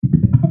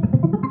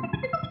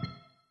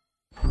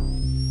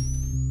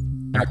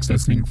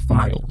Accessing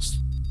files.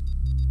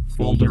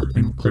 Folder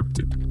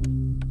encrypted.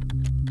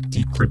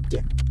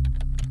 Decrypting.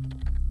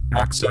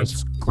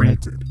 Access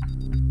granted.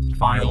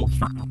 File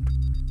found.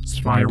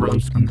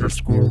 Sphairos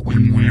underscore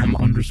wimwam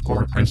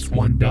underscore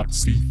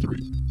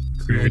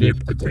s1.c3.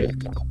 Created a day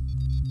ago.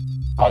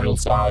 File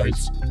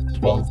size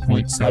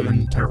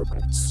 12.7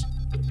 terabytes.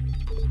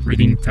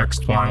 Reading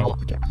text file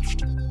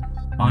attached.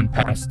 On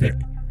past day,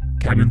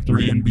 Cabin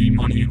 3 and B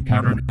Money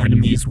encountered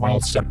enemies while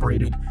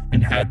separated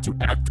and had to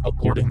act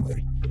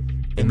accordingly.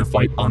 In the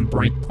fight on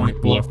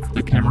Breakpoint Bluff,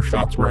 the camera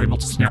shots were able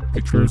to snap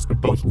pictures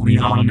of both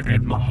Leon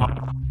and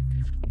Maha.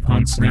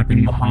 Upon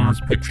snapping Maha's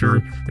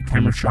picture, the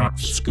camera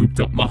shots scooped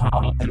up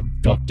Maha and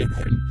abducted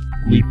him,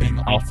 leaping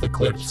off the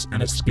cliffs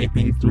and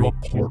escaping through a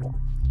portal.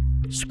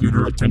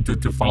 Scooter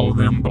attempted to follow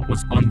them but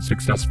was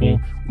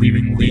unsuccessful,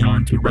 leaving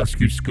Leon to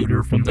rescue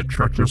Scooter from the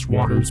treacherous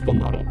waters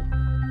below.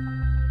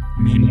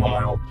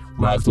 Meanwhile,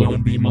 Laszlo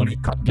and B-Money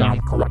cut down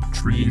corrupt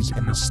trees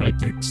in the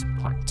Psychic's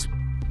hut.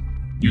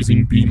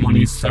 Using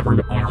B-Money's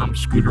severed arm,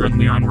 Scooter and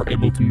Leon were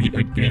able to meet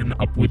again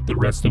up with the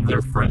rest of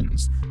their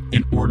friends.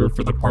 In order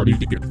for the party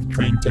to get the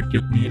train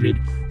ticket needed,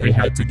 they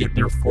had to get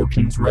their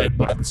fortunes read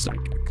by the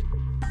Psychic.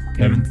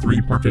 Cabin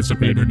 3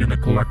 participated in a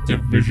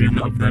collective vision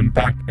of them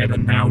back at a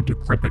now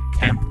decrepit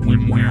Camp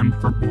Wimwam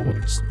for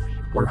boys,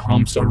 where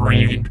Hamsa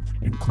reigned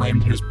and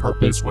claimed his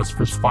purpose was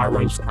for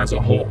Sphairos as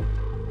a whole.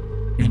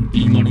 In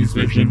B-Money's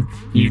vision,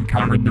 he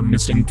encountered the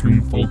missing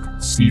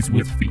tombfolk Seas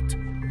with Feet,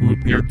 who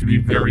appeared to be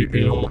very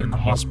ill in the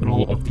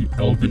hospital of the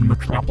Elven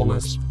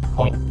metropolis,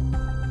 Hope.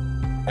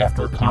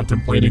 After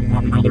contemplating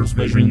one another's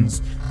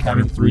visions,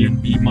 Cabin 3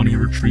 and B-Money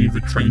retrieved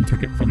the train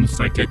ticket from the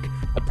Psychic,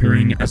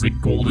 appearing as a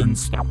golden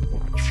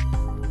stopwatch.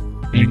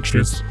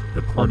 Anxious,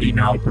 the party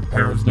now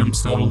prepares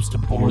themselves to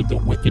board the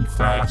wicked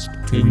fast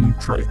tomb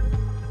train.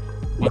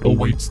 What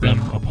awaits them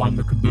upon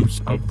the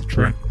caboose of the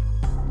train?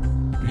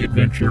 The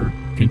adventure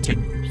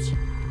continues.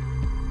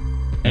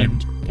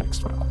 End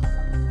text file.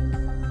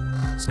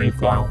 Save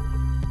file.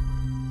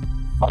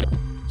 File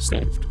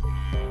saved.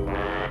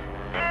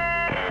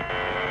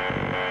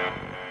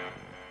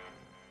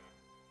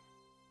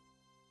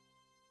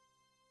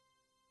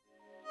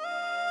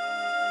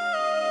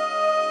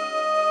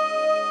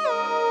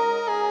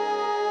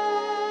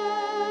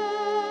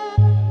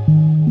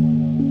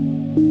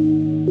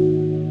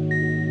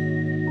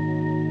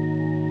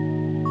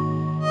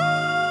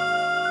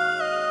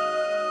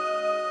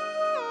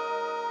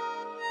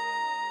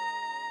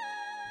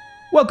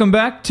 Welcome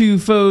back to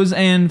Foes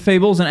and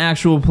Fables, an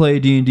actual play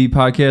D&D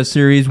podcast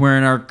series where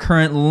in our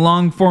current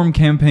long-form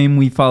campaign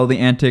we follow the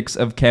antics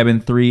of Cabin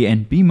 3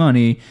 and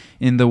B-Money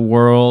in the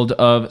world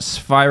of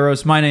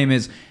Sphairos. My name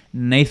is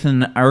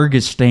Nathan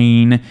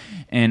Argestein,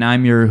 and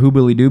I'm your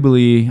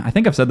hoobly-doobly, I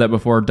think I've said that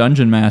before,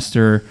 Dungeon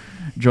Master,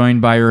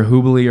 joined by your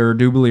hoobly or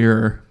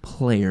doobly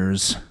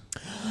players.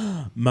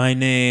 My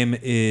name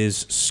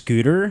is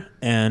Scooter,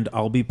 and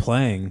I'll be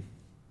playing.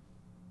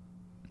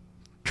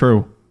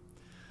 True.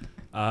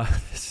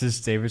 This is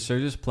David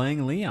Sturgis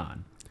playing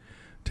Leon.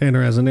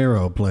 Tanner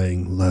Azanero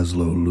playing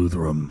Laszlo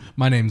Lutherum.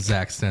 My name's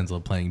Zach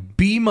Stenzel playing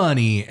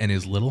B-Money and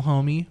his little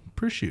homie,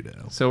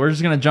 Prosciutto. So we're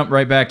just going to jump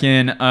right back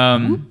in.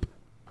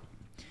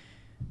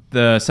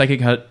 The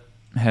Psychic Hut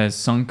has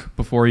sunk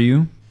before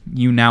you.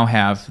 You now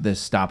have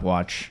this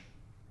stopwatch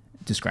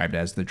described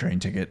as the train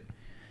ticket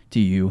to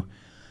you.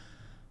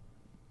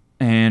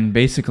 And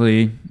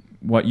basically,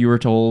 what you were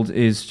told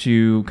is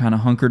to kind of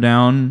hunker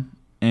down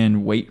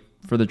and wait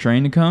for the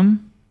train to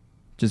come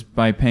just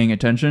by paying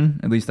attention.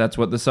 At least that's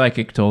what the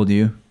Psychic told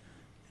you.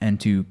 And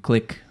to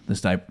click the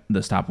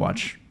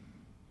stopwatch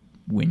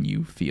when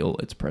you feel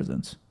its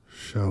presence.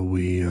 Shall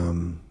we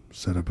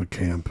set up a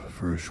camp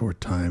for a short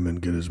time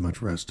and get as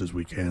much rest as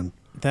we can?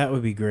 That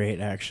would be great,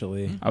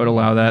 actually. I would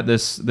allow that.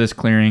 This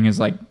clearing is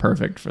like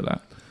perfect for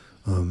that.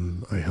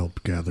 I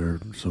helped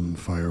gather some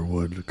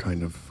firewood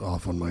kind of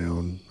off on my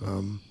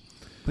own.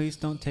 Please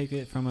don't take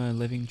it from a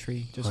living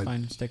tree. Just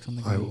find sticks on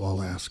the ground.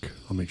 I'll ask.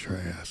 I'll make sure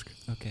I ask.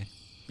 Okay.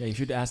 Yeah, you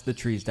should ask the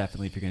trees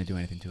definitely if you're going to do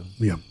anything to them.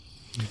 Yeah.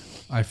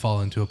 I fall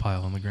into a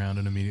pile on the ground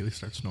and immediately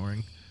start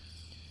snoring.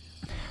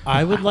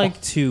 I would like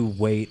to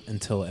wait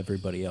until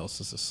everybody else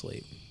is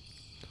asleep.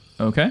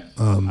 Okay.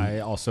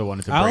 I also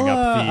wanted to bring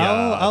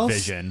up the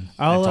vision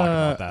and talk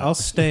about that. I'll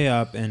stay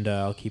up and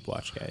I'll keep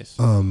watch, guys.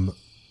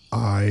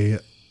 I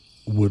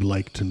would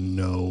like to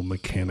know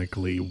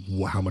mechanically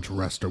how much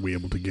rest are we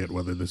able to get,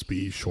 whether this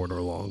be short or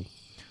long.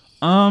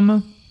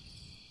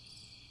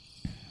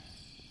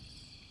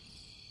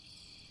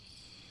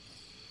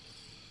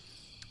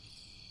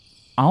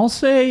 I'll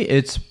say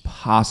it's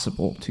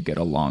possible to get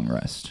a long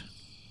rest.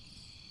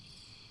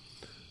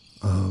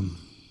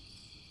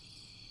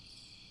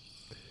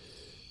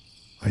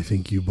 I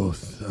think you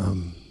both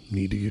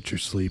need to get your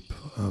sleep.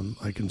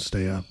 I can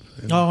stay up.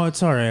 Oh,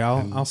 it's all right.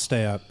 I'll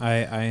stay up.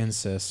 I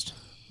insist.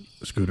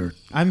 Scooter.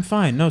 I'm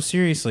fine. No,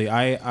 seriously.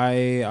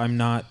 I'm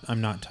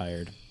not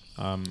tired.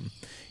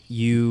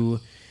 You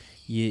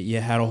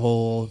had a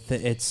whole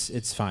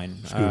it's fine.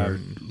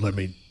 Scooter, let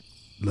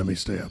me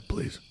stay up,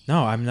 please.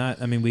 No, I'm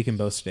not. I mean, we can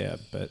both stay up,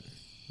 but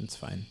it's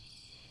fine.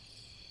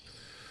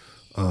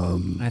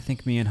 I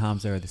think me and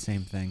Hamza are the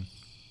same thing.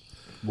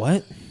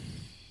 What?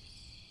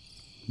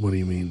 What do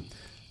you mean?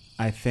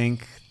 I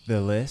think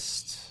the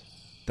list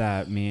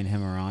that me and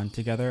him are on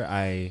together,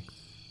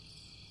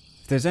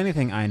 if there's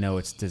anything I know,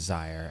 it's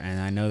desire. And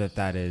I know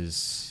that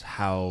is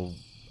how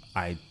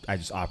I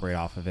just operate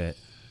off of it.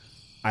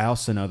 I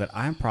also know that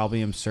I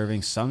probably am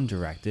serving some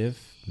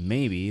directive,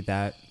 maybe,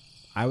 that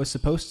I was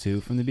supposed to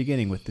from the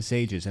beginning with the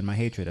sages and my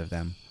hatred of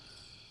them.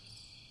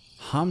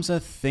 Hamza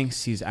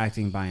thinks he's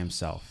acting by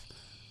himself.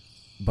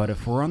 But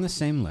if we're on the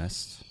same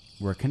list,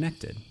 we're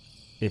connected.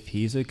 If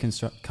he's a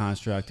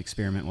construct,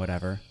 experiment,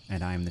 whatever,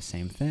 and I'm the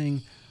same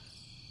thing,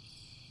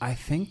 I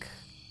think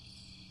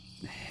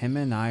him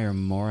and I are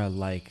more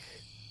alike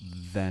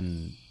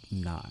than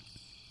not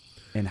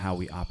in how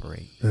we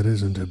operate. That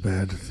isn't a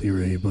bad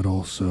theory, but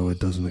also it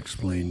doesn't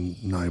explain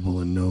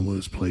Nibel and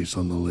Nomu's place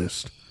on the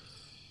list.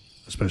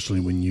 Especially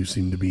when you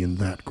seem to be in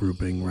that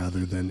grouping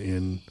rather than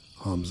in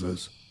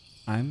Hamza's.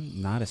 I'm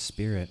not a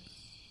spirit,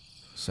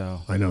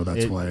 so... I know,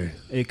 that's why...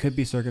 It could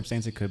be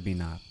circumstance, it could be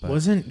not. But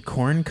Wasn't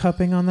corn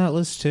cupping on that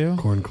list too?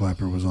 Corn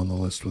Clapper was on the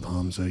list with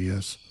Hamza,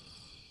 yes.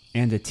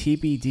 And a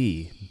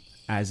TBD,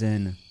 as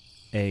in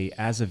a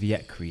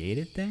as-of-yet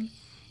created thing?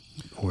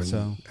 Or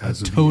So, A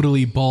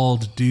totally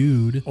bald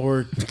dude.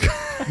 Or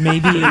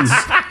maybe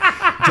it's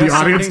the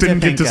audience didn't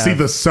get to see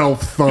the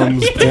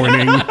self-thumbs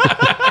pointing.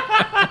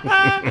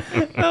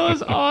 That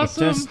was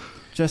awesome.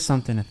 just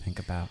something to think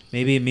about.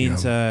 maybe it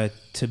means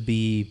to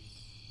be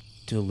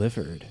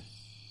delivered.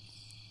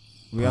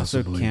 We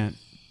Possibly. also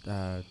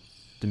can't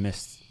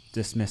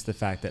dismiss the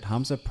fact that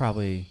Hamza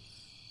probably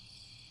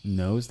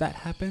knows that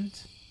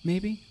happened,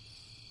 maybe?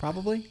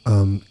 Probably?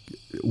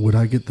 Would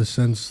I get the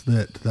sense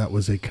that that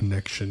was a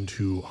connection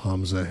to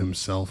Hamza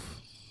himself?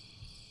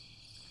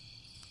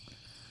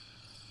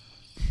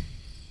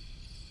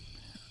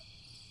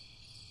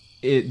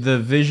 The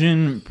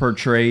vision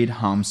portrayed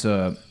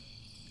Hamza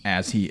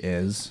as he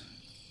is,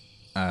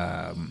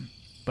 but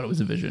it was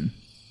a vision.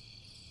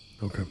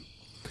 Okay.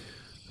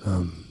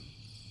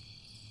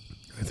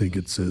 I think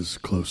it's as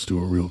close to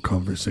a real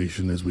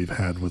conversation as we've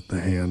had with the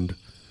hand,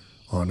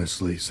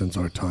 honestly, since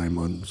our time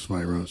on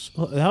Sphairos.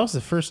 Well, that was the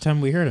first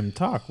time we heard him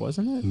talk,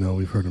 wasn't it? No,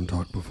 we've heard him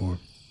talk before.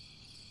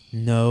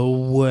 No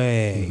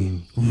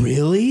way.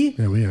 Really?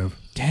 Yeah, we have.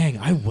 Dang,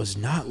 I was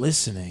not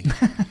listening.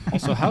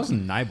 Also, how's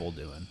Nibel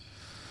doing?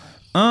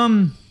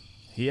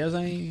 He has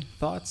any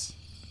thoughts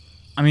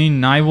I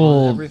mean, on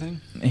Nibel everything?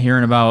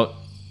 hearing about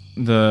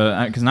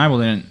because Nibel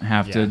didn't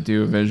have to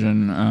do a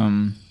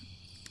vision,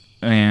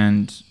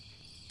 and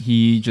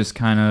he just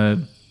kind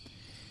of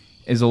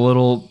is a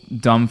little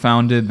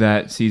dumbfounded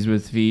that Seas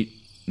with Feet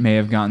may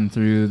have gotten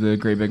through the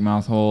Great Big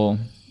Mouth Hole.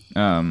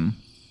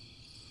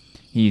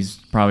 He's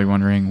probably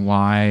wondering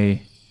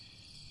why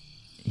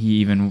he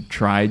even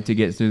tried to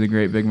get through the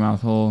Great Big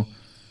Mouth Hole.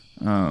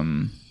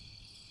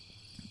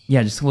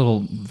 Yeah, just a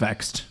little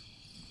vexed,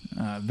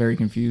 very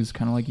confused,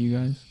 kind of like you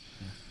guys.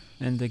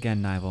 And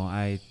again,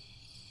 Nibel,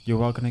 you're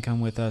welcome to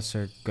come with us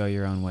or go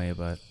your own way,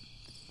 but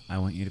I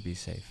want you to be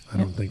safe. I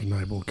don't think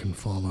Nibel can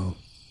follow.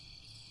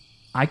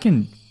 I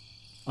can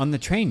On the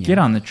train, yeah. get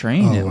on the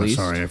train at least.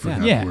 Sorry, I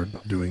forgot Yeah. we're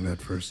doing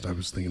that first. I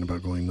was thinking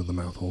about going to the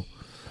mouth hole.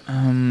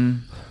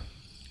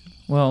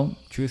 Well,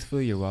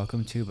 Truthfully, you're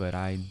welcome to, but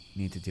I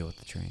need to deal with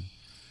the train.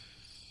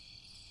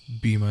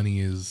 B Money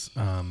is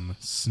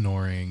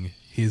snoring.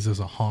 His is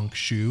a honk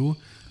shoe.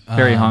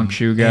 Very honk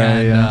shoe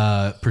guy, And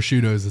yeah.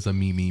 Prosciutto's is a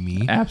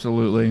me.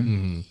 absolutely.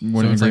 Mm-hmm.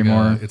 Wouldn't it's agree like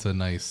more. It's a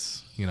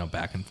nice,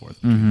 back and forth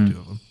between the two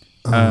of them.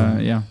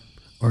 Yeah.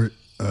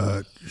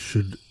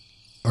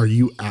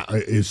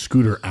 Is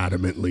Scooter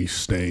adamantly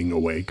staying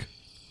awake?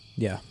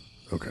 Yeah.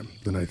 Okay,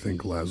 then I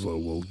think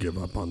Laszlo will give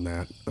up on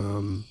that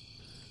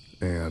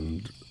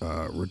and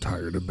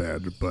retire to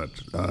bed.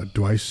 But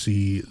do I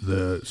see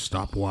the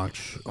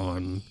stopwatch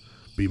on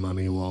B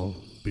Money while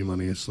B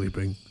Money is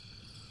sleeping?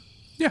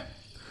 Yeah.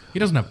 He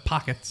doesn't have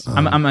pockets.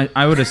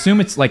 I would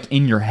assume it's like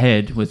in your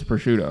head with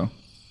prosciutto.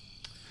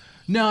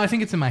 No, I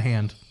think it's in my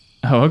hand.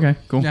 Oh, okay,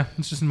 cool. Yeah,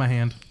 it's just in my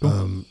hand.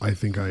 I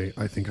think I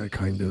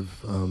kind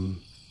of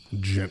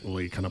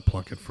gently kind of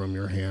pluck it from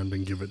your hand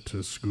and give it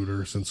to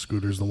Scooter, since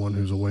Scooter's the one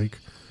who's awake.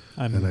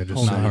 I'm I just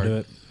holding say- on to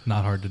it.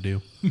 Not hard to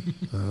do.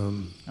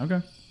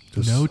 Okay.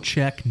 Just No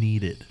check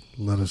needed.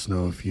 let us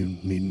know if you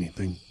need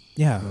anything.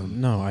 Yeah.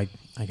 No, I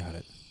got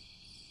it.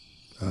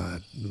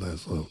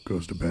 Laszlo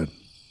goes to bed.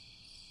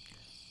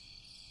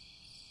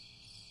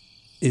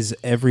 Is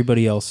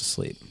everybody else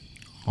asleep?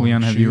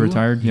 Leon, have you Shoe?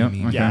 retired? You Yep.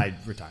 mean- Okay. Yeah, I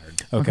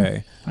retired.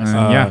 Okay.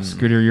 Yeah,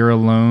 Scooter, you're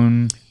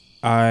alone.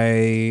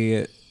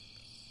 I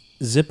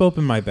zip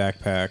open my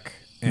backpack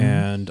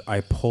and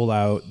I pull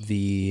out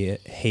the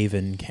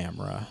Haven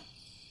camera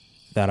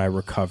that I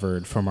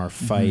recovered from our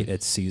fight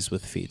at Seas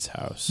with Feet's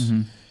house.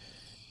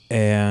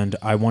 And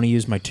I want to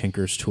use my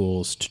Tinker's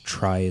tools to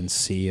try and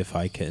see if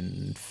I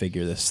can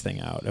figure this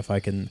thing out. If I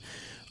can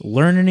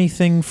learn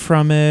anything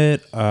from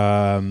it.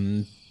 I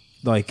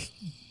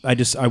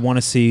want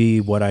to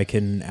see what I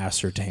can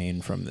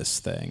ascertain from this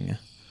thing.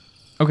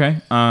 Okay.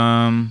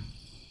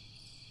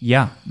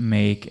 Yeah,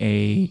 make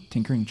a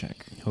tinkering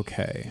check.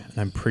 Okay, and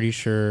I'm pretty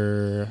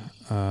sure. Is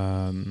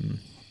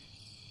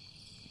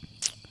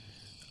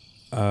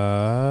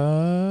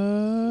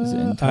it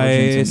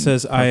intelligence It and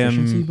says I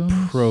proficiency am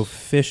bonus?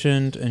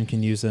 proficient and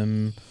can use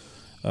them.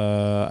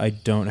 I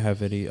don't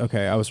have any.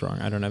 Okay, I was wrong.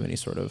 I don't have any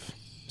sort of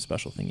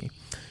special thingy.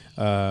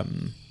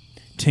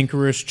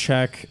 Tinkerer's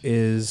check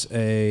is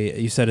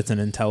a. You said it's an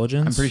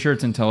intelligence. I'm pretty sure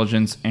it's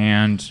intelligence,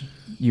 and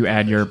you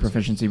add your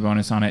proficiency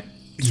bonus on it.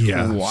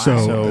 Yeah.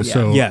 Wow.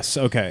 So yes.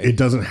 Okay. it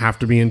doesn't have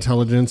to be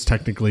intelligence.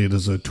 Technically, it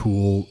is a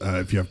tool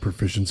if you have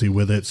proficiency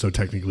with it. So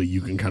technically, you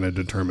can kind of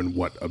determine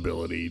what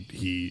ability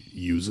he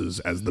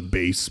uses as the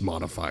base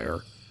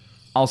modifier.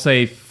 I'll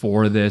say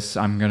for this,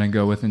 I'm gonna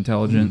go with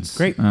intelligence.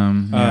 Great.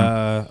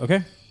 Yeah.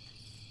 Okay.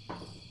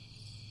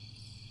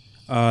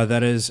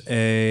 That is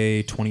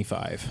a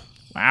 25.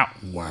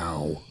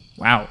 Wow.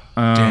 Wow.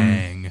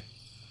 Dang.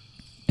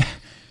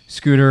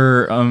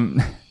 Scooter,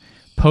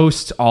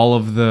 post all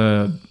of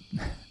the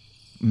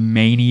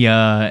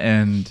mania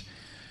and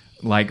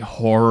like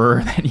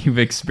horror that you've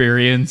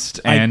experienced,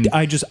 and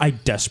I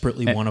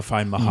desperately want to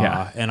find Maha,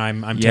 yeah. and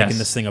I'm Yes. taking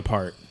this thing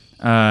apart.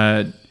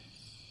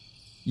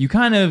 you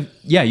kind of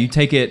you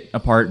take it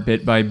apart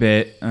bit by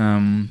bit,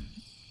 and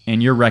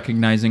you're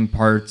recognizing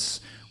parts,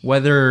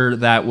 whether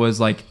that was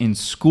like in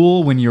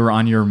school when you were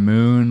on your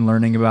moon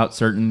learning about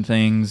certain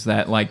things,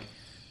 that like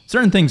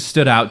certain things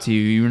stood out to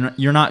you.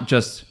 You're not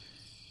just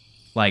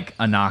like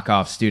a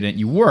knockoff student.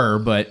 You were,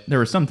 but there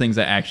were some things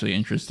that actually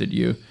interested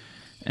you,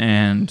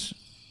 and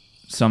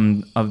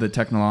some of the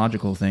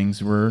technological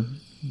things were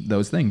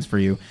those things for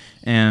you.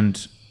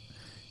 And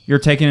you're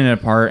taking it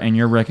apart and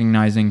you're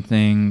recognizing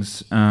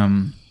things.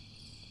 And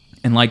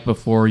like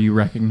before, you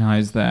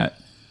recognize that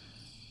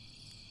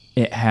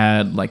it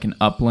had like an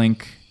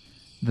uplink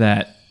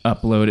that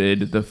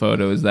uploaded the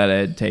photos that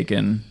it had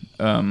taken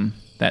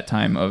that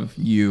time of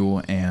you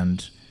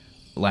and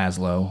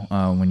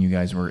Laszlo when you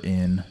guys were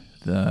in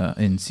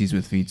Seas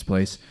with Feet's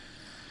place.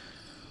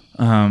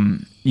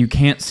 You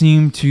can't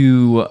seem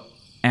to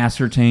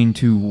ascertain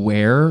to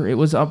where it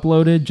was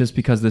uploaded, just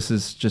because this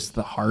is just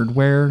the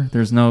hardware.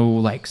 There's no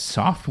like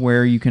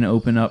software you can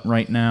open up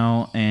right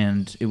now,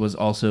 and it was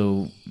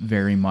also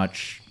very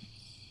much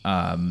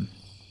like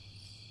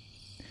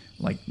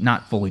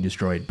not fully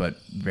destroyed,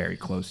 but very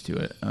close to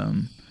it.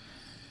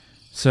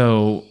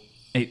 So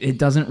it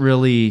doesn't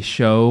really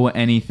show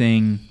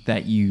anything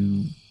that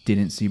you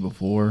didn't see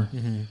before.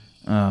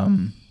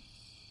 Mm-hmm.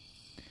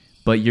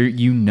 But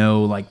you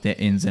know like the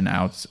ins and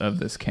outs of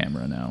this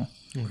camera now.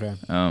 Okay.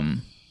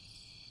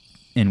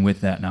 And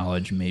with that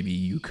knowledge, maybe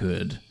you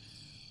could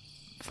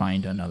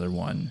find another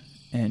one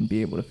and be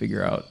able to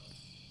figure out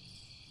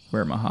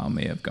where Maha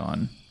may have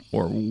gone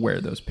or where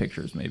those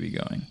pictures may be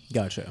going.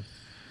 Gotcha.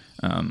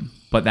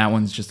 But that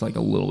one's just like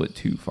a little bit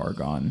too far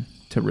gone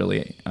to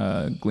really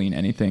glean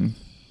anything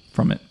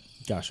from it.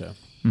 Gotcha.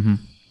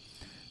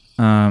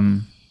 Mm-hmm.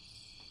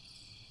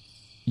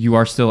 You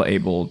are still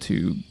able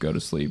to go to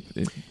sleep.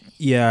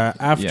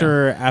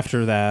 After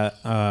that,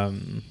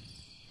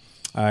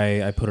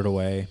 I put it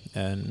away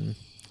and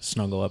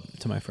snuggle up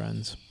to my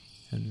friends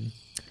and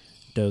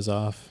doze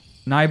off.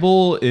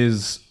 Nibel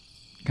is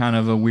kind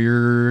of a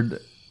weird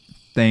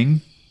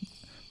thing.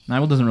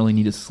 Nibel doesn't really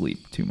need to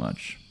sleep too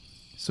much.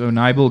 So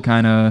Nibel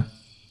kind of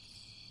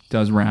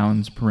does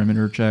rounds,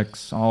 perimeter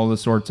checks, all the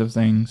sorts of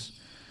things.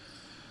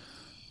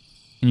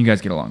 And you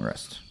guys get a long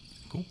rest.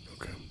 Cool.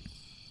 Okay.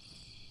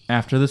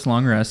 After this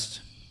long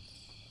rest,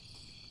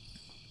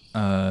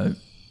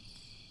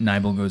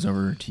 Nibel goes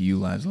over to you,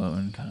 Laszlo,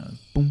 and kind of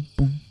boom,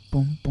 boom,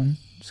 boom, boom,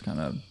 just kind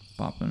of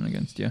bopping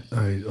against you.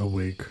 I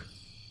awake.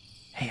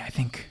 Hey, I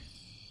think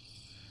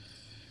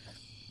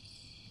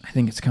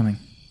it's coming.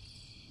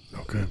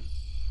 Okay.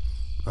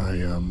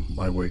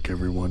 I wake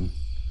everyone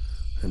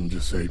and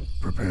just say,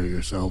 prepare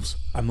yourselves.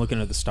 I'm looking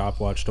at the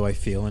stopwatch. Do I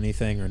feel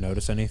anything or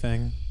notice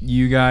anything?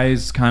 You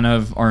guys kind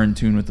of are in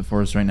tune with the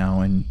force right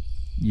now, and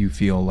you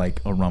feel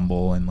like a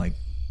rumble and like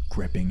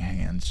gripping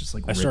hands, just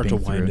like I start to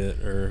wind through.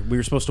 it, or we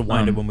were supposed to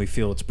wind it when we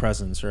feel its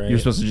presence, right? You're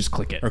supposed to just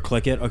click it. Or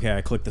click it? Okay,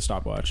 I click the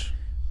stopwatch.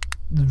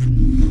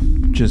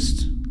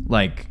 Just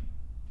like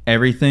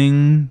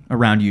everything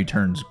around you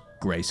turns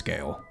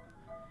grayscale.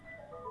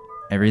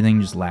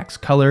 Everything just lacks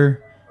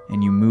color,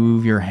 and you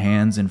move your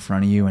hands in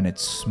front of you and it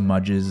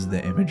smudges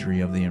the imagery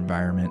of the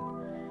environment.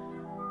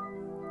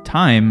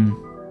 Time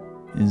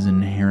is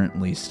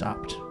inherently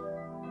stopped.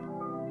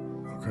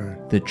 Okay.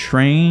 The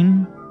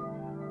train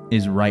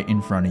is right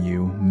in front of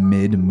you,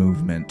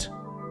 mid-movement,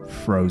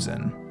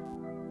 frozen.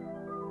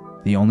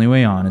 The only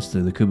way on is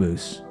through the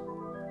caboose.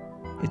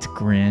 Its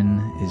grin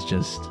is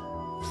just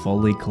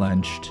fully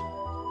clenched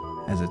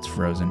as it's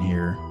frozen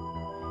here,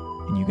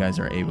 and you guys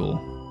are able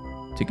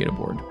to get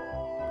aboard.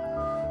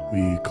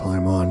 We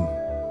climb on.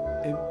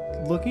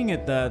 Looking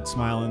at that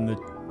smile in the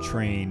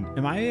train,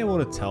 am I able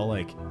to tell,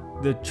 like,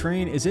 the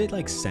train, is it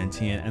like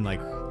sentient and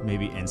like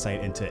maybe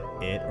insight into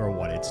it or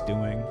what it's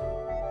doing?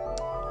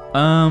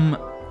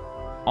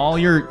 All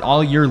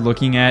you're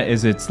looking at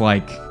is its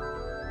like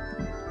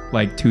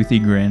like toothy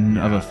grin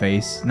of a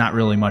face. Not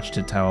really much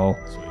to tell.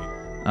 Sweet.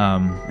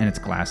 And it's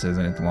glasses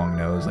and it's long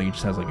nose. Like, he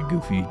just has like a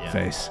goofy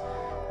face.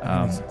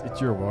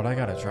 It's your world. I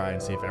gotta try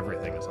and see if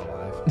everything is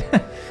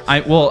alive.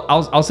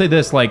 I'll say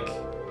this, like,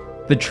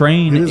 the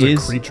train It is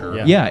is a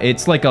creature. Yeah,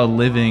 it's like a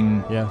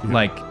living, Yeah.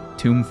 like,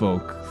 tomb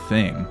folk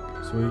thing.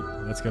 Sweet.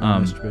 Let's get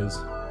on Mr.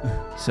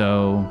 Biz.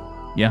 So,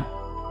 yeah.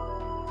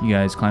 You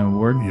guys climb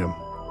aboard? Yeah.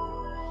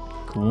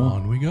 Cool.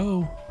 On we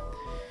go.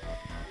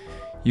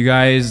 You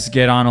guys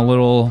get on a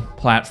little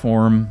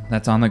platform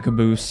that's on the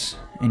caboose,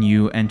 and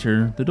you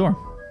enter the door.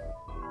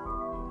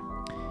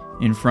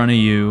 In front of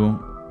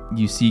you,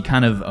 you see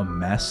kind of a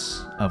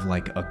mess of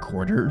like a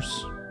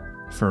quarters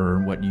for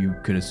what you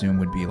could assume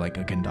would be like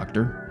a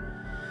conductor.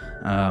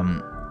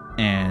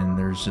 And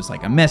there's just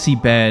like a messy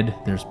bed.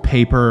 There's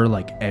paper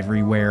like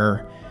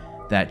everywhere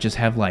that just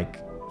have like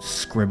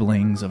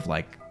scribblings of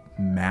like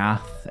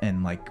math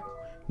and like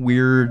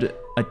weird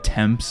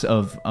attempts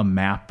of a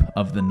map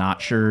of the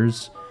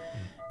Notchers,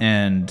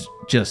 and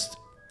just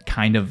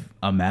kind of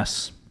a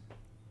mess.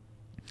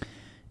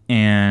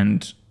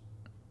 And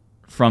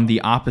from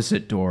the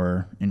opposite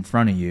door in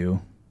front of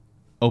you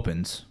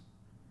opens,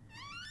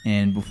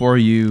 and before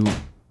you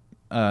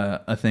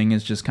a thing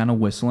is just kind of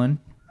whistling,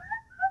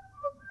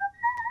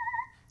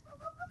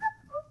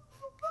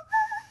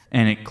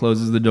 and it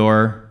closes the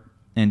door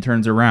and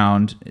turns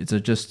around. It's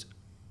just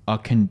a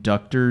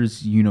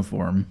conductor's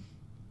uniform,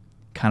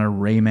 kind of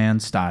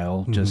Rayman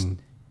style, just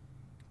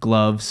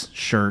gloves,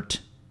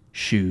 shirt,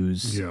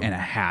 shoes, and a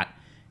hat,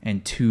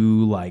 and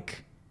two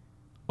like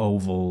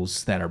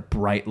ovals that are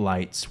bright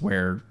lights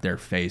where their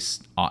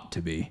face ought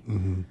to be.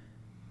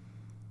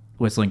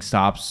 Whistling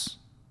stops,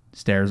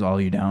 stares all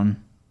you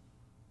down.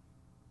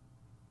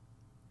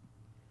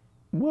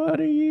 What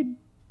are you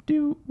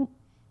do?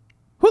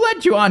 Who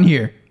let you on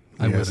here?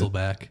 I whistle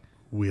back.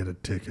 We had a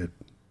ticket.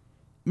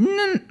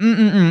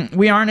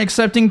 We aren't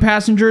accepting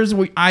passengers.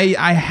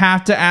 I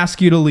have to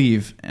ask you to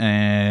leave.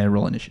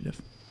 Roll initiative.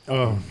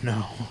 Oh,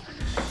 no.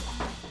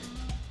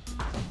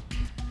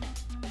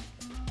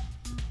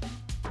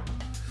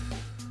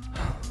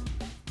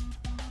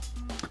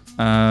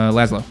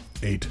 Laszlo.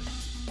 8.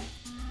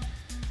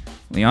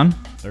 Leon.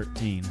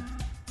 13.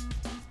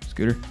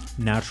 Scooter.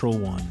 Natural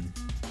 1.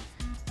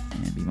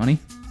 And B-Money.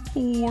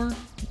 4.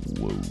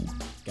 Whoa.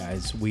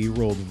 Guys, we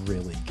rolled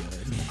really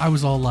good. I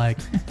was all like,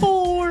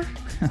 4.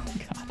 Oh,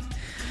 God.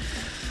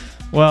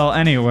 Well,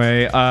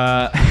 anyway,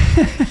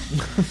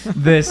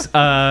 this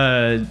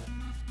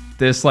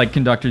like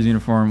conductor's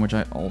uniform, which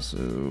I also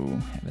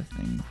had a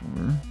thing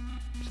for,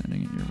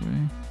 sending it your way.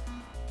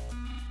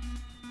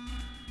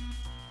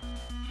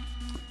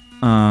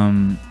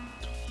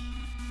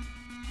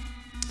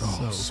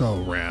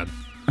 So rad.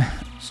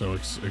 So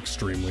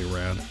extremely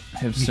rad. I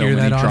have You so hear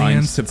many that, drawings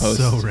audience? to It's post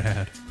so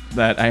rad.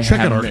 that I Check out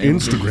haven't our been able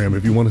to- Instagram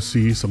if you want to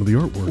see some of the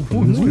artwork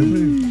from this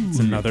campaign. It's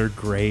another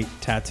great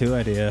tattoo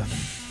idea.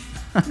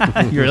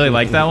 You really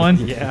like that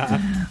one?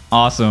 Yeah.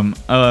 Awesome.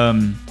 Too All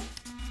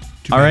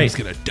bad right. he's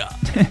gonna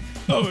die.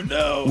 Oh,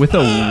 no. With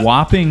a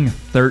whopping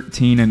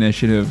 13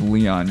 initiative,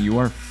 Leon, you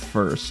are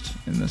first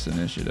in this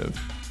initiative.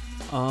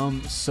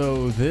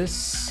 So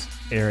this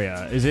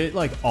area, is it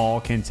like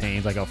all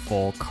contained like a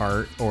full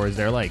cart, or is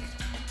there like,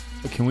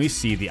 can we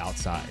see the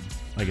outside?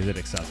 Like, is it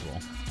accessible?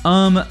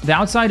 The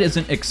outside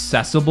isn't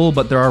accessible,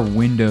 but there are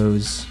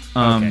windows.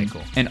 Okay,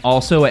 cool. And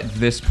also at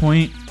this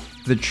point,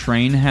 the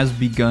train has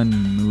begun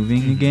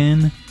moving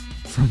again.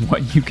 From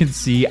what you can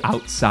see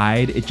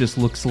outside, it just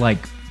looks like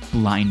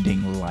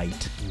blinding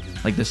light.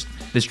 Like this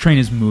train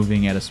is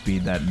moving at a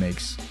speed that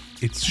makes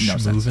It's no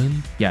sense.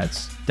 moving. Yeah,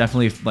 it's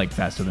definitely like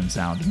faster than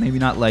sound. Maybe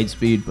not light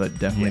speed, but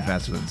definitely Yeah.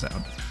 faster than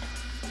sound.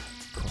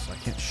 Cool, so I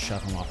can't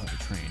shut him off of the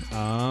train.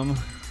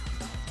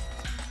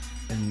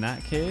 In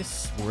that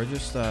case, we're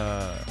just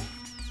we're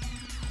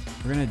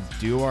gonna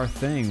do our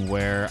thing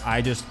where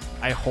I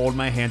hold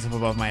my hands up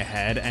above my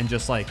head and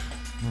just like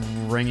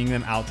wringing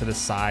them out to the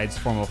sides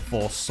form a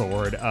full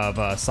sword of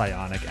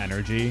psionic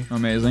energy,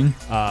 Amazing.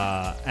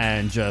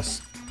 and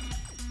just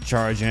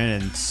charge in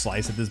and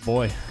slice at this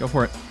boy. Go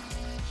for it.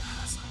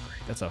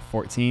 That's a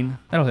 14.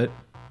 That'll hit.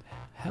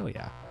 Hell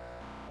yeah.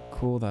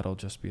 Cool, that'll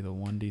just be the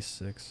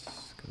 1d6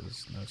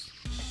 because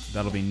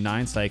that'll be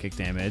 9 psychic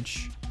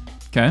damage.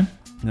 Okay, And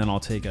then I'll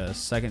take a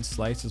second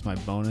slice as my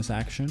bonus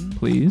action.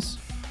 please.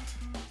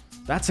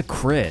 That's a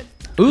crit.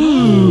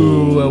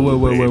 Ooh.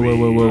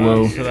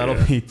 Whoa. So that'll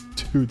be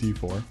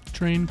 2d4.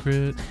 Train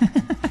crit.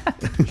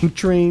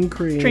 Train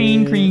crit.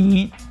 Train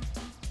cream.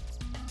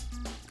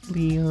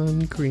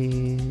 Leon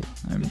crit.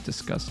 I'm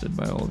disgusted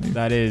by all of you.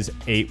 That is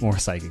 8 more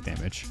psychic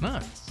damage.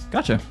 Nice.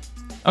 Gotcha.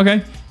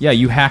 Okay. Yeah,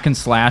 you hack and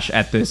slash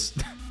at this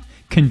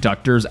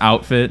conductor's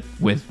outfit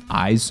with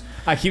eyes.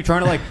 I keep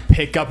trying to like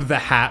pick up the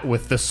hat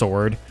with the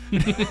sword.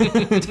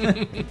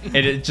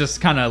 It just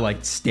kind of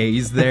like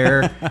stays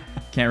there.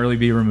 Can't really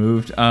be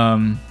removed.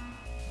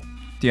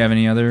 Do you have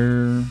any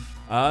other?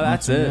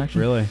 That's Awesome it,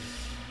 action. really.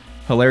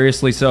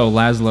 Hilariously so,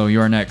 Laszlo,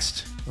 you're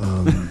next.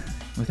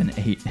 With an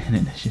 8 in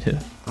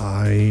initiative.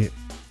 I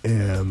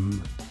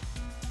am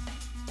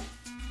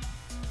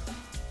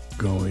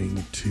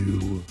going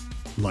to,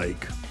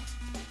 like,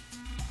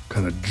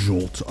 kind of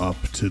jolt up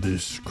to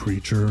this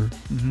creature.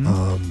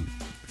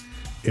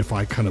 If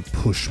I kind of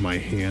push my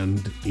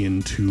hand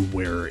into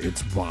where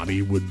its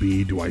body would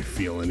be, do I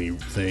feel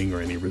anything or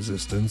any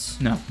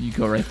resistance? No, you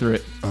go right through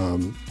it.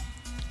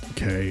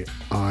 Okay,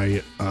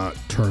 I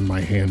turn my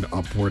hand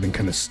upward and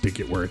kind of stick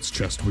it where its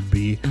chest would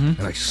be,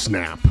 and I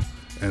snap,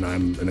 and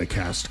I'm going to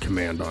cast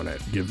command on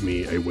it. Give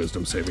me a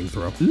wisdom saving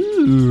throw.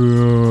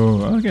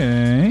 Ooh,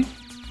 okay.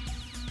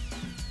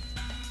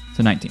 It's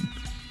a 19.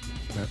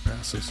 That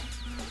passes.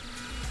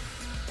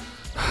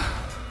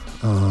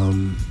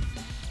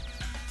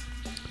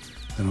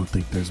 I don't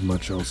think there's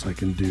much else I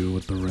can do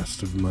with the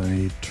rest of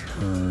my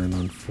turn,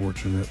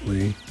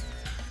 unfortunately.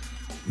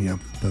 Yeah,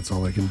 that's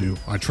all I can do.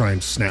 I try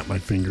and snap my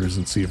fingers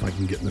and see if I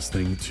can get this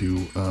thing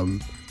to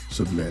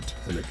submit,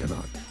 and it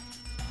cannot.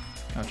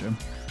 Gotcha.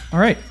 All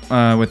right.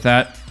 With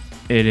that,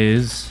 it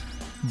is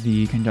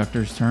the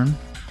conductor's turn.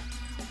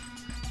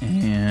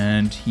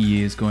 And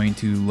he is going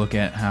to look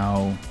at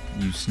how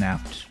you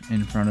snapped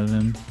in front of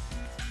him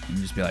and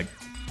just be like,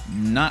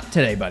 not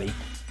today, buddy.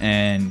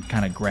 And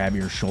kind of grab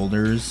your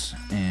shoulders,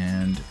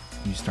 and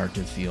you start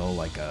to feel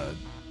like a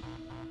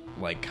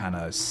kind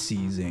of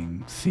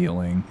seizing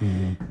feeling.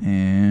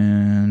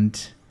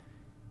 And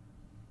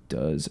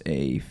does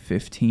a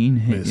 15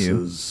 hit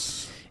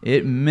Misses. you?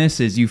 It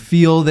misses. You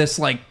feel this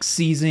like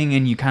seizing,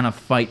 and you kind of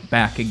fight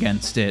back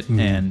against it,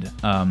 and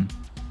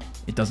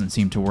it doesn't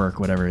seem to work,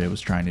 whatever it was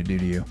trying to do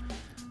to you.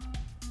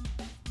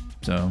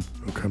 So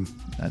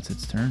that's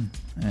its turn,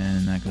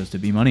 and that goes to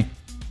B Money.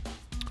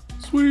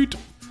 Sweet.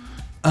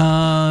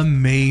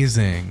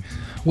 Amazing.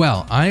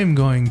 Well, I am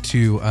going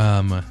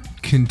to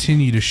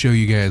continue to show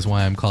you guys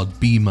why I'm called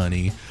B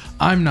Money.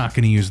 I'm not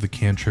going to use the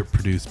cantrip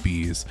produce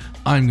bees.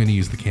 I'm going to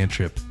use the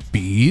cantrip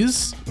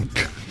bees.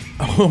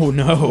 Oh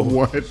no.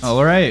 What?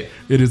 All right.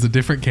 It is a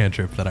different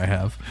cantrip that I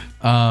have.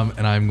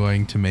 And I'm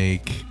going to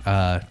make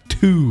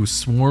 2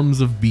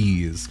 swarms of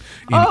bees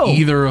in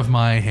either of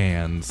my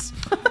hands.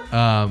 So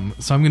I'm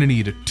going to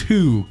need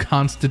 2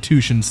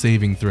 constitution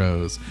saving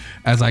throws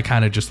as I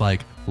kind of just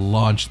like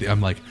launch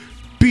I'm like,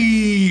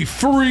 be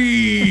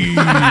free! Isn't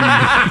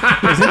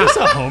this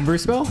a homebrew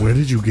spell? Where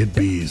did you get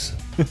bees?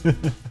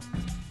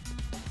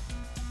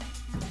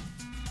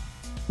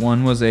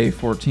 One was a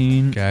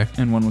 14, Okay.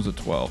 and one was a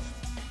 12.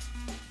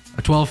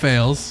 A 12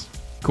 fails.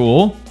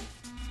 Cool.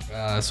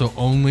 So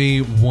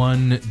only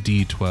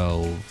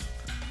 1d12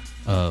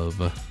 of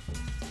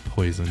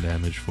poison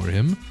damage for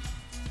him.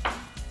 I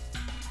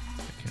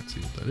can't see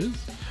what that is.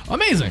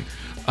 Amazing!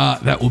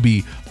 That will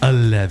be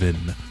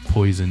 11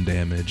 poison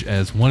damage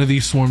as one of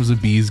these swarms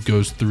of bees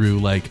goes through,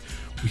 like,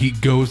 he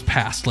goes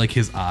past like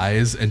his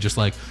eyes, and just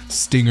like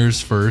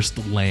stingers first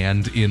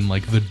land in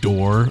like the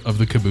door of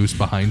the caboose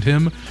behind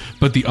him,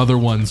 but the other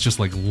ones just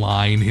like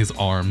line his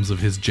arms of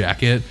his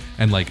jacket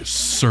and like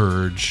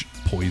surge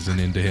poison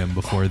into him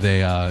before they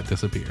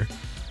disappear.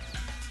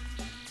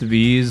 The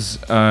bees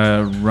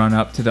run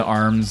up to the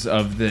arms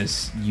of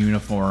this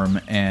uniform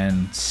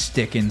and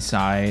stick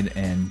inside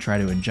and try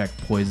to inject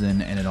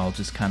poison, and it all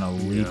just kind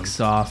of leaks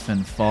off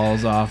and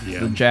falls off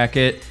the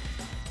jacket,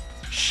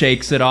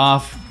 shakes it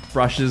off,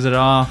 brushes it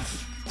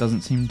off.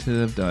 Doesn't seem to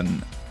have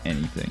done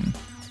anything.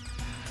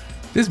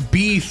 This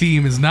bee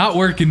theme is not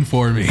working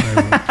for me.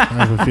 I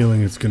have a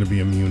feeling it's going to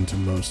be immune to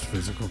most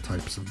physical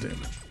types of damage.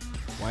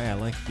 Why I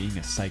like being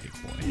a psychic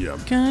boy. Yeah.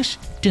 Gosh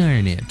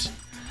darn it.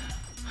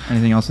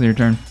 Anything else with your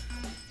turn?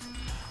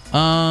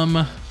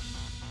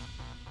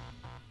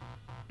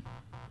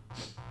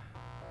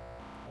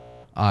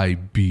 I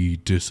be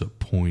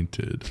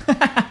disappointed.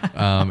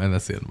 And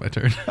that's the end of my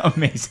turn.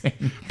 Amazing.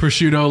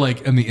 Prosciutto,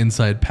 like, on the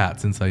inside,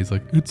 pats inside. He's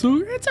like, it's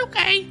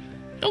okay.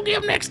 You'll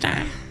get him next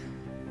time.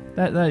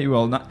 That you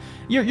will not.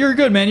 You're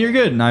good, man. You're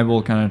good. And I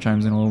will kind of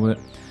chimes in a little bit.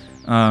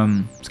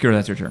 Skittle,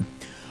 that's your turn.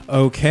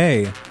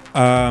 Okay.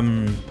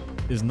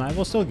 Is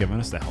Nibel still giving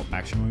us the help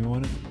action when we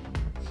wanted?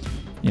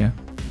 Yeah.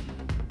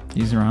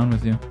 He's around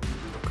with you.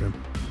 Okay.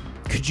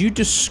 Could you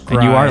describe...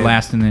 And you are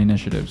last in the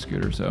initiative,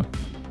 Scooter, so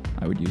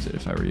I would use it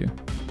if I were you.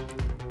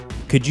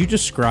 Could you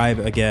describe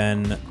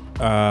again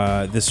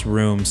this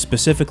room?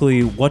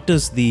 Specifically, what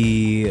does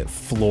the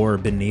floor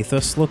beneath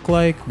us look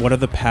like? What are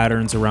the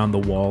patterns around the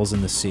walls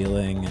and the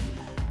ceiling?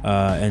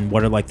 And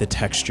what are like the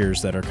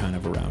textures that are kind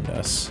of around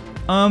us?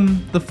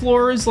 The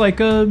floor is like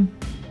a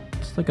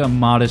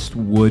modest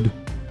wood,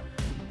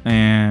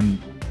 and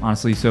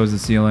honestly, so is the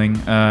ceiling.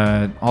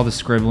 All the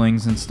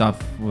scribblings and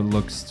stuff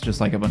looks just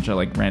like a bunch of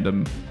like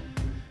random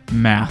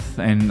math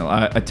and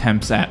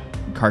attempts at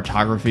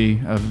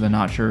cartography of the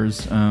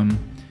notchures.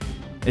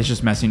 It's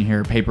just messy in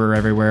here. Paper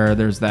everywhere.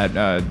 There's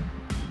that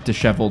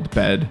disheveled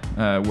bed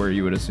where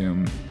you would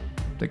assume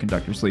the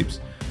conductor sleeps.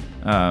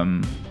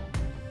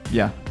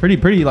 Yeah,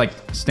 pretty like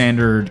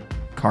standard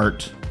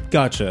cart.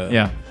 Gotcha.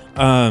 Yeah.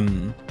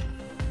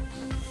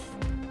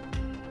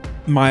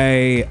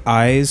 My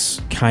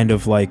eyes kind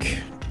of like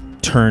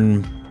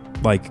turn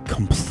like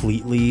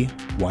completely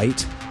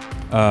white.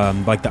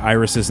 Like the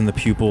irises and the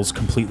pupils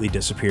completely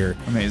disappear.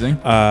 Amazing.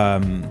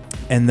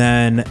 and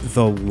then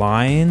the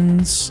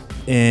lines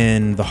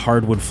in the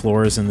hardwood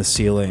floors and the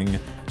ceiling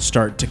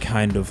start to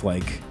kind of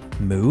like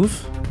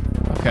move.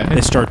 Okay.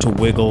 They start to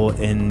wiggle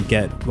and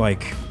get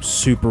like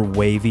super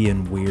wavy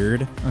and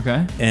weird.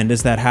 Okay. And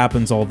as that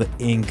happens, all the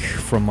ink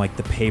from like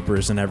the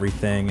papers and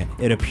everything,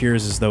 it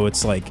appears as though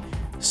it's like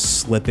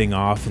slipping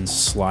off and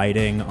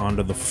sliding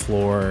onto the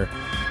floor.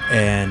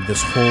 And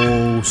this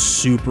whole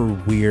super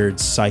weird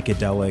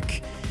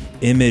psychedelic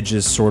image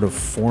is sort of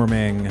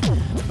forming.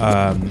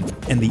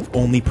 And the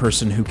only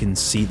person who can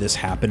see this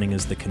happening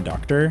is the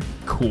conductor.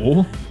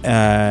 Cool.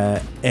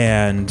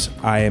 And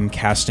I am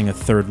casting a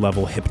 3rd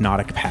level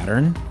hypnotic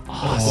pattern.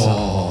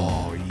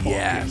 Oh,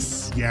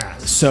 yes.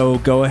 Yes. So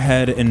go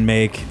ahead and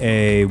make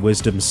a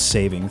wisdom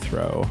saving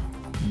throw.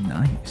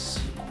 Nice.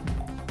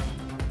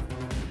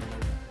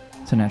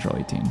 It's a natural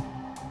 18.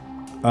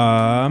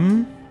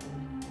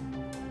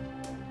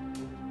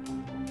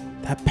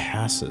 That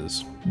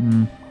passes.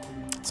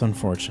 It's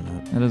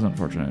unfortunate. That is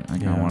unfortunate. I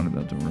kind of Yeah. wanted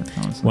that to work,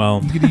 honestly.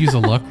 Well, You could use a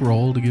luck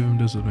roll to give him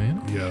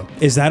disadvantage. Yeah.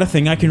 is that a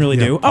thing I can really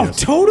Yeah, do? Oh, yes.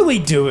 totally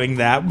doing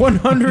that.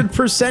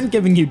 100%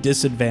 giving you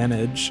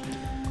disadvantage.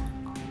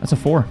 That's a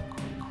 4.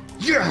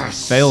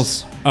 Yes.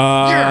 Fails.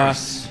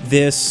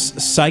 This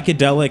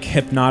psychedelic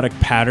hypnotic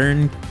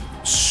pattern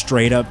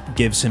straight up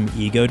gives him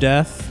ego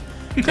death.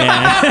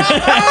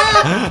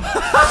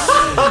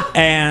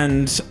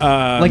 And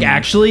Like,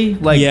 actually?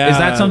 Like, yeah. is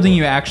that something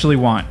you actually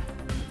want?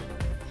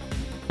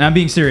 And I'm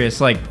being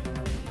serious. Like,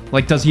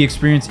 does he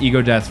experience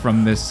ego death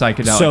from this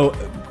psychedelic? So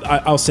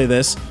I'll say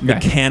this. Okay.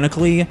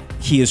 Mechanically,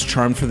 he is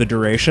charmed for the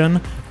duration.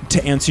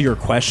 To answer your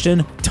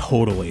question,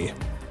 totally.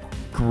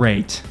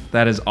 Great.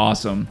 That is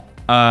awesome.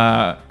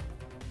 Out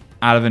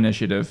of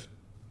initiative.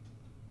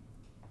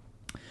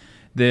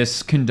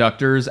 This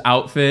conductor's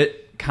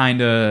outfit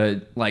kind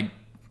of like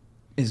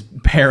is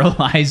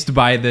paralyzed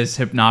by this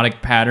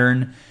hypnotic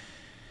pattern,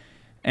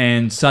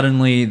 and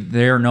suddenly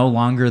they're no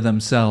longer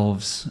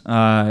themselves.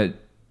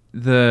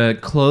 The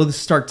clothes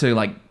start to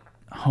like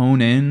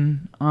hone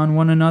in on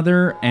one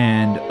another,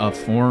 and a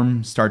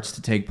form starts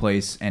to take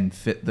place and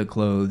fit the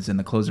clothes, and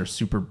the clothes are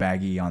super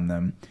baggy on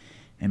them.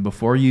 And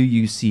before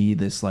you see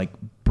this like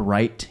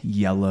bright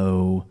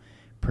yellow,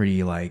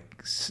 pretty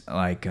like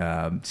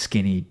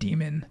skinny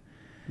demon.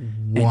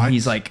 What? And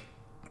he's like,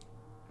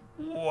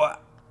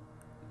 what?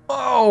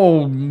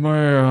 Oh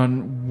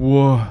man,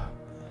 what?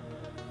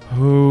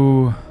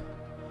 Who?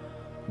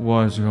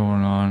 What's going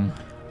on?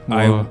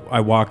 I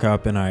walk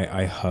up and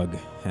I hug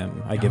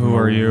him. I give Who him a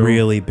are you?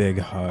 really big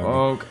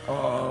hug.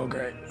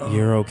 Okay.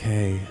 You're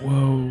okay.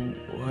 Whoa,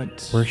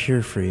 what? We're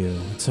here for you.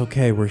 It's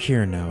okay. We're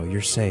here now.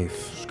 You're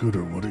safe.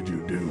 Scooter, what did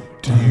you do?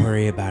 Don't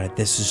worry about it.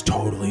 This is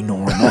totally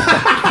normal.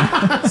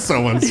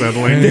 So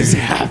unsettling. This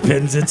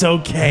happens. It's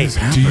okay.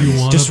 Do you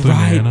want Just a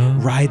banana?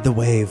 ride the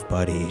wave,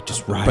 buddy.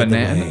 Just ride the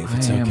wave.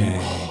 It's okay.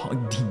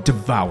 He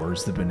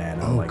devours the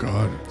banana. Oh, like,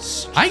 God.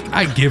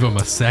 I give him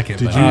a second.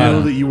 Did but you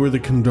know that you were the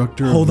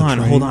conductor Hold of the on,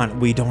 train? hold on.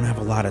 We don't have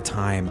a lot of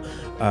time.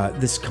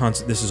 This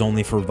is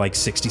only for like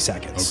 60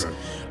 seconds.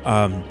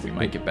 Okay. We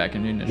might get back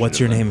into initiative. What's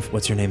your then. name?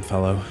 What's your name,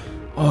 fellow?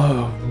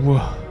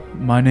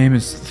 My name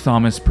is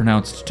Thomas,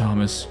 pronounced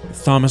Thomas.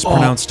 Thomas,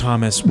 pronounced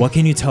Thomas. What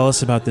can you tell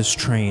us about this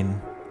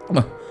train?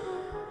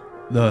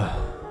 The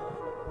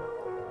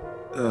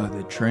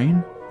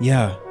train?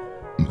 Yeah.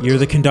 You're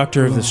the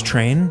conductor of this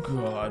train?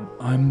 God,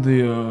 I'm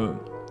the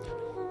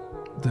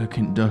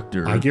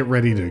conductor. I get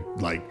ready to,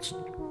 like,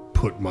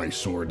 put my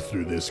sword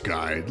through this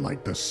guy,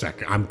 like, the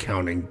second. I'm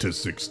counting to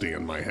 60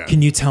 in my head.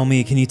 Can you tell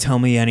me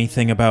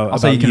anything about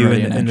say you can you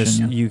ready and an this?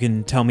 action, yeah. You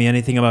can tell me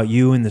anything about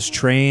you and this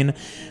train.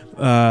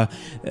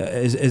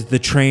 Is the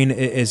train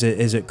is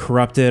it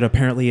corrupted?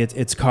 Apparently,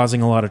 it's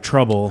causing a lot of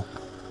trouble.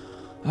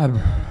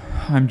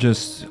 I'm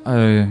just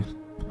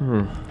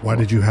Why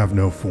did you have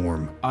no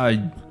form?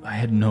 I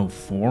had no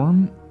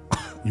form.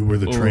 You were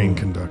the train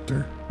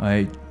conductor?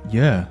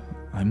 Yeah,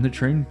 I'm the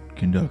train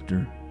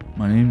conductor.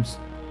 My name's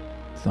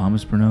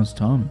Thomas, pronounced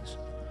Thomas.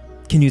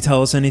 Can you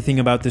tell us anything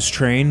about this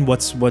train?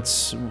 What's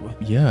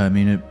Yeah, I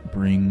mean it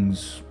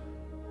brings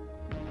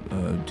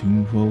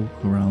tombfolk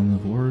around the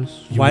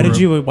forest. why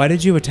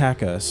did you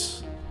attack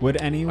us? Would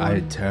anyone? I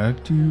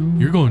attacked you?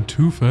 You're going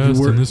too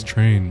fast were- in this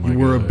train. You my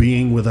were a guy.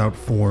 being without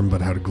form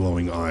but had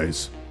glowing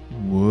eyes.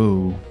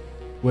 Whoa.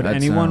 Would That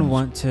anyone sounds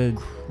want to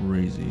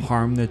Crazy.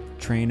 harm the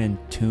train and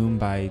tomb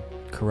by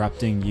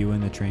corrupting you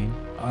and the train?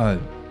 I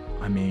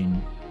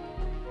mean,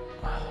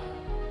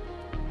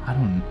 I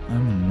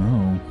don't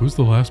know. Who's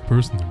the last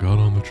person that got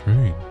on the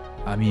train?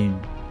 I mean,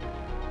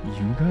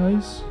 you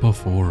guys?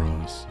 Before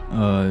us.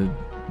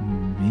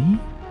 Me?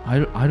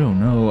 I don't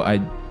know.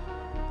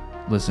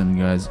 Listen,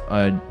 guys.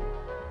 I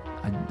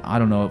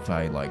don't know if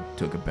I like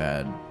took a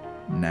bad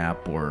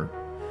nap or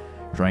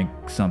drank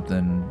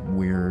something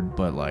weird,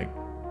 but like,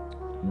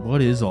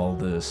 what is all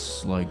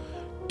this? Like,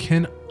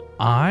 Can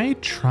I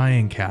try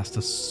and cast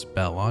a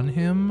spell on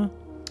him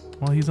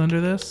while he's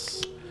under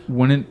this?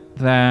 wouldn't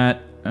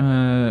that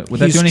would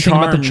that He's do anything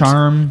about the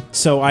charmed. charm?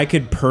 So I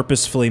could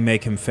purposefully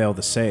make him fail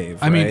the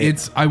save. I mean,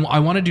 right? I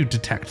want to do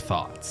detect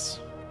thoughts.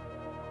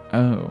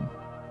 Oh,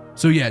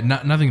 So yeah,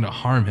 nothing to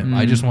harm him.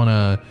 I just want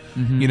to,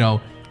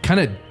 kind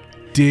of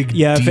dig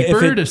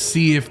deeper to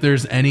see if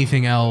there's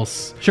anything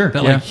else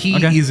that like he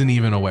isn't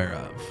even aware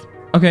of.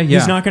 Okay, yeah.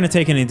 He's not going to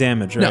take any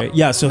damage, right? No.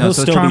 Yeah, so he'll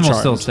still charm be charmed. will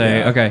still stay.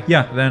 Yeah. Okay,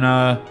 yeah. Then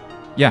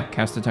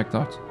cast Detect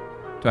Thoughts.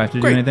 Do I have to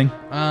do anything?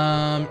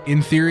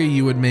 In theory,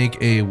 you would make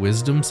a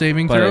Wisdom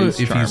saving But throw he's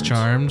if he's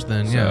charmed.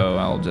 Then So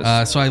I'll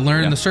just. So I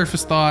learned the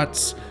surface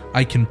thoughts.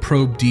 I can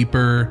probe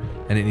deeper,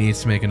 and it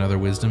needs to make another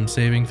Wisdom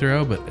saving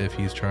throw. But if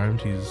he's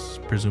charmed,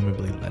 he's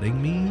presumably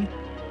letting me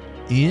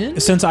in.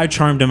 Since I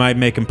charmed him, I'd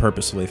make him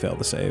purposefully fail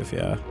the save,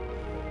 yeah.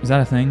 Is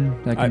that a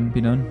thing that can be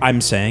done?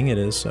 I'm saying it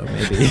is, so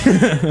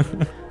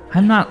maybe.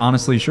 I'm not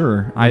honestly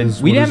sure.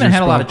 We haven't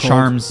had a lot of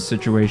charms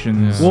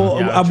situations. Yeah.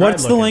 Well,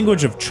 what's the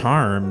language of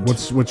charmed?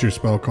 What's your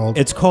spell called?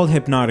 It's called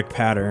Hypnotic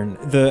Pattern.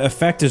 The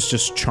effect is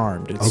just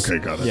charmed. Okay,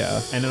 got it.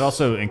 Yeah. And it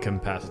also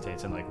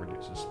incapacitates and like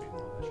reduces speed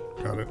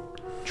knowledge. Got it.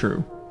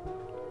 True.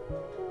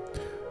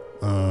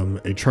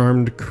 A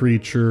charmed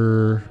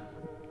creature.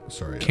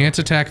 Sorry. Can't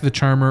attack the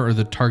charmer or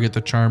target the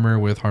charmer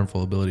with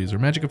harmful abilities or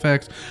magic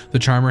effects. The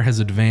charmer has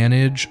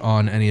advantage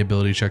on any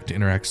ability check to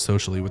interact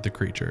socially with the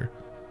creature.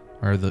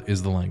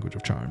 Is the language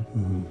of charm.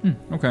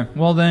 Mm-hmm. Okay.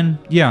 Well then,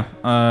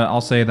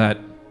 I'll say that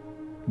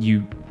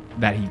he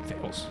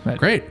fails.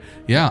 Great.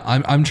 Yeah,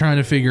 I'm trying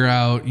to figure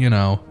out,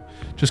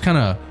 just kind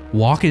of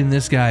walk in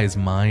this guy's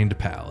mind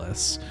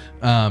palace,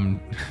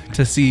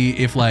 to see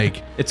if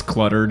like it's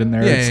cluttered in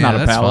there. Yeah, it's not a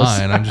that's palace.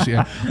 Fine. I'm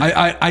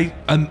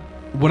just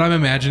what I'm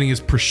imagining is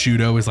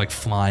prosciutto is like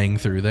flying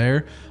through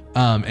there,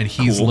 and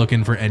he's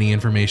looking for any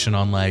information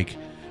on like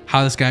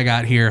how this guy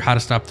got here, how to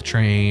stop the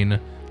train,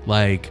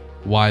 like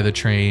why the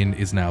train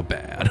is now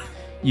bad.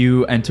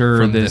 You enter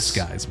from this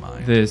guy's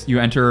mind. You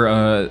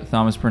enter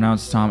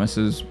pronounced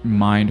Thomas's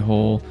mind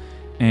hole,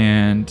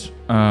 and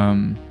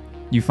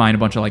you find a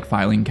bunch of like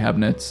filing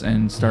cabinets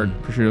and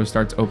prosciutto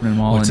starts opening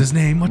them all. What's his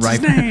name? What's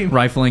his name?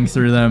 Rifling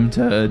through them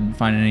to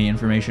find any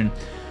information.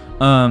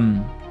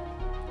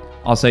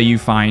 I'll say you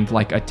find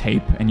like a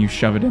tape and you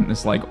shove it in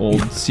this like old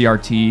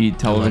CRT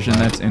television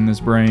that's in this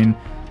brain.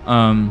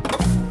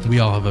 We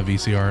all have a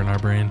VCR in our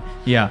brain.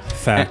 Yeah.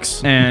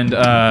 Facts. And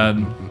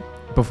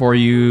before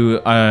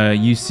you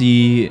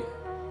see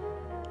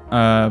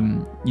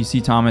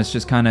Thomas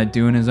just kind of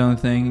doing his own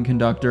thing in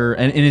conductor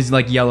and in his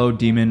like yellow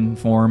demon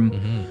form,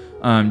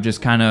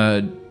 just kind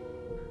of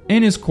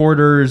in his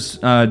quarters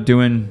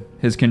doing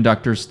his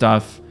conductor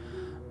stuff,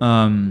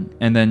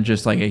 and then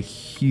just like a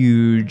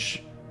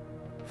huge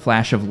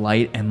flash of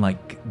light and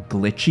like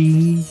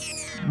glitchy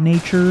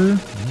nature,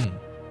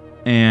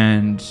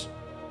 and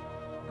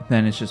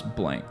then it's just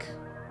blank.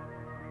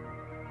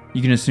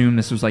 You can assume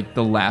this was like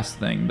the last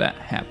thing that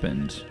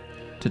happened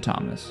to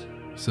Thomas.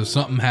 So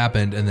something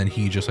happened and then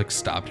he just like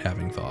stopped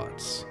having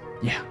thoughts.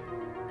 Yeah.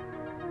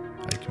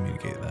 I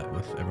communicate that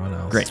with everyone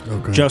else. Great.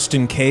 Okay. Just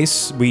in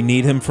case we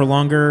need him for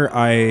longer,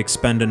 I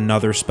expend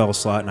another spell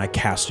slot and I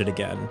cast it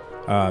again.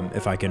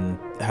 If I can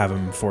have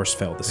him force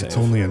fail the save. It's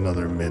only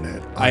another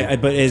minute.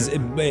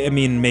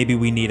 Maybe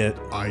we need it.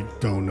 I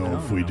don't know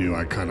if we do.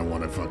 I kind of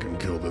want to fucking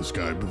kill this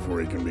guy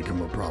before he can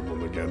become a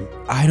problem again.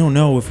 I don't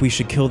know if we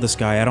should kill this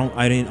guy. I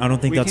don't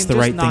think that's the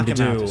right thing to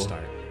do.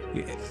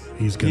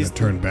 He's gonna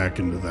turn back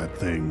into that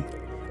thing.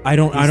 I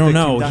don't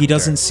know. He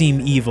doesn't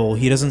seem evil.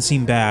 He doesn't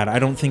seem bad. I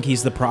don't think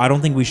he's I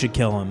don't think we should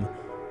kill him.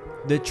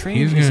 The train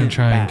He's gonna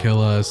try and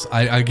kill us.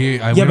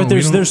 But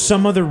there's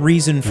some other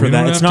reason for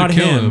that. It's not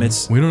him.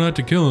 We don't have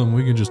to kill him.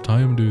 We can just tie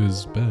him to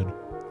his bed.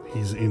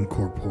 He's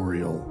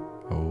incorporeal.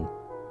 Oh.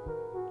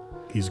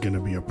 He's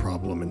gonna be a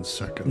problem in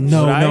seconds.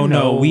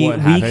 No.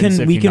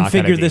 We can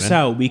figure this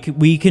out.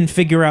 We can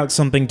figure out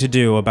something to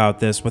do about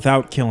this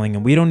without killing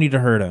him. We don't need to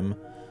hurt him.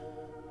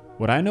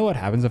 Would I know what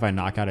happens if I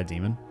knock out a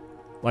demon?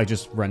 Like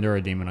just render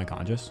a demon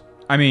unconscious?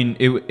 I mean,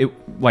 it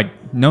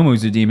like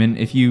Nomu's a demon.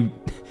 If you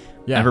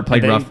ever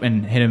played rough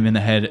and hit him in the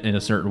head in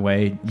a certain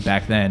way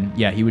back then,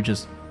 he would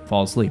just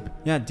fall asleep.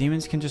 Yeah,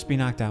 demons can just be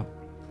knocked out.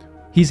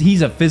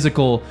 He's a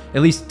physical.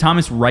 At least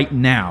Thomas right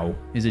now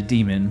is a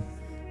demon,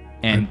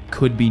 and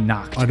could be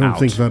knocked out. I don't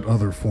think that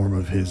other form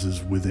of his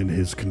is within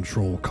his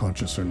control,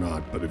 conscious or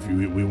not. But if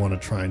we want to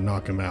try and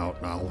knock him out,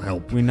 I'll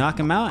help. We knock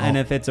him out, and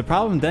if it's a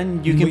problem,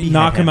 then you can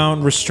knock him out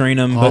and restrain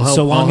him. But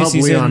so long as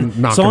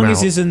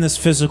he's in this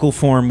physical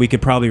form, we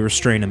could probably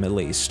restrain him at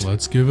least.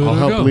 Let's give it I'll a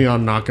help go.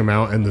 Leon knock him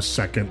out, and the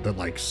second that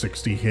like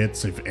 60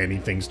 hits, if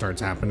anything starts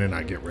happening,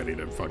 I get ready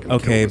to fucking.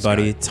 Okay, kill this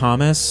buddy, guy.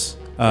 Thomas.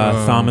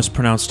 Thomas,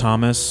 pronounced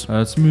Thomas.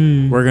 That's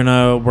me. We're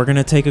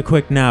gonna take a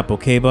quick nap,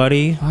 okay,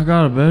 buddy? I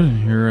got a bed in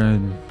here,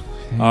 and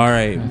all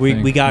right,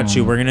 we got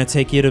you. We're gonna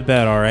take you to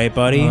bed, all right,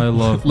 buddy? I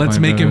love. Let's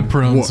make him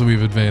prone so we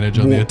have advantage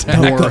on the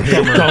attack. Go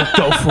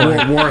for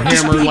it.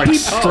 Warhammer like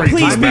straight to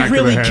Please the be back of the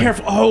really head.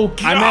 careful. Oh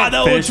God,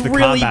 that was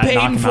really painful.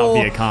 Knock him out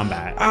via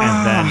combat,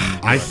 and then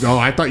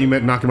I thought you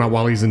meant knock him out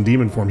while he's in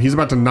demon form. He's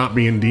about to not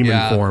be in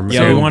demon form. Yeah,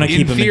 So we want to in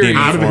keep him in theory,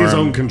 demon out of form. his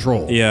own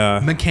control. Yeah.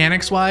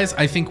 Mechanics wise,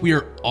 I think we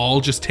are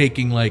all just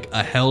taking like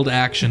a held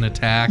action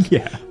attack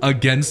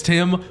against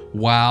him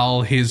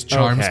while his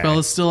charm spell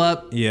is still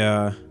up.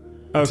 Yeah.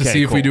 to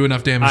see if we do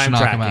enough damage to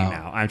knock him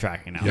out. I'm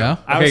tracking now. Yeah?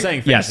 I was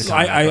saying yes.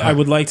 I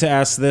would like to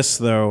ask this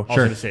though.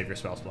 Also to save your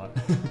spell slot.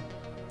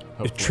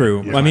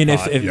 True. Yeah, I mean,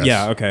 yes.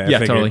 okay. I Yeah,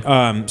 figured.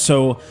 totally.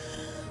 So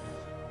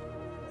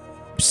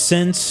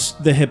since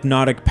the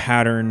hypnotic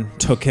pattern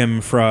took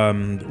him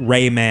from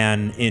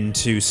Rayman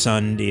into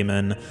Sun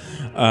Demon,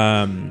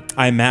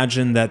 I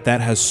imagine that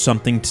has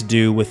something to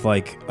do with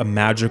like a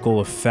magical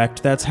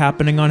effect that's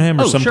happening on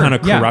him, or some sure. kind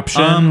of Yeah.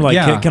 corruption.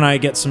 Yeah. Can I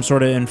get some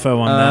sort of info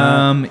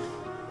on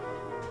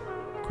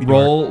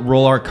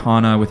Roll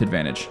Arcana with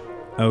advantage,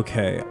 that?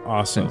 Okay,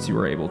 awesome. since you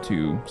were able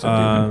to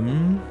subdue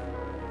him.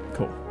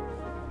 Cool.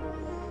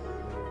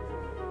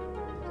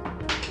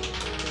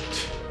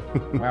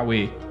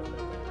 Wowee.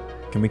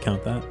 Can we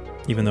count that?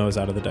 Even though it was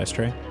out of the dice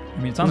tray? I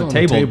mean, it's on the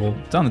table.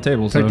 It's on the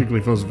table, so Technically,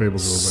 Foes and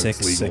Fables rules, Six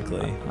that's legal.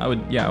 sickly. I would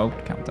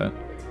count that.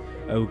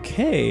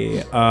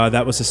 Okay,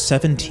 that was a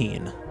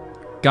 17.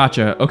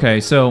 Gotcha.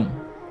 Okay, so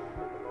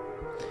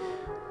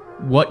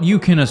what you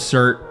can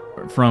assert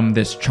from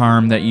this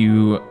charm that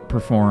you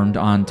performed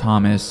on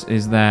Thomas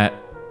is that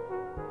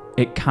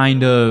it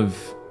kind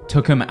of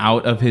took him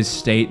out of his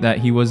state that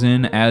he was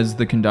in as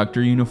the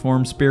conductor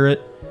uniform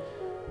spirit.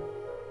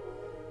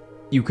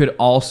 You could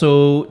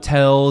also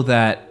tell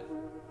that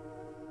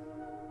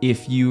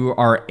if you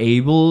are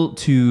able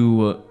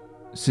to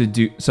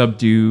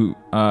subdue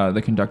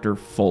the conductor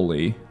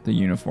fully, the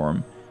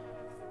uniform,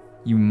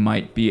 you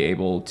might be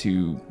able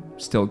to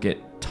still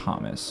get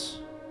Thomas.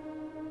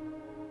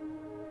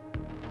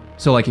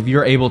 So, like, if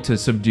you're able to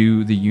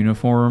subdue the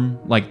uniform,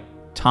 like,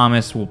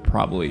 Thomas will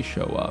probably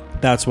show up.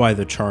 That's why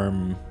the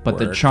charm But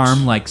the worked.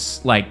 charm, like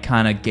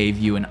kind of gave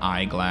you an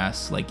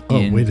eyeglass, like, Oh,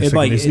 in... wait a It, second.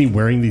 like, Isn't he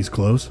wearing these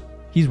clothes?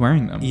 He's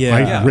wearing them. Yeah.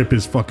 I rip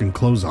his fucking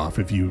clothes off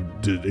if you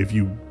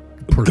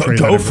portray that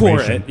Go for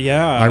information. it.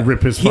 Yeah. I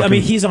rip his I mean,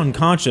 fucking- he's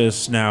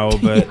unconscious now,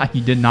 but... Yeah,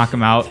 you did knock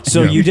him out.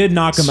 So Yeah. you did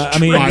knock him out. I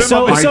mean, I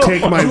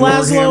take my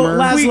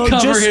Warhammer. We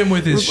cover him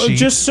with his sheet.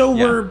 Just so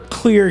we're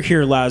clear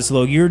here,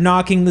 Laszlo, you're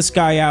knocking this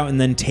guy out and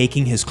then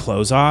taking his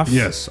clothes off?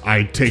 Yes,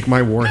 I take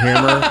my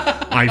Warhammer,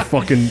 I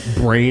fucking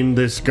brain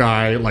this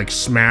guy, like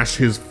smash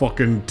his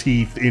fucking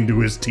teeth into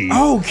his teeth.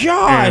 Oh,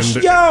 gosh,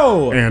 and,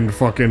 yo! And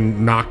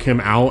fucking knock him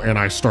out, and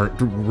I start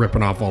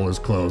ripping off all his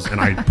clothes, and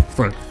I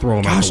throw him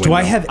out Gosh, the do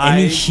window. I have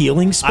any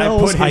healing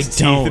spells? I put his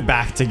don't. teeth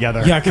back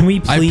together. Yeah, can we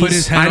please? I put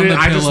his head on the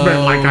I just meant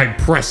pillow. like I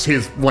press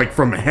his, like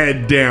from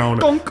head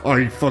down,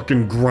 I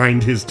fucking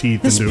grind his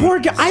teeth This into poor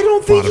guy, I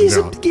don't think bottom he's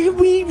a... down. Can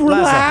we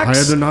relax?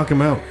 I had to knock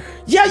him out.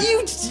 Yeah,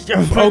 you...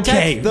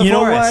 Okay, the you know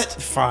forest.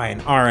 what?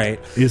 Fine, all right.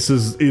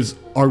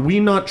 Are we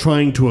not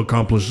trying to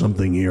accomplish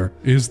something here?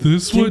 Is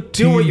this what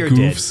do Team what you did.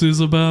 Goofs is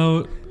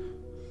about?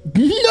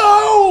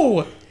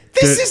 No!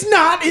 This Does- is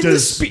not in the...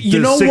 Does You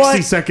know 60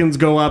 what? seconds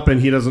go up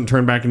and he doesn't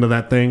turn back into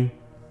that thing?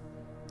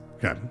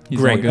 Okay. He's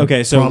all Great. good.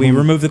 Okay, so we Problem-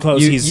 remove the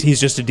clothes. You- He's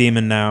just a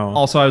demon now.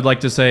 Also, I would like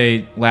to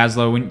say,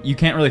 Laszlo, when you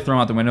can't really throw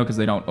him out the window because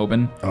they don't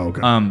open. Oh,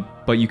 okay.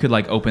 But you could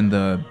like open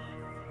the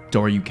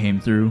door you came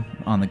through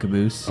on the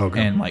caboose,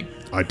 Okay. and like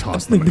I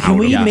tossed them Can out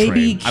we of the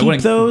maybe train. I keep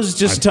wouldn't- those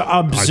just to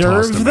I tossed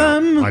observe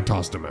them? out. I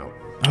tossed him out.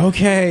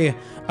 Okay.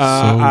 So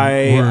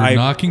I we're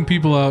knocking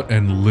people out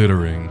and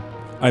littering.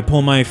 I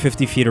pull my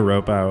 50 feet of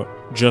rope out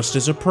just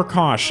as a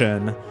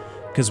precaution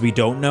because we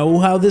don't know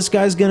how this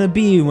guy's gonna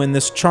be when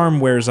this charm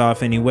wears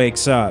off and he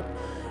wakes up.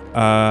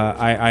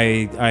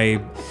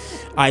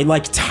 I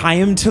like tie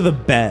him to the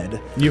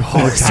bed. You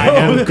hard tie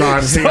Oh him.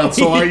 God!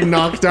 So I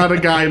knocked out a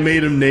guy,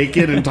 made him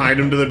naked, and tied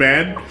him to the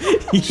bed.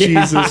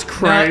 Jesus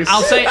Christ!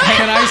 I'll say,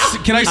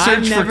 Can I search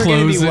I'm for never gonna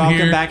clothes be in welcome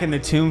here? back in the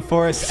Tomb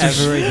Forest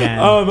ever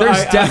again.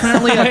 there's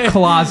definitely a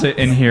closet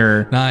in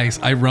here. Nice.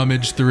 I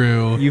rummage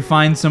through. You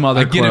find some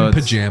other I get clothes.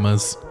 in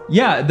pajamas.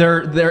 Yeah,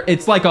 they're.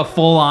 It's like a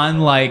full on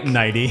like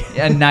Nighty.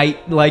 a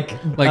night like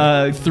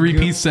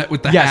 3-piece set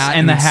with the yes, hat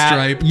and the hat.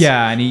 striped.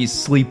 Yeah, and he's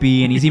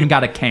sleepy, and he's even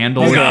got a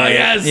candle.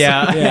 yes.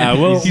 Yeah. Yeah,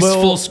 He's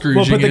full We'll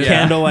Scrooging put the it.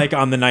 candle like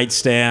on the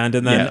nightstand,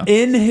 and then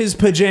in his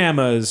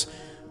pajamas,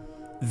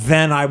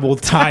 then I will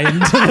tie him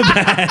to the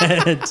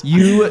bed.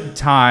 You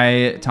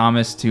tie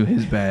Thomas to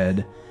his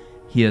bed.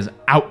 He is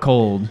out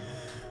cold,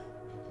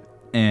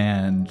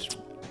 and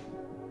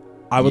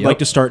I would Yep. like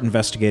to start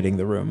investigating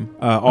the room.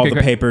 All Okay, the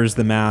great. papers,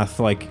 the math,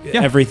 like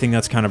everything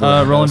that's kind of roll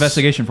around us.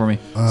 investigation for me.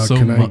 So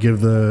Can I mu- give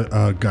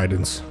the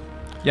guidance?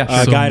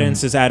 Yeah, So-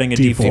 Guidance is adding a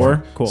D4.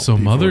 D4. Cool. So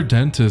Mother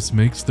Dentist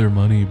makes their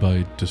money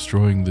by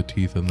destroying the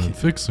teeth and then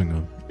fixing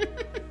them.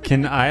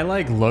 Can I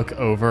like look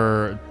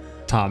over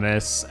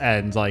Thomas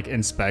and like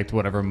inspect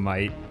whatever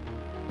might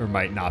or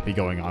might not be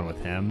going on with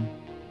him?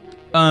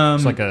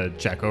 It's like a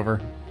check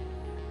over.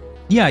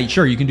 yeah,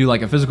 sure. You can do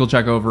like a physical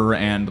check over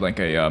and like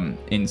a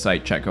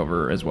insight check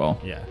over as well.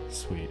 Yeah,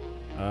 sweet.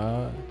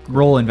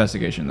 Roll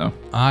investigation though.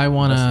 I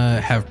want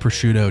to have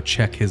Prosciutto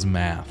check his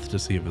math to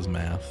see if his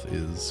math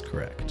is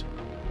correct.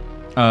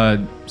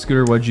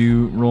 Scooter, what'd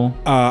you roll?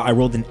 I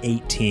rolled an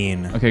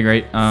 18. Okay,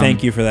 great.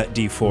 Thank you for that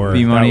D4.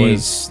 B-Money.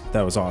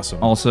 That was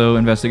awesome. Also,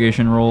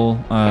 investigation roll.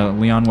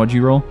 Leon, what'd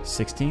you roll?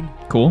 16.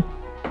 Cool.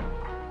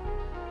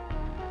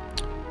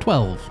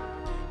 12.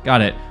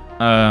 Got it.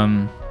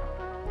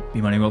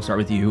 B-Money, we'll start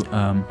with you.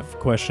 I have a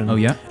question. Oh,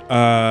 yeah?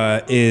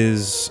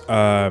 Is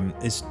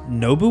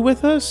Nobu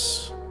with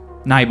us?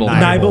 Nibel.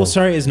 Nibel,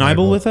 sorry. Is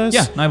Nibel with us?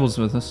 Yeah, Nibel's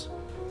with us.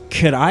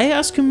 Could I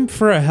ask him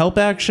for a help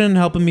action,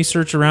 helping me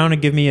search around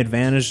and give me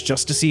advantage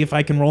just to see if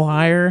I can roll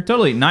higher?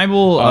 Totally.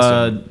 Nibel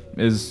Awesome.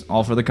 is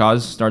all for the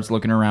cause, starts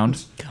looking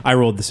around. I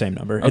rolled the same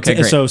number. Okay,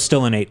 great. So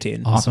still an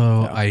 18.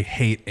 Also, I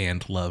hate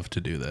and love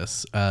to do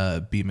this.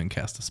 Beeman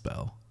cast a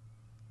spell.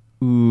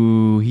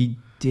 Ooh, he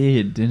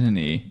did, didn't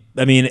he?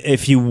 I mean,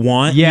 if you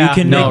want, Yeah, you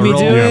can no, make me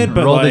do roll- it,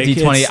 but roll the like,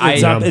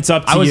 D20. It's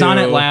up to you. I was on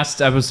it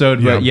last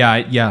episode, but Yeah.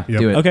 yeah, Yep.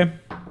 do it. Okay.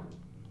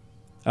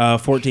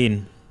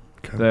 14.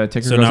 The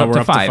ticker So goes now up we're to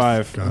up 5. to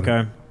 5. Got it.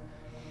 Okay.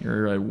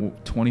 You're a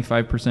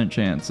 25%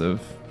 chance of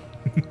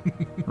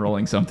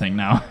rolling something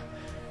now.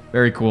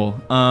 Very cool.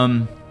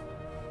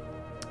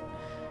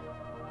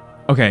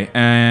 Okay,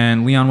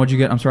 and Leon, what'd you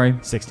get? I'm sorry.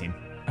 16.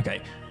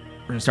 Okay,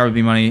 we're gonna start with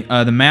B-Money.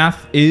 The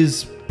math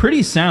is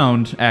pretty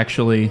sound,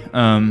 actually.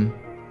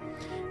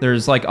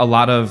 There's like a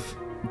lot of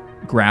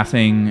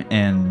graphing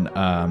and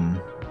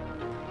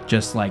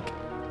just like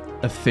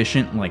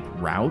efficient like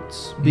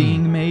routes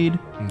being made.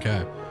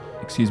 Okay.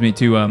 Excuse me,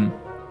 to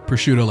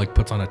Prosciutto like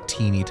puts on a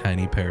teeny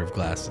tiny pair of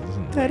glasses.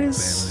 And That like, is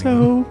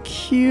examining so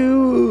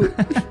cute.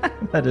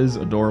 that is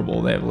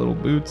adorable. They have little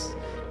boots.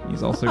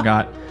 He's also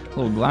got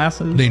little glasses.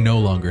 them. They no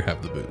longer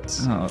have the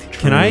boots. Oh,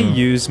 Can I true.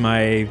 use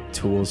my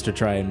tools to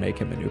try and make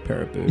him a new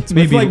pair of boots?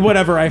 Maybe- With like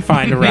whatever I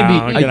find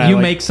around. Maybe Can I, you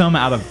like, make some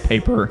out of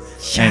paper.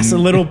 yes, a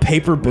and little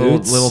paper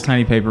boots. little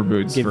tiny paper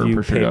boots give for you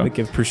prosciutto.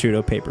 give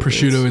prosciutto paper.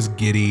 Prosciutto boots. is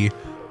giddy.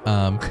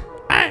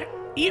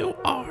 You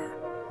are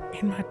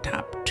in my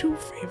top 2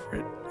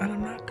 favorite, and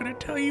I'm not gonna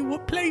tell you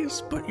what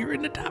place, but you're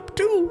in the top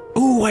 2.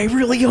 Ooh, I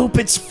really hope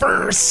it's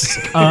first.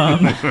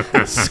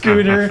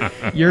 Scooter,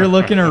 you're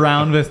looking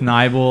around with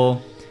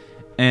Nibel,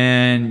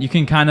 and you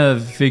can kind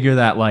of figure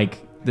that like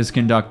this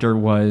conductor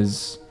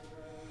was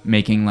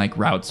making like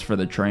routes for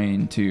the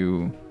train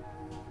to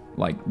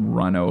like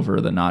run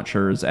over the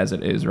Notchers as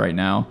it is right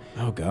now.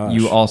 Oh gosh.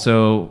 You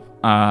also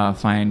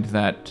find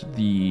that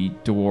the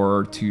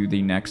door to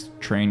the next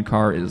train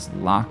car is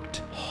locked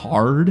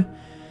hard,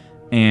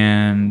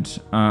 and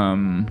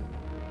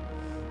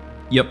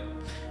yep.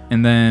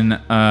 And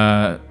then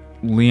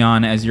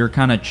Leon, as you're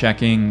kind of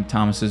checking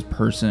Thomas's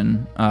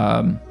person,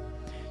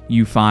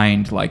 you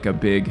find like a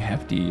big,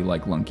 hefty,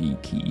 like lunky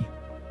key.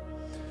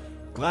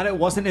 Glad it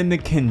wasn't in the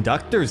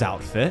conductor's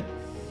outfit.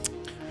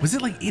 Was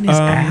it like in his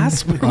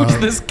ass? Where was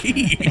this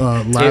key?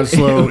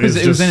 Laszlo it was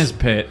is in his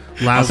pit.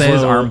 I'll say Laszlo-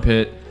 his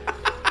armpit.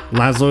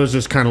 Laszlo is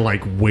just kind of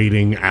like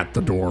waiting at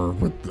the door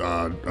with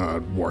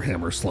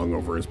Warhammer slung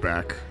over his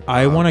back.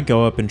 I want to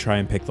go up and try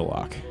and pick the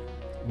lock.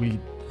 We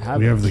have,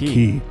 We have the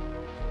key.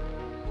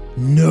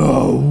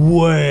 No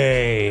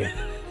way.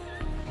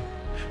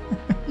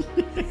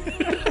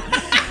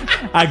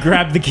 I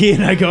grab the key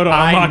and I go to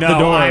unlock the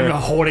door. I'm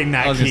holding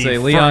that I was key gonna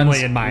say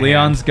firmly in my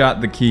Leon's hand.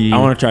 got the key. I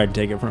want to try and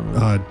take it from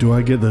him. Do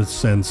I get the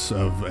sense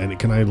of, and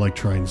can I like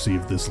try and see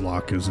if this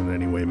lock is in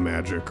any way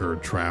magic or a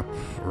trap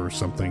or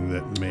something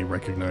that may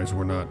recognize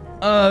we're not?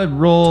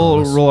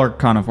 roll Thomas.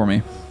 Arcana for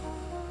me.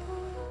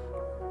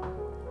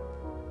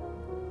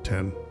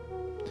 10.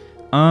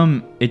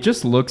 It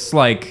just looks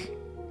like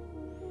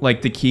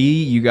the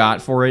key you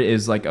got for it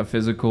is like a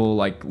physical,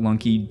 like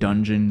lunky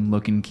dungeon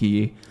looking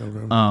key.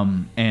 Okay.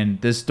 And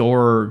this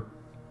door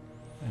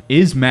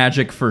is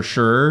magic for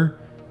sure,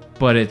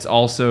 but it's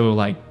also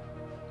like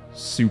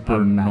super A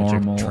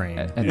magic normal train.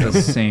 at the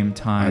same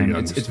time. I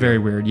It's understand. very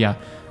weird. Yeah.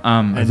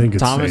 I think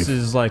it's Thomas safe.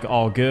 is like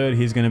all good.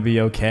 He's gonna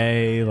be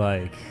okay.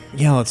 Like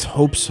Yeah, let's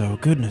hope so.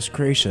 Goodness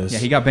gracious. Yeah,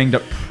 he got banged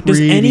up. Does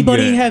pretty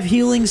anybody good. have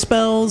healing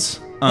spells?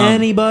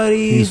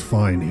 Anybody? He's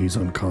fine. He's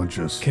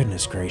unconscious.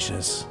 Goodness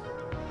gracious.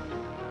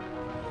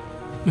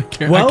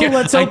 I Well, can't-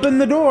 let's open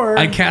the door.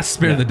 I cast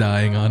Spare the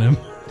Dying on him.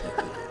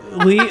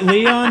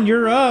 Leon,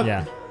 you're up.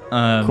 yeah,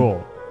 Um,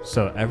 cool.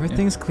 So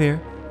everything's clear,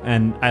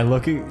 and I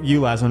look at you,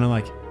 Laszlo, and I'm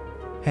like,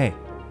 hey,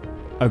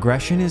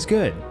 aggression is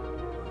good,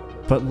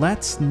 but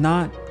let's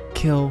not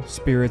kill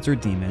spirits or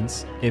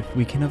demons if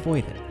we can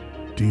avoid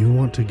it. Do you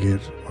want to get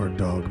our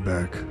dog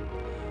back?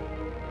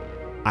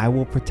 I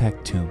will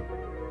protect Tomb.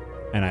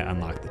 And I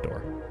unlock the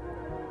door.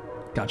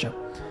 Gotcha.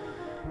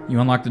 You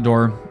unlock the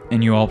door,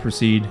 and you all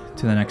proceed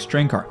to the next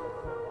train car.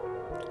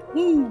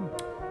 Woo!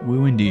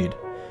 Woo indeed.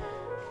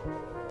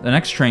 The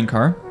next train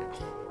car,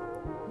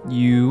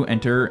 you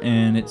enter,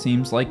 and it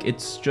seems like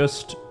it's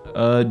just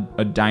a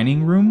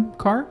dining room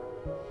car.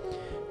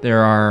 There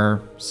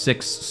are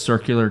 6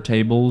 circular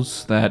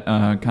tables that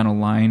kind of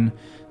line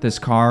this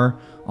car,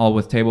 all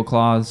with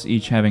tablecloths,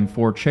 each having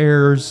 4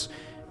 chairs,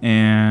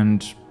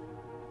 and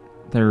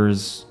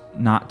there's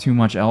not too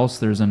much else.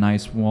 There's a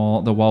nice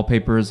wall. The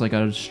wallpaper is like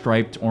a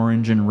striped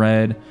orange and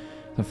red.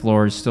 The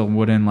floor is still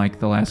wooden like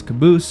the last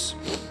caboose.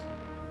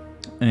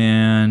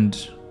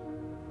 And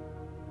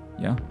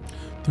yeah.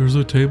 There's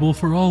a table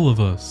for all of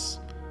us.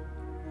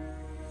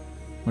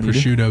 What do you do?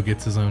 Prosciutto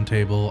gets his own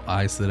table.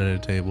 I sit at a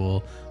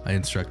table. I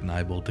instruct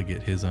Nibel to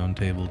get his own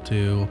table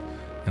too.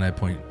 And I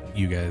point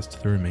you guys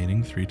to the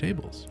remaining 3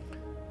 tables.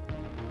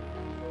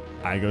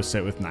 I go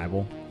sit with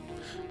Nibel.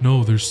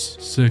 No, there's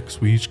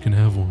 6. We each can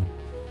have one.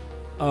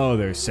 Oh,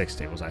 there's 6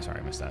 tables. Sorry,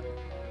 I missed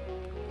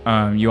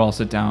that. You all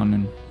sit down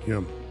and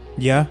Yeah.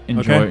 Yeah.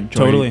 enjoy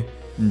Totally.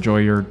 enjoy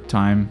your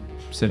time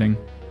sitting.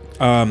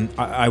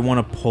 I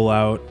want to pull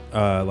out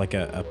like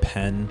a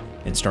pen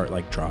and start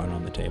like drawing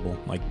on the table,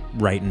 like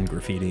writing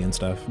graffiti and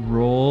stuff.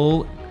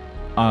 Roll.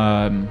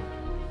 I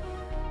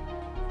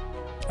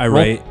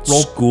write,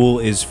 roll- school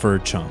is for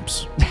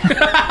chumps.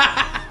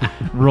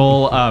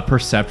 Roll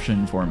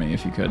perception for me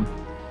if you could.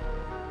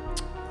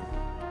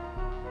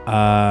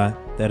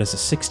 That is a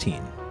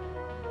 16.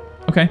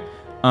 Okay.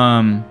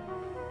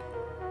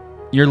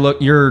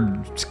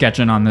 You're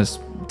sketching on this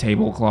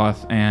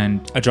tablecloth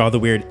and I draw the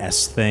weird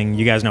S thing.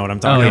 You guys know what I'm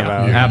talking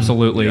about.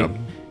 absolutely. Yep.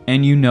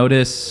 And you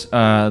notice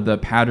the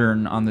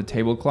pattern on the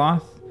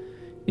tablecloth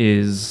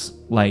is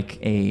like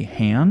a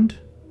hand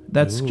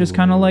that's just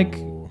kind of like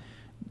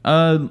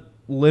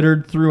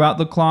littered throughout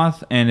the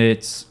cloth, and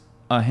it's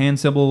a hand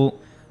symbol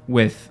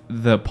with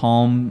the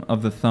palm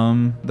of the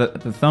thumb, the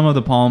thumb of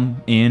the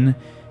palm in,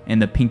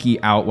 and the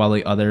pinky out, while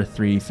the other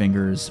 3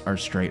 fingers are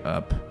straight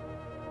up.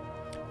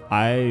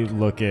 I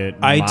look at.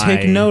 I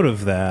take note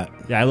of that.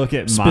 Yeah, I look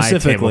at my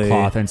Specifically-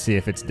 tablecloth and see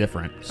if it's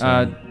different.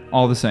 So.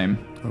 All the same.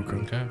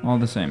 Okay. All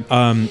the same.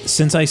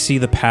 Since I see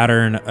the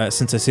pattern,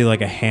 since I see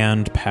like a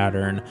hand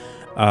pattern,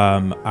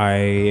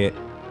 I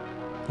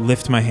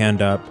lift my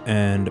hand up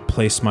and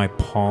place my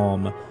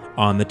palm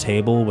on the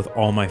table with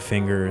all my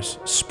fingers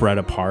spread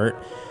apart,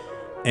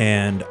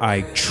 and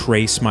I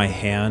trace my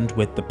hand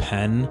with the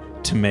pen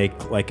to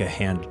make like a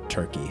hand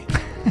turkey.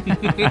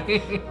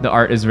 The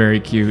art is very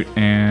cute,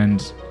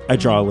 and I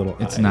draw a little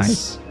it's eyes.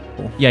 nice.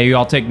 Yeah, you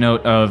all take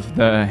note of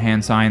the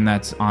hand sign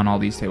that's on all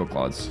these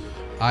tablecloths.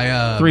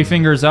 3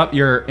 fingers up,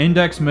 your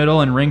index,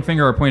 middle, and ring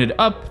finger are pointed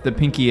up, the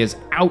pinky is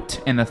out,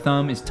 and the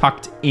thumb is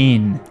tucked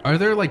in. Are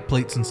there like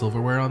plates and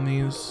silverware on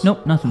these?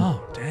 Nope, nothing.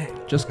 Oh, dang.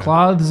 Just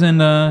cloths and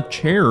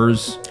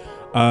chairs.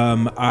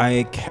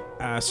 I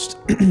cast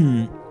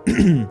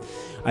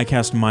I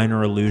cast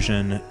minor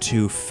illusion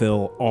to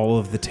fill all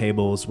of the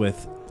tables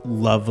with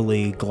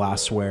lovely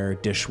glassware,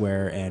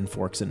 dishware, and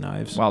forks and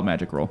knives. Wild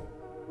magic roll.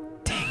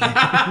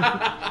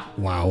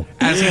 Wow.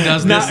 As he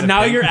does this.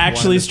 Now you're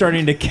actually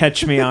starting to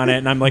catch me on it,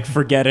 and I'm like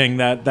forgetting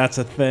that that's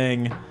a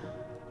thing.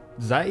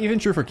 Is that even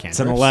true for It's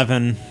cantrips? an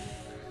 11.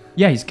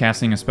 Yeah, he's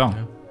casting a spell.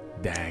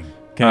 Dang.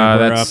 Okay,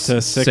 we're up that's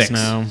to 6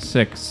 now.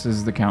 6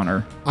 is the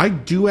counter. I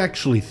do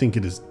actually think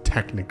it is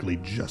technically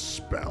just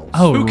spells.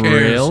 Oh, Who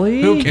cares?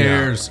 really? Who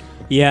cares?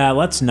 Yeah,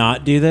 let's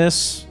not do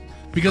this.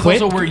 Because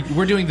Quit. also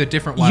we're doing the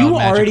different wild You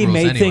magic already rules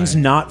made anyway. things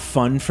not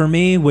fun for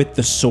me with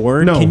the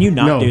sword. No, Can you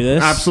not no, do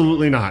this?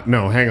 Absolutely not.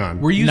 No, hang on.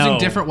 We're using No.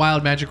 different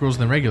wild magic rules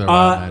than regular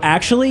wild magic.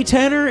 Actually,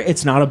 Tanner,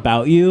 it's not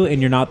about you,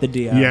 and you're not the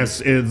DM. Yes,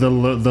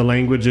 the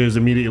language is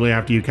immediately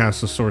after you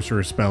cast a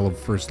sorcerer spell of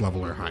 1st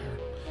level or higher.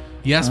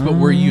 Yes, but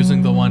we're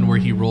using the one where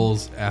he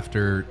rolls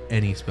after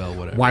any spell,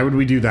 whatever. Why would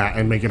we do that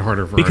and make it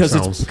harder for because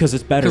ourselves?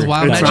 it's better. Because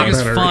wild It's magic not is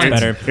better. fun.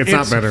 It's better. It's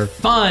not better.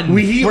 Fun.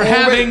 We're We're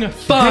having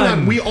fun. Hang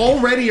on, we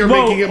already are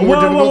Whoa, making it more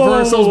whoa, difficult whoa, for whoa,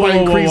 ourselves whoa, by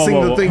whoa, increasing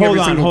whoa, whoa, the thing hold every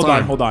on, single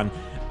time. Hold on.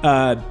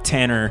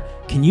 Tanner,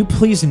 can you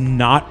please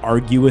not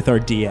argue with our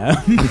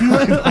DM?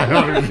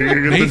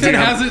 Nathan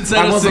hasn't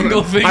said a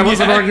single thing I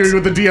wasn't yet. arguing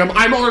with the DM.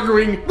 I'm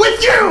arguing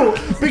with you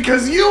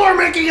because you are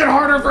making it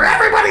harder for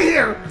everybody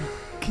here.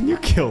 Can you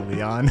kill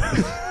Leon?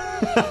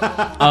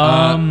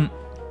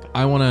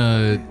 I want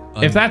to.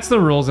 If that's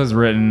the rules as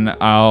written,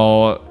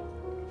 I'll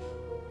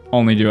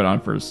only do it on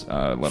 1st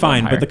level.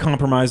 Fine, higher. but the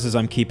compromise is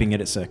I'm keeping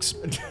it at 6.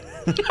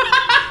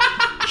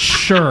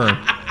 Sure.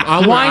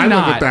 I Why live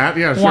not? with that.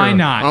 Yeah, sure. Why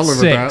not? I'll live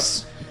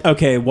 6.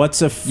 Okay,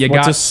 what's a You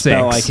what's got a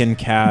spell 6. I can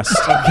cast?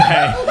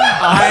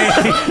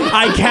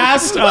 I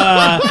cast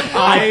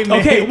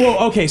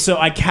so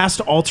I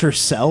cast alter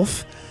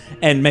self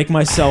and make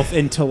myself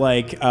into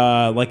like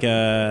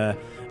a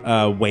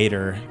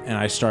waiter, and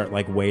I start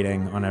like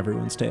waiting on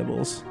everyone's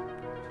tables.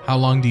 How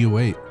long do you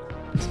wait?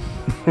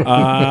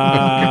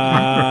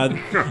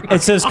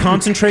 It says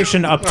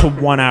concentration up to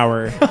 1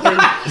 hour.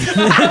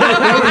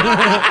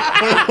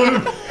 I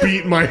want to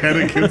beat my head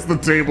against the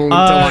table until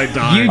I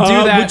die. You do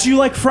that. Would you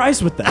like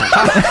fries with that?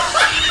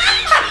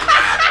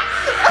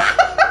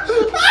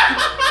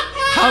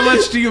 How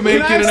much do you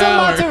make in an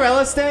hour?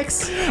 mozzarella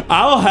sticks?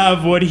 I'll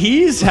have what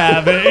he's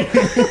having.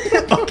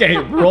 Okay,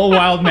 roll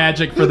wild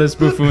magic for this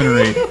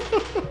buffoonery.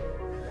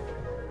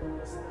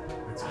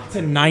 It's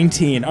a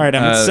 19. All right,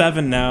 I'm at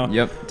 7 now.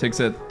 Yep, takes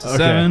it to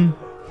 7.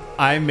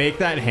 I make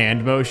that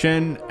hand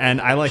motion and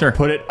I like Sure.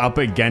 put it up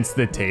against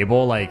the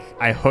table. Like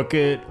I hook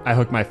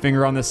my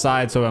finger on the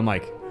side, so I'm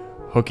like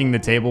hooking the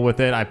table with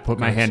it. I put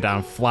my hand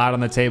down flat on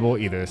the table,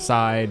 either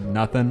side,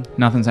 nothing.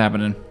 Nothing's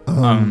happening.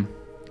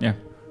 Yeah.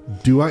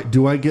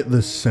 Do I get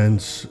the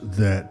sense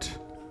that?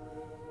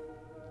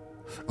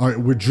 All right,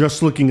 we're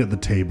just looking at the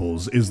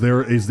tables. Is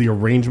the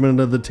arrangement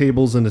of the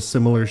tables in a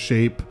similar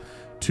shape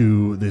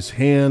to this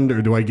hand,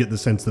 or do I get the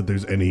sense that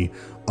there's any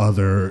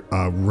other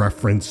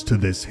reference to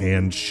this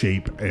hand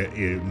shape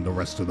in the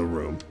rest of the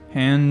room?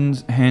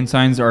 Hand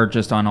signs are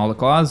just on all the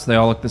cloths. They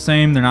all look the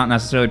same. They're not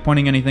necessarily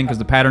pointing anything because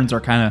the patterns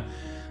are kind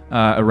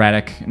of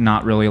erratic,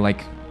 not really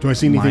like. Do I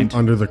see anything Lined.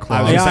 under the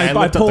cloth? Yeah, say, I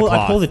lift up the I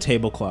cloth. pull the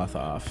tablecloth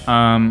off.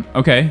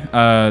 Okay.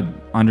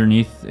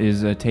 Underneath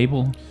is a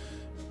table.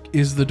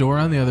 Is the door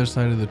on the other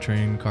side of the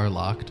train car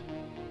locked?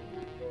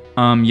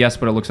 Yes,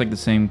 but it looks like the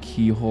same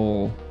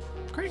keyhole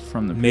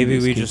from the Maybe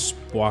previous we key. just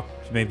walk.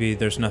 Maybe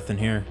there's nothing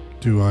here.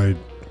 Do I?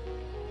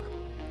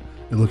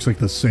 It looks like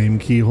the same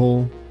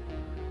keyhole.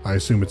 I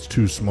assume it's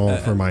too small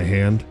for my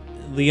hand.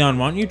 Leon,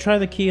 why don't you try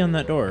the key on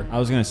that door? I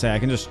was gonna say I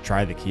can just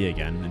try the key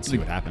again and see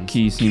what happens.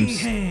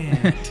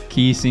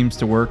 Key seems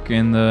to work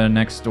in the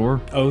next door.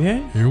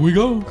 Okay. Here we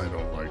go. I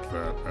don't like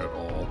that at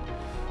all.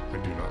 I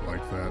do not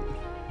like that.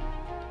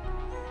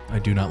 I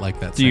do not like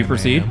that. Do you Sam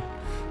proceed?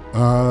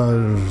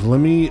 Am. Let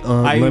me.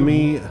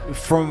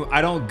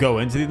 I don't go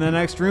into the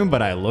next room,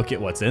 but I look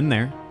at what's in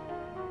there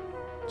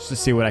just to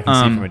see what I can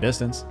see from a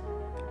distance.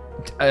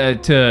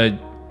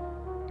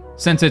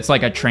 Since it's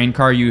like a train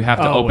car, you have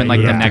to Oh, open wait, like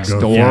you the have next to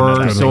go- door.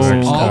 yeah, that's the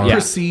next so door. I'll yeah.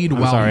 proceed I'm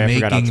while sorry, I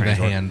forgot how making the trains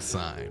work. hand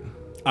sign.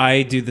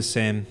 I do the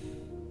same.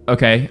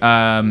 Okay.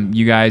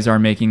 You guys are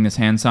making this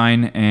hand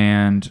sign,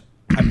 and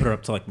I put it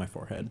up to like my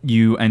forehead.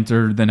 you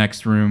enter the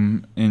next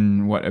room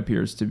in what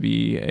appears to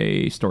be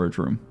a storage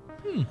room.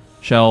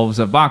 Shelves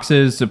of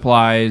boxes,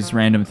 supplies,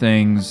 random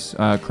things,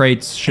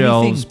 crates,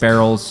 shelves, Anything-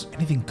 barrels.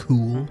 Anything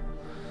cool?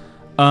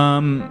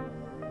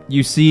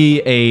 You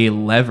see a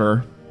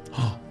lever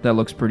that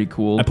looks pretty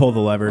cool. I pull the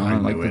lever.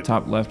 on like knew the it.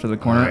 top left of the I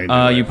corner.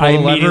 knew You it. pull I the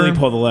immediately lever.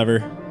 pull the lever.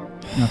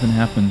 Nothing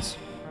happens.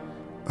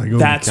 I go.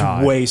 That's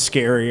God. way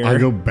scarier. I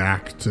go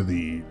back to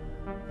the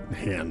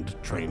hand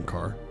train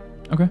car.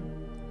 Okay.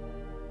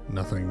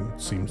 Nothing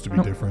seems to be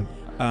Nope. different.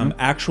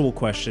 Actual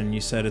question. You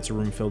said it's a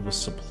room filled with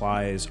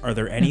supplies. Are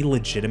there any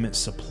legitimate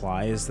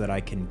supplies that I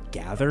can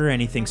gather?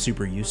 Anything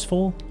super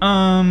useful?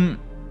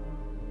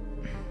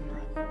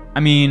 I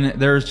mean,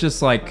 there's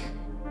just like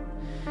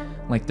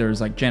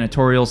there's like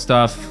janitorial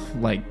stuff,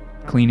 like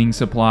cleaning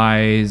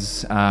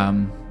supplies,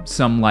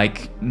 some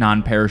like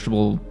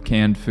non-perishable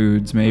canned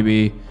foods,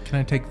 maybe. Can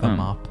I take the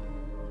mop?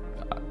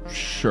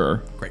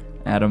 Sure. Great.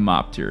 Add a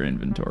mop to your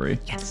inventory.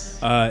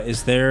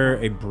 Is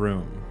there a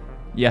broom?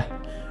 Yeah.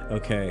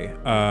 Okay.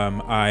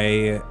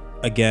 I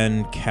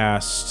again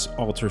cast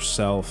Alter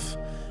Self,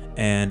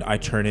 and I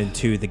turn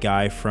into the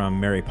guy from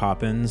Mary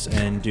Poppins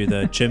and do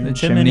the chim The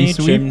chimney, chimney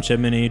chim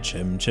chimney,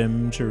 chim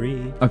chim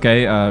cheree.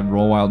 Okay.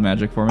 Roll wild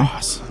magic for me.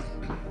 Awesome.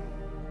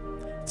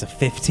 It's a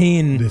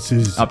 15. This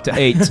is Up to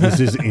 8. This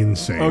is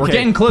insane. We're Okay,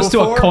 getting close to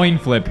a before- coin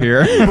flip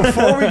here.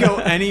 Before we go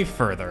any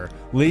further,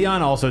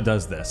 Leon also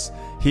does this.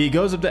 He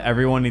goes up to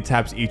everyone, he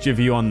taps each of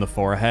you on the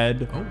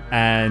forehead,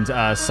 and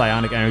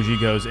psionic energy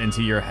goes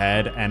into your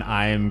head, and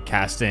I am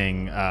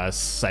casting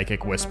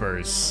psychic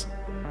whispers.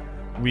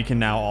 We can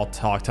now all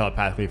talk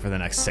telepathically for the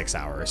next 6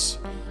 hours.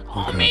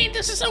 Oh man,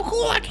 this is so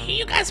cool! I can hear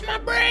you guys in my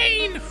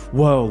brain.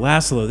 Whoa,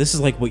 Laszlo, this is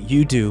like what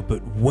you do,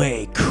 but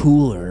way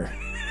cooler.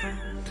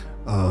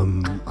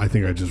 I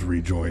think I just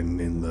rejoin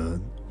in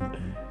the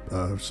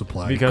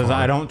supply Because car.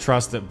 I don't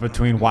trust that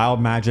between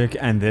wild magic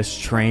and this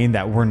train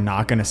that we're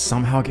not going to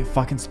somehow get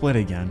fucking split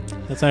again.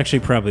 That's actually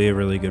probably a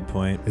really good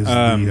point. Is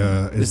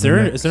Is the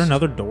there next-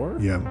 another door?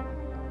 Yeah.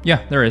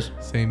 Yeah, there is.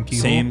 Same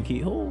keyhole. Same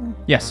keyhole?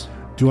 Yes.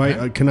 Do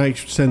I can I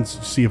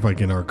see if I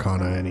can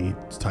arcana any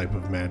type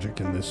of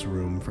magic in this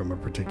room from a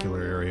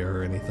particular area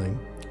or anything?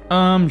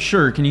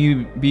 Sure. Can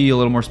you be a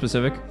little more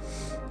specific?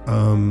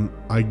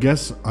 I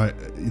guess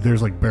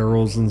there's like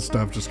barrels and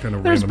stuff, just kind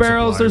of There's random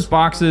barrels, there's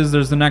supplies. boxes,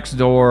 there's the next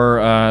door,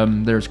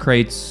 there's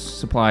crates,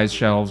 supplies,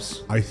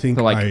 shelves. I think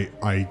So, like-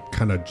 I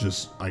kind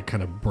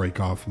of break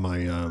off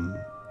my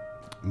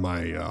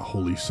my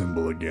holy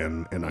symbol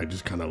again, and I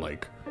just kind of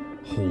like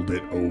hold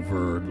it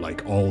over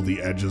like all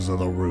the edges of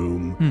the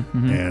room,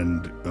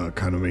 and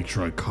kind of make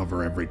sure I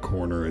cover every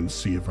corner and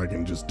see if I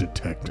can just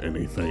detect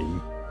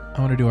anything. I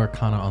want to do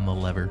Arcana on the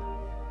lever.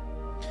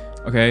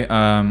 Okay,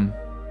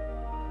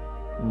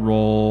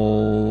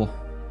 roll.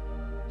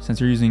 Since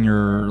you're using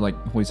your like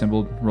holy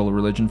symbol, roll a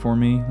religion for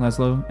me,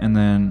 Laszlo, and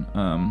then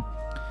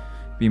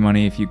be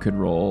money if you could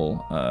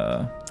roll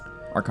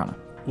Arcana.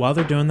 While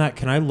they're doing that,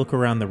 can I look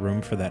around the room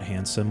for that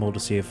hand symbol to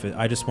see if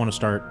I just want to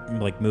start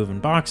like moving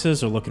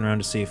boxes or looking around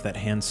to see if that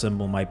hand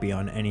symbol might be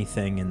on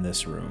anything in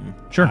this room?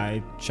 Sure.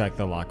 I check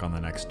the lock on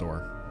the next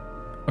door.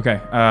 Okay,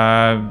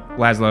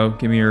 Laszlo,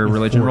 give me your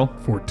religion roll.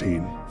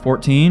 14.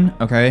 14.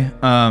 Okay.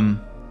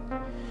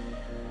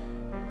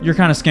 You're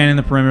kind of scanning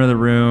the perimeter of the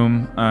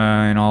room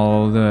and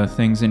all the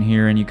things in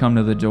here, and you come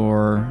to the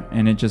door,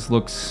 and it just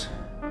looks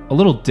a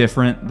little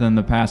different than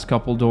the past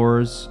couple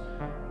doors.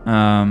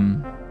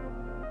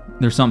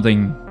 There's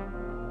something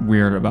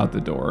weird about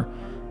the door.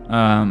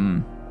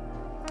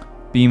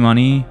 B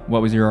Money,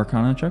 what was your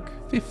Arcana check?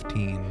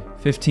 15.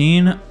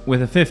 15.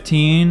 With a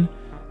 15,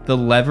 the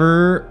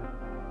lever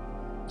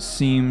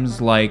seems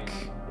like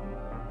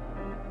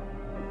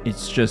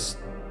it's just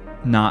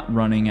not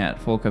running at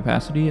full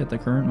capacity at the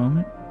current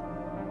moment.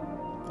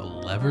 The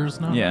lever's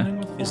not Yeah. running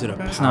with full Is it a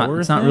capacity? It's not. Power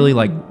It's not thing? really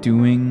like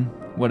doing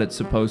what it's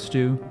supposed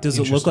to. Does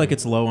it look like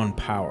it's low on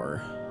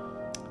power?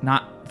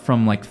 Not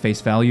from like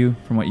face value,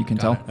 from what you can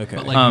tell. Okay.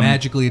 But like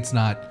magically, it's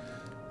not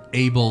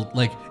able.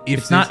 Like if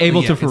It's not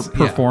able to it's-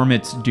 perform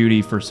its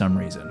duty for some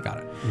reason. Got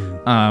it.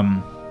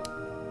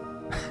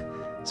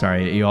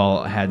 Sorry, you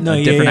all had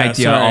a different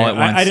idea sorry. all at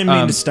once. I didn't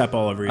mean to step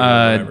all over you. Or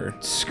whatever.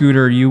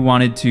 Scooter, you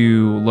wanted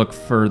to look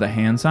for the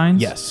hand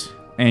signs? Yes.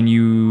 And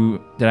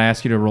did I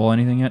ask you to roll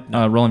anything yet?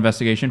 Roll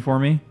investigation for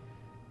me.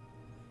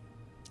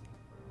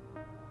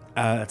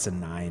 That's a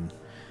 9.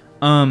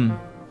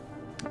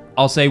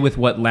 I'll say with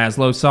what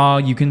Laszlo saw,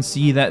 you can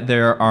see that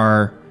there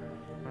are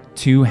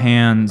 2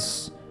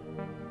 hands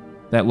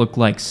that look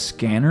like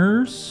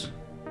scanners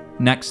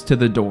next to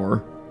the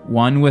door.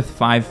 One with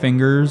 5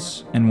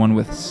 fingers and one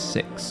with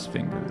 6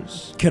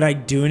 fingers. Could I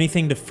do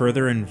anything to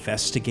further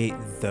investigate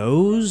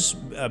those?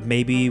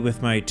 Maybe with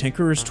my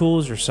Tinkerer's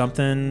tools or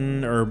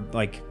something, or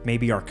like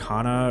maybe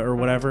Arcana or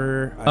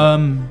whatever.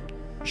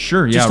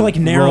 Sure, yeah. Just to like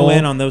narrow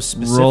in on those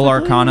specifically. Roll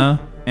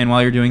Arcana, and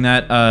while you're doing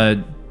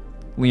that,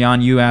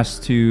 Leon, you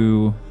asked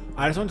to.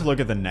 I just want to look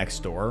at the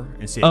next door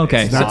and see.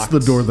 Okay, if That's the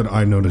door that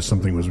I noticed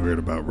something was weird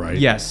about, right?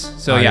 Yes.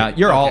 So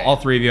you're all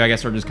 3 of you, I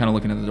guess, are just kind of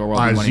looking at the door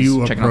while As he's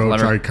you checking out the approach,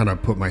 lever. I kind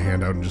of put my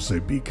hand out and just say,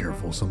 "Be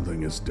careful.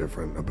 Something is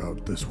different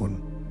about this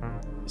one."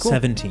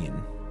 17.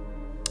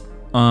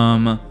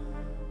 From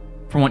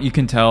what you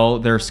can tell,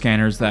 there are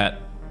scanners that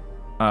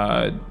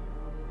are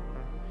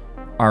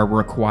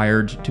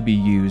required to be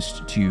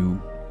used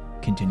to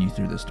continue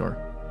through this door.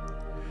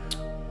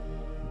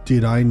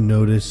 Did I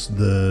notice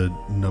the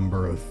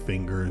number of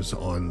fingers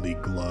on the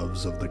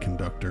gloves of the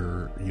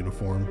conductor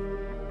uniform?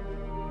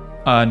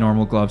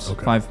 Normal gloves,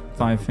 Okay.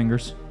 five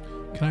fingers.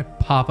 Can I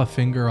pop a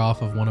finger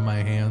off of one of my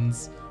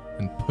hands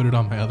and put it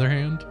on my other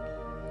hand?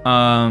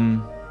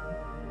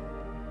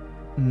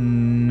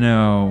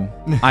 No.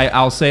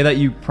 I'll say that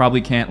you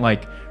probably can't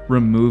like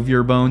remove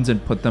your bones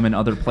and put them in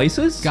other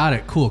places. Got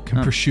it. Cool. Can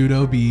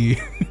prosciutto be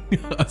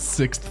a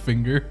 6th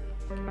finger?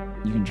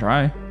 You can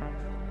try.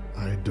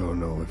 I don't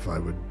know if I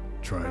would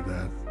try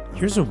that.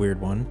 Here's a weird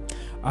one.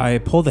 I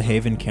pull the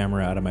Haven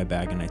camera out of my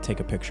bag and I take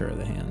a picture of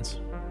the hands.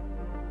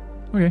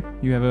 Okay.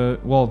 You have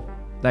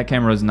that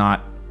camera is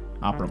not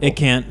operable. It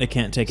can't take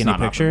It's any not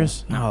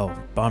pictures? operable, no.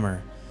 Oh,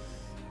 bummer.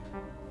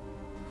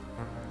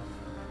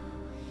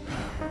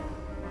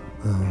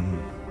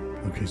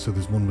 Okay, so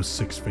there's one with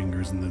 6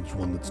 fingers and there's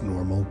one that's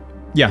normal.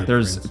 Yeah, Good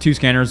there's brains. 2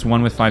 scanners,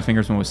 one with 5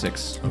 fingers, one with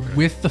 6.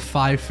 With the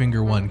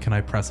 5-finger one, can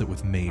I press it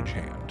with mage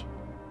hand?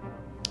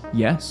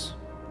 Yes.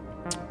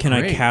 Can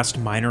I Great. cast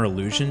Minor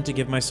Illusion to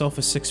give myself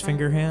a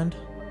 6-finger hand?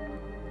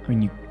 I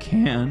mean, you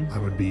can. I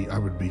would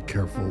be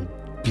careful.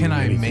 Can doing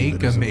I anything make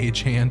that a isn't-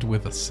 mage hand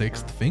with a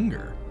 6th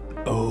finger?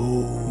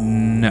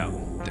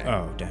 No.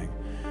 Oh, dang.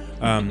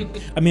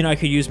 I mean, I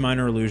could use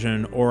Minor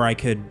Illusion, or I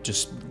could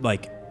just,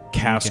 like,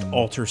 cast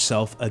Alter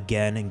Self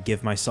again and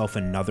give myself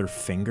another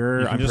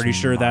finger. I'm pretty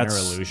sure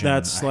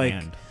that's like...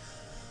 hand.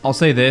 I'll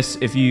say this: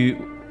 if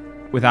you,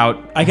 without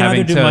I can having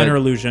either do to- Minor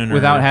Illusion or...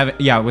 without having,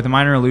 with a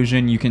minor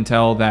illusion, you can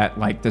tell that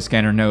like the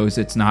scanner knows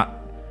it's not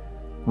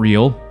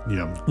real.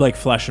 Yeah. Like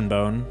flesh and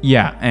bone.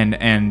 Yeah,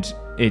 and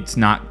it's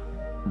not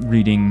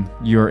reading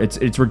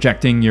it's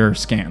rejecting your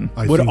scan.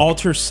 I Would think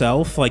Alter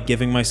Self, like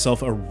giving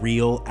myself a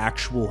real,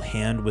 actual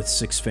hand with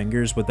 6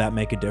 fingers, would that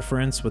make a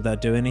difference? Would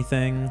that do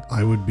anything?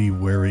 I would be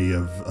wary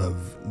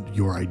of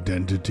your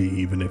identity,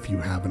 even if you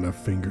have enough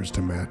fingers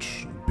to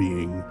match,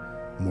 being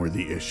more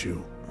the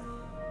issue.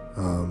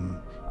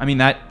 I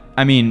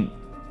mean,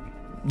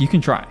 you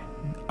can try.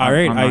 All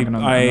right, I'm not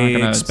gonna I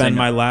say expend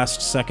no. my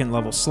last 2nd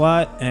level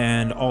slot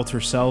and Alter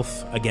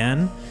Self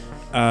again.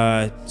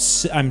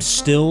 I'm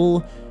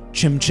still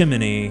chim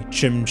chimney,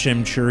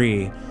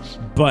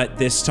 but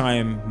this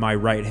time my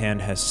right hand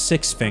has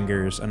 6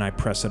 fingers and I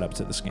press it up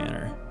to the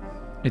scanner.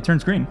 It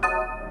turns green.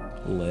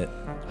 Lit.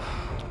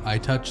 I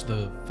touch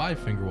the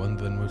 5-finger one,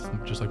 then with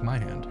just like my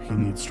hand. He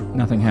needs to roll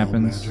Nothing wild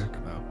happens. magic.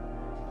 No,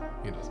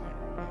 he does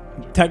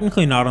not.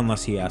 Technically not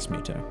unless he asked me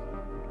to.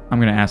 I'm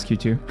gonna ask you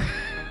to.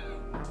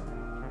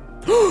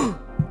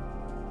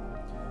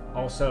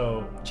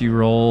 Also, Do you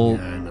roll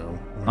Yeah, I know.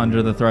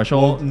 under the well,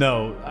 threshold?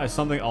 no,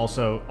 something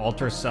also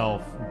alter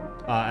self.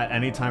 At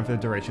any time for the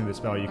duration of the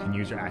spell, you can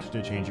use your action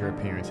to change your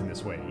appearance in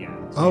this way again.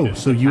 Oh,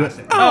 just so you- cast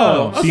it.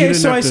 Oh, so you okay, didn't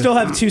so have I to- still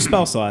have 2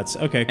 spell slots.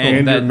 Okay, cool. And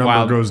And your that number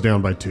wild- goes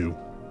down by 2.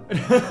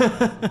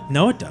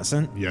 No, it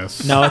doesn't.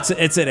 Yes. No, it's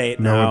at 8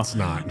 No, now. it's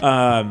not.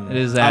 It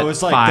is I at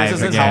was like, 5 this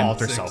isn't again. how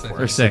alter Six, self I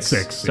works. Or 6.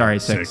 6. Sorry, yeah,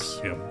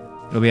 6. Yeah.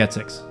 It'll be at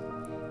 6.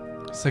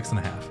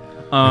 6.5.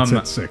 It's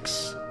at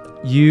 6.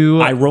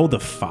 You I rolled a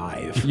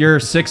 5. your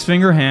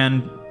 6-finger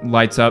hand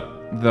lights up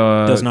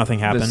the Does nothing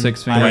happen? The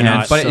 6-finger Do I hand,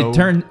 not- but so-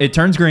 it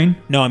turns green.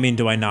 No, I mean,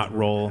 do I not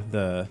roll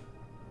the...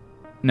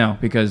 No,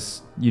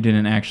 because you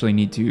didn't actually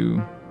need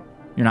to.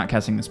 You're not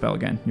casting the spell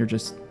again. You're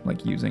just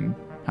like using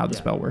how the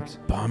spell works.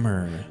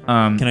 Bummer.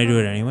 Can Can I do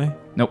it anyway?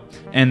 Nope.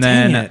 And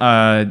Dang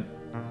then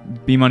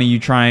B-Money, you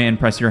try and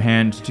press your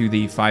hand to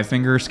the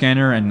 5-finger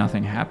scanner and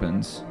nothing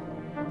happens.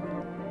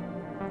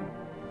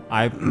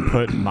 I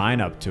put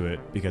mine up to it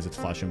because it's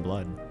flesh and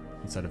blood.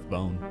 instead of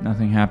bone.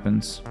 Nothing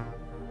happens.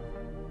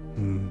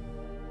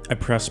 I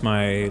press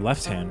my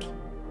left hand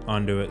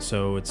onto it,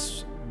 so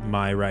it's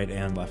my right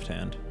and left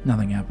hand.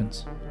 Nothing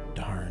happens.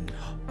 Darn.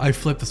 I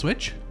flip the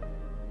switch.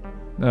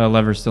 The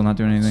lever's still not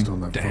doing anything. Still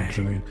not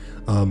functioning.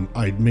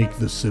 I'd make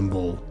the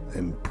symbol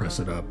and press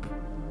it up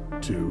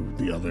to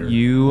the other.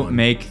 You one.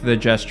 make the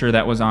gesture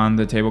that was on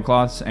the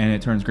tablecloths, and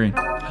it turns green.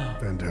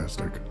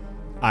 Fantastic.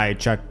 I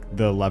check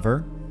the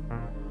lever,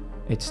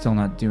 It's still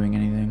not doing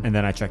anything. and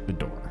then I check the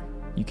door.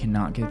 You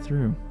cannot get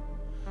through.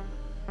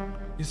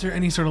 Is there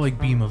any sort of like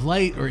beam of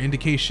light or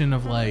indication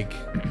of like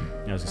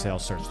I was gonna say I'll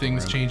search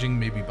things the room. changing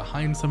maybe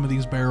behind some of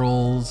these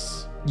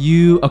barrels?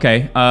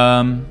 Okay.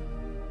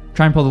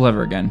 Try and pull the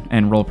lever again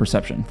and roll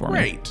perception for me.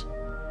 Great.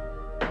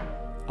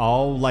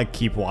 I'll like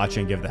keep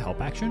watching, give the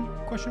help action ?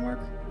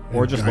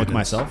 Or And just look guidance,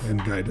 myself.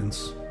 And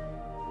guidance.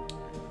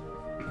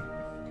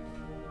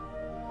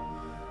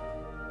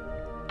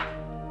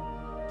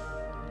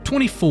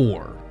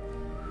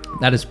 $24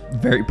 That is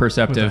very with a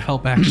perceptive.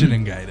 help action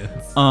and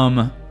guidance.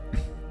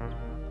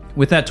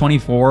 With that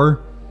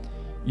 24,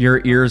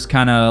 your ears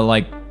kind of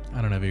like.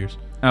 I don't have ears.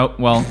 Oh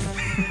well,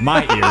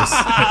 My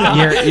ears.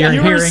 you're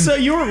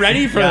hearing. You were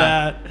ready for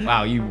that.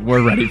 Wow, you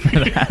were ready for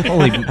that.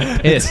 Holy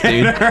piss,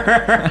 dude.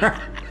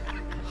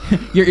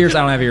 Your ears.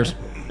 I don't have ears.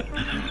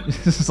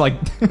 This is like.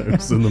 I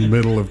was in the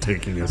middle of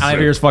taking a I don't have sip.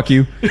 ears. Fuck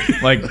you.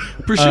 Like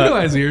Prosciutto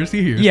has ears.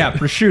 He hears. Yeah,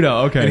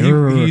 prosciutto. Okay.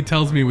 And he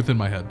tells me within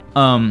my head.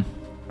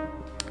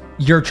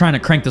 You're trying to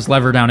crank this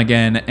lever down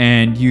again,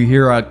 and you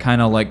hear a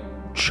kind of like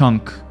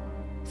chunk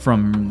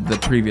from the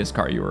previous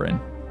car you were in,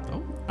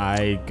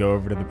 I go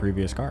over to the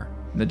previous car,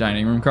 the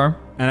dining room car.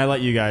 and I let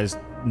you guys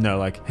know,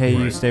 like, hey,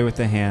 you Right. stay with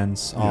the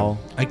hands.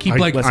 I keep I,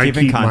 let's I keep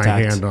in keep my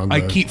contact. hand on the...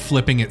 I keep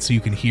flipping it so you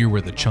can hear where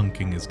the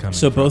chunking is coming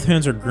So from. both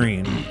hands are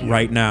green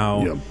right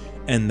now, Yep.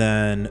 and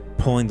then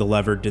pulling the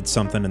lever did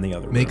something in the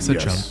other Makes room.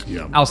 a Yes, chunk.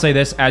 yeah. I'll say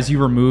this: as you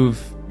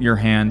remove your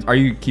hands, are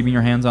you keeping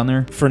your hands on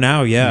there? For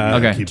now, yeah.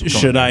 Okay. Keep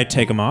Should going. I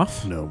take them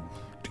off? No,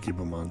 to keep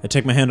them on. I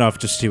take my hand off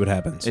just to see what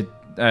happens. It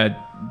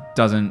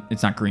doesn't.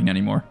 It's not green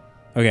anymore.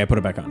 Okay, I put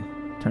it back on.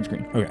 Turns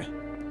green. Okay.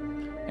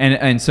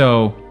 And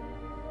so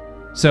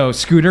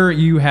Scooter,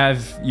 you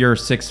have your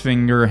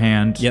 6-finger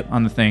hand Yep.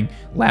 on the thing.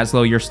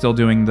 Laszlo, you're still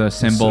doing the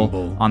symbol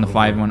symbol on the over.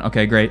 5-1.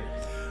 Okay, great.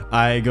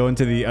 I go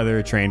into the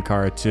other train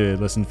car to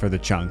listen for the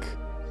chunk.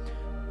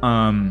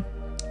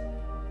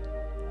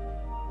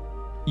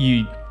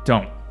 You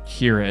don't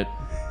hear it.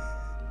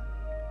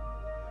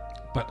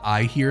 But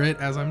I hear it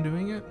as I'm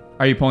doing it.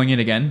 Are you pulling it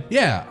again?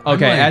 Yeah. I'm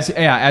Okay, like-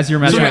 as you're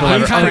messing So with the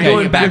I'm lever. kinda Okay,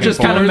 going back you're and just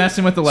kind of forth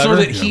messing with the lever so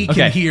that he can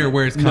Okay. hear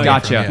where it's coming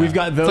Gotcha. from. Yeah. We've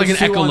got those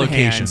It's like an two on echolocation.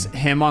 hands,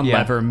 him on Yeah.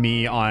 lever,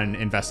 me on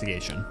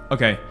investigation.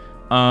 Okay.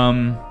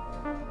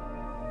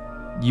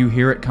 You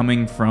hear it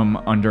coming from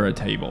under a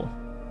table.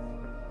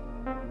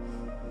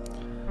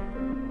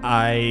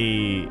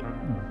 I,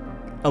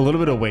 a little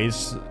bit of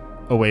ways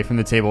away from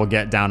the table,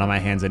 get down on my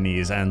hands and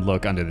knees and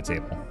look under the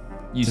table.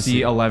 You To see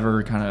see. a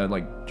lever kind of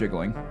like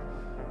jiggling.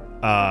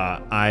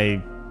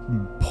 I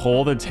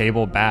pull the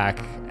table back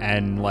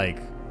and like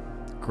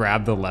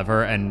grab the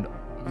lever and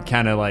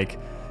kind of like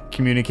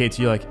communicate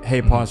to you like,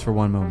 hey, pause for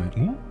one moment.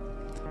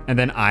 And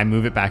then I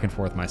move it back and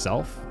forth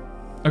myself.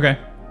 Okay.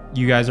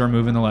 You guys are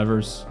moving the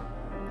levers.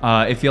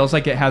 It feels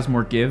like it has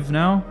more give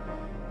now,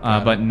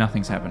 but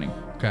nothing's happening.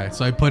 Okay,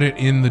 so I put it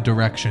in the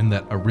direction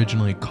that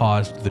originally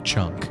caused the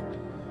chunk,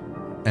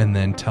 and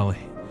then tell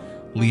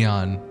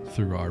Leon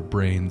through our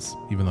brains,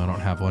 even though I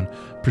don't have one.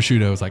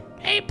 Prosciutto is like,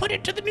 "Hey, put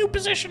it to the new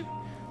position."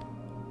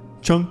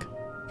 Chunk.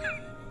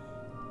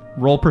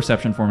 Roll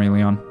perception for me,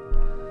 Leon.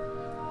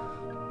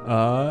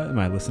 Am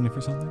I listening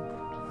for something?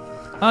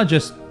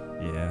 Just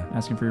Yeah.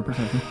 asking for your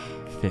perception.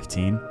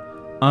 15.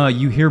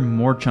 You hear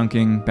more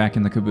chunking back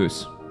in the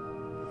caboose.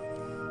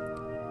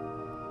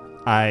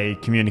 I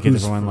communicate to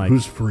everyone like,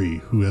 who's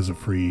free? Who has a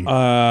free? Can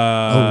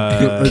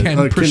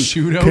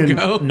Prosciutto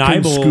go? Can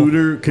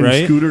Nibel,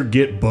 right? Scooter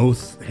get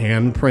both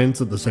handprints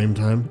at the same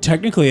time?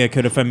 Technically, I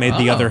could if I made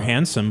the other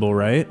hand symbol,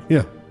 right?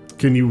 Yeah.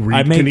 Can you reach?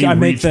 I make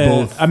reach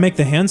both? I make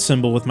the hand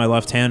symbol with my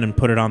left hand and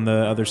put it on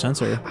the other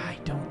sensor. I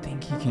don't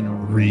think he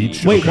can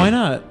Reach? Wait, Okay. why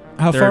not?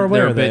 How far away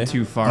They're are a bit they?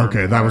 too far.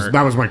 Okay, that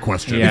was my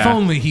question. Yeah. If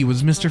only he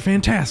was Mr.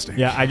 Fantastic.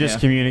 yeah, I just Yeah.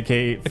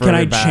 communicate. Can I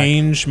further back.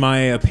 change my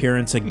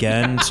appearance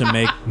again to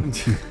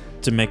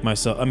make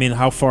myself? I mean,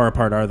 how far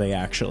apart are they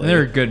actually?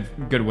 They're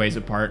good ways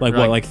apart. like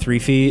They're what, like 3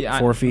 feet, Yeah,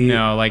 4 feet?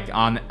 No, like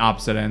on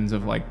opposite ends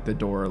of like the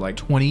door, like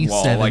 27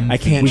 wall, like I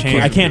can't We change.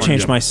 could- I can't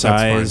change yeah, my that's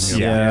fine, size.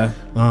 yeah.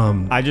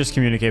 Yeah. I just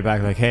communicate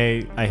back like,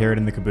 hey, I hear it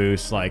in the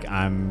caboose. Like,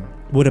 I'm.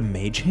 Would a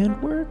mage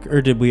hand work,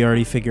 or did we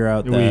already figure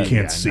out We that? You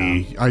can't Yeah,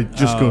 see. I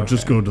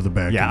just go to the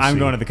back. Yeah, and I'm see.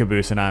 going to the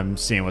caboose and I'm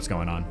seeing what's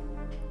going on.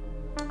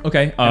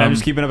 okay. And I'm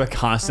just keeping up a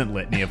constant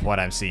litany of what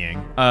I'm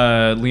seeing.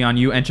 Leon,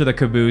 you enter the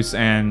caboose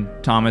and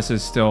Thomas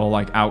is still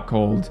like out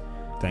cold,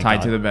 Thank tied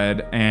God. to the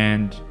bed,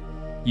 and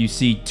you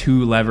see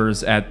 2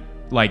 levers at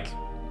like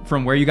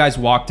from where you guys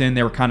walked in.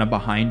 They were kind of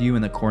behind you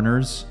in the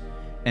corners,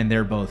 and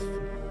they're both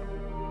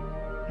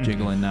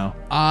jiggling now.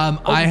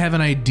 I have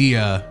an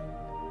idea.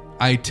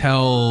 I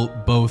tell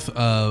both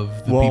of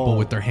the people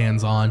with their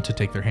hands on to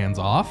take their hands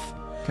off.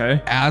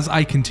 Okay. As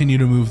I continue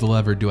to move the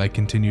lever, do I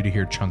continue to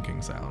hear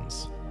chunking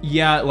sounds?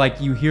 Yeah,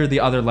 like you hear the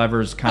other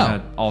levers kind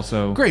of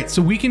also. Great.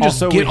 So we can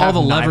just Also, get we all have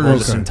the Nibel levers.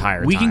 this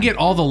entire We can time. get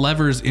all the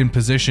levers in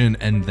position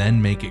and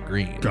then make it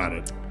green. Got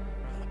it.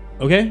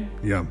 Okay.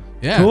 Yeah.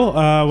 Yeah. Cool.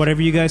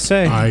 Whatever you guys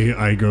say.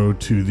 I go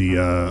to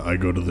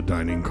the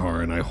dining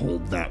car and I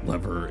hold that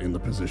lever in the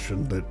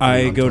position that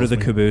I Leon go to tells the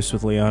me. caboose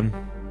with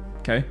Leon.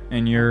 Okay,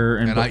 and you're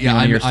in.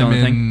 And you're still I'm in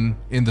the thing?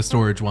 in the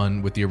storage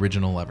one with the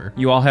original lever.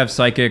 You all have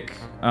psychic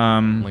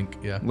Link.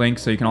 Yeah.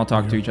 links, so you can all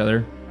talk to each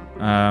other.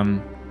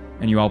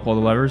 And you all pull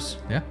the levers.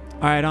 Yeah.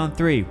 All right, on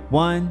 3.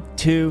 1,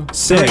 2,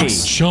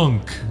 6.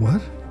 Chunk. What?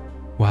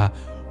 Wow.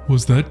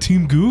 Was that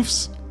Team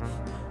Goofs?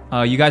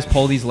 You guys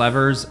pull these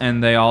levers,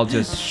 and they all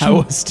just How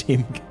was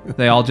Team?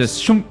 they all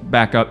just shoom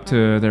back up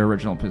to their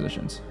original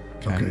positions.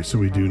 Okay, so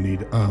we do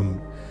need.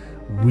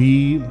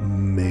 We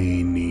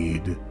may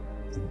need.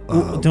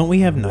 Don't we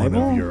have one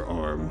Nibel? of your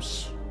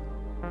arms?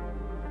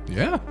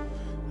 Yeah.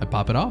 I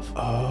pop it off.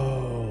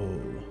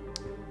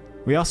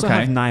 We also Okay.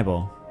 have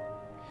Nibel.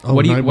 Oh,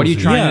 What are you Nibel's here.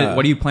 trying Yeah. to?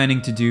 What are you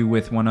planning to do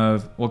with one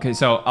of? Okay,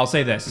 so I'll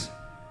say this.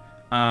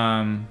 What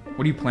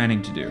are you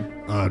planning to do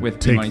with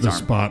Take B-Money's the arm?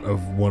 spot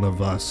of one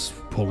of us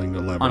pulling the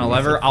lever On a with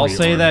lever? a I'll free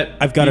say arm. that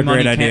I've got a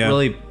B-Money great idea. Can't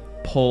really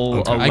pull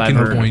Okay. a I can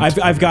lever. point.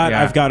 I've got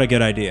Yeah. I've got a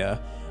good idea.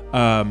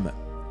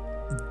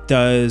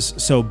 Does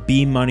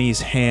B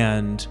Money's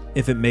hand,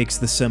 if it makes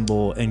the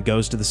symbol and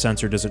goes to the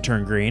sensor, does it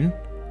turn green?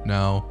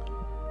 No.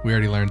 We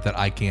already learned that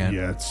I can't.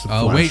 Yeah, it's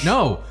Oh flesh. wait,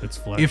 no. It's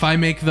flesh. If I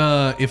make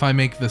the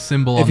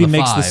symbol If on he the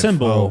makes 5, the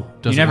symbol,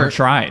 does You it never work?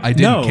 tried. I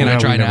didn't. No. Can I No,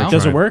 try we never now?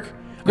 does it Right. work?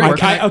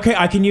 Great.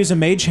 I can use a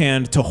mage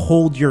hand to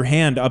hold your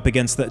hand up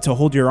against to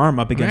hold your arm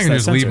up I against can that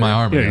just sensor. leave my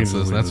arm Yeah, against you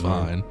this. can That's leave his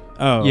arm. fine.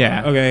 Oh,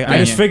 Yeah. Okay, I Yeah.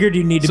 just figured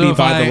you need to be if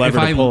by the lever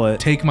if to pull it.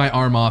 take my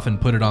arm off and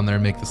put it on there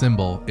and make the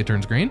symbol, it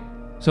turns green?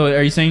 So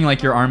are you saying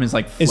like your arm is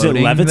like Is it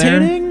floating there?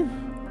 levitating?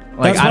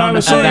 Like That's I what don't I know.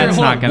 was saying. That's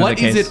Hold not on, gonna what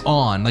be the is case. it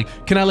on?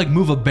 Like, can I like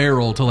move a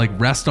barrel to like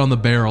rest on the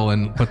barrel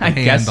and put the I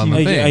hand guess on you-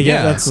 the thing?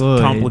 Yeah, that's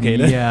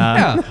complicated. Yeah.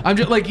 Yeah, I'm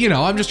just like,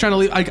 I'm just trying to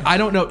leave. Like, I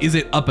don't know. Is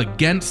it up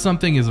against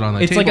something? Is it on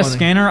the It's table? like a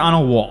scanner on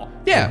a wall.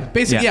 Yeah,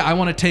 basically, Yeah. I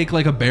want to take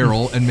like a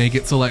barrel and make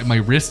it so like my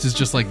wrist is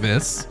just like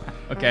this,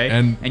 Okay.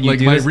 and you like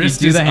do my this,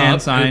 wrist you do is the hand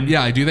up, sign. and-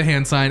 yeah, I do the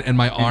hand sign, and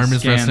my arm is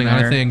scan resting on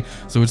a there. thing,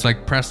 so it's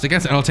like pressed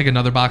against it. And I'll take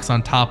another box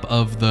on top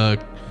of the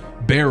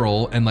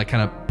barrel and like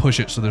kind of push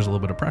it so there's a little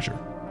bit of pressure,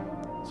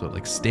 so it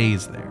like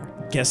stays there.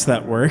 Guess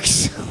that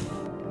works.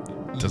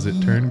 Does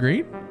it turn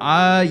green?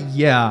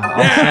 Yeah.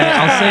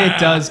 I'll say it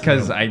does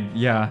because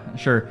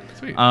sure.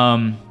 Sweet.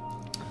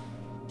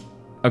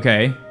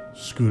 Okay.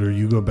 Scooter,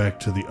 you go back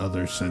to the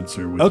other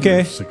sensor with Okay.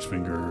 your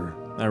 6-finger.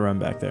 I run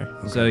back there.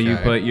 So you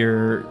Okay. put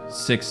your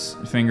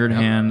 6-fingered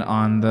hand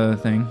on the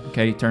thing.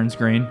 Okay, turns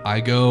green.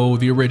 I go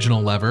the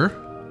original lever.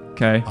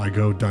 Okay. I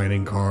go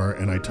dining car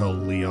and I tell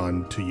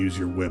Leon to use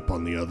your whip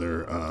on the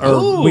other.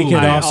 Or we could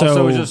I also,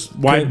 also just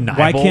why could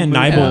why Nibel can't move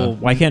Nibel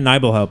that? why can't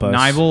Nibel help us?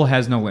 Nibel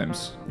has no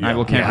limbs. Yeah.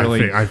 Nibel can't Yeah,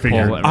 really I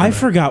figured. pull it. I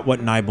forgot what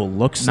Nibel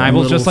looks like. Nibel's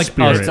little just like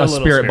spirit. a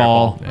spirit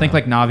ball. Yeah. Think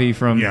like Navi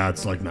from yeah,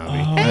 it's like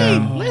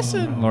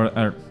Navi.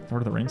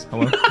 Lord of the Rings.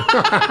 Hello.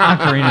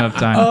 Ocarina of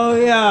Time. Oh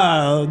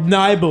yeah,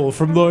 Nibel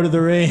from Lord of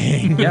the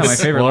Rings. Yeah, my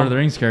favorite Lord of the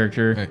Rings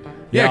character. Right.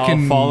 Yeah,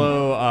 can I'll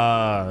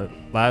follow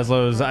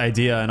Laszlo's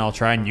idea, and I'll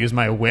try and use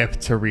my whip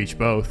to reach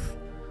both.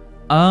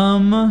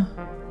 Um,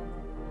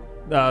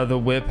 The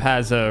whip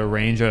has a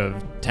range of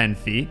 10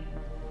 feet.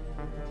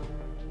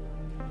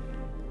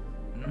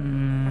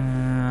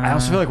 I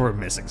also feel like we're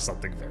missing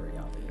something very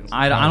obvious.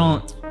 I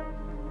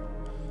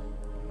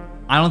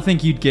don't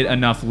think you'd get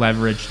enough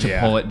leverage to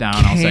Yeah. pull it down.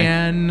 I'll say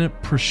Can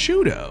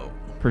prosciutto?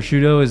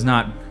 prosciutto is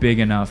not big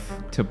enough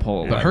to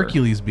pull a The lever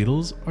Hercules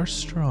beetles are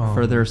strong.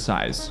 for their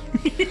size.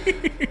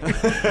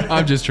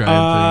 I'm just trying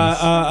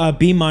things.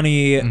 B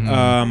Money.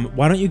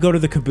 Why don't you go to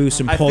the caboose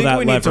and I pull think that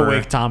we need to lever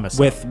wake Thomas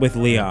with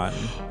Leon?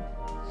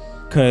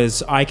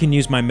 Because I can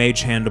use my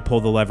mage hand to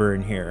pull the lever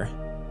in here.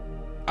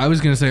 I was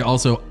gonna say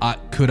also,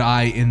 could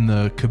I in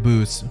the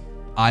caboose,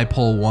 I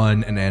pull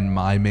one and then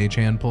my mage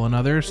hand pull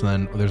another, so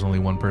then there's only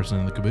one person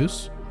in the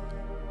caboose.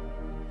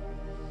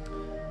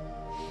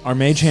 Our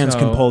mage hands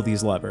can So- pull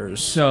these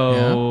levers.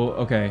 So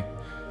okay,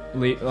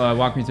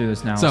 walk me through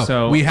this now.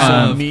 So, we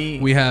have me-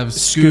 we have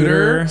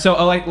Scooter.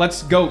 So like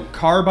let's go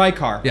car by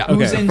car. Yeah.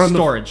 Who's Okay. in from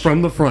storage?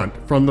 from the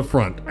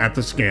front at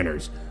the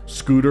scanners.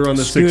 Scooter on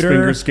the Scooter,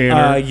 6-finger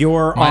scanner.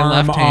 your My arm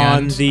left on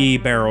hand. the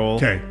barrel.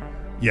 Okay.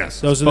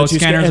 Yes. Those are Both the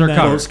two scanners and are then-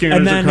 covered. Both scanners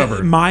and are then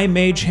covered. my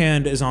mage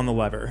hand is on the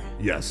lever.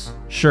 Yes.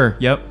 Sure.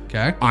 Yep.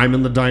 Okay. I'm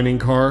in the dining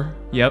car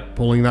Yep.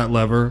 pulling that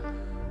lever.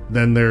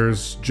 Then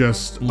there's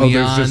just Leon,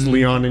 there's just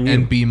Leon and you.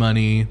 and B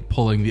Money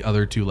pulling the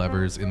other two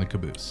levers in the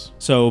caboose.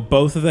 So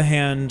both of the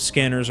hand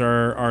scanners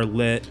are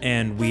lit,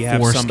 and we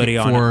have Four somebody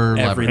sca- on four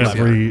every levers.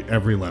 lever.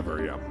 every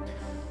lever,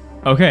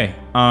 yeah. Okay.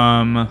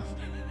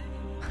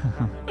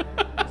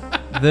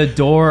 The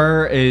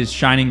door is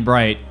shining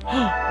bright.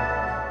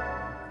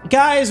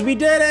 Guys, we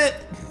did it!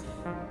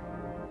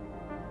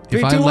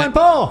 3, 2, 1,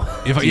 pull.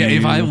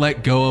 If I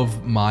let go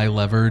of my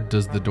lever,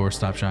 does the door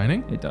stop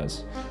shining? It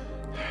does.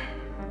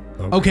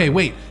 Okay,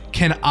 wait.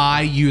 Can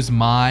I use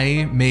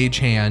my mage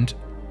hand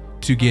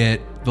to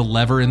get the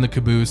lever in the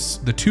caboose,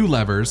 the 2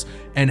 levers,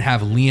 and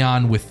have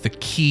Leon with the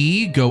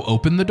key go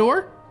open the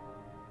door?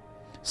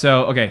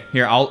 So, okay,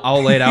 here,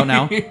 I'll lay it out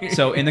now.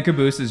 So in the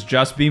caboose is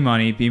just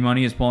B-Money.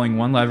 B-Money is pulling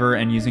one lever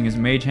and using his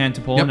mage hand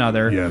to pull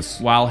another. Yes.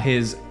 While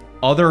his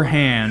other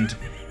hand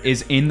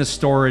is in the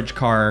storage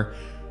car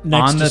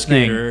Next on to the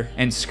thing. Scooter.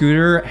 And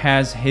Scooter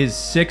has his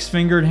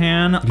 6-fingered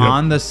hand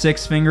on the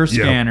 6-finger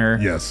scanner.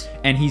 Yes.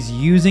 And he's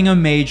using a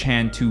mage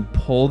hand to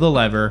pull the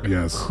lever.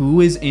 Yes. Who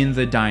is in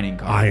the dining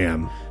car? I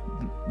am.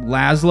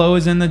 Laszlo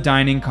is in the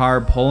dining car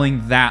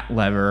pulling that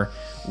lever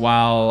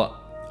while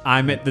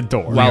I'm at the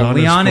door.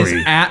 Leon is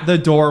free. at the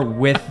door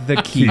with the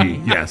key.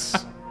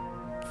 Yes.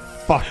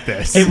 Fuck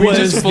this. It We was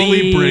just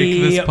fully the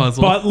break this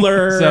puzzle.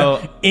 butler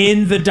So-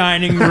 in the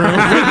dining room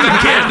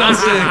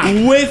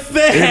with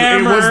the It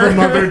hammer. was the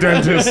mother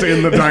dentist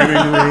in the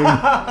dining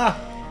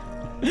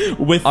room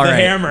with All the right.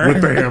 hammer.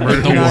 with the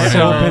hammer.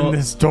 So- Open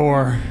this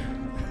door.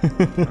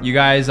 You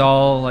guys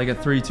all like a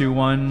 3, 2,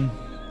 1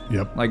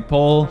 Yep. like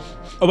pull.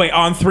 Oh wait,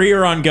 on 3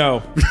 or on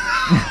go?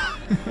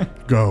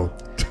 Go.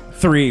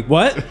 3.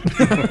 What?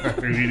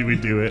 We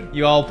do it.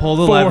 You all pull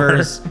the 4.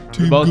 levers.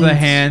 Both the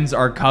hands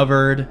are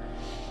covered.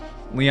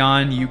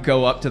 Leon, you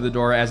go up to the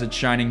door as it's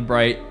shining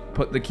bright,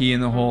 put the key in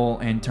the hole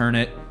and turn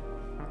it.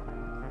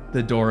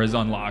 The door is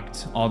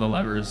unlocked. All the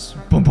levers.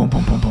 Boom, boom,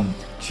 boom, boom, boom.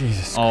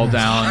 Jesus. All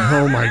down.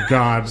 Oh my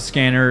God.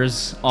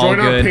 Scanners. All Join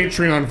our good.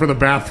 Patreon for the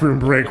bathroom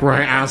break where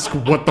I ask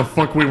what the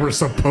fuck we were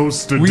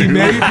supposed to We do.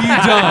 may be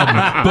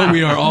dumb, but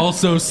we are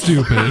also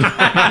stupid.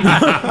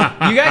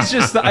 You guys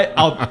just.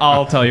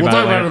 I'll tell you We'll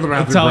about talk it about it later. at the bathroom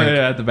I'll tell break.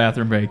 you at the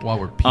bathroom break. While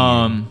we're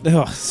peeing.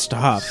 Oh,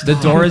 stop. The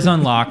door is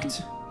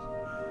unlocked,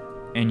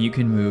 and you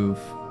can move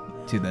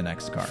to the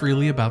next car.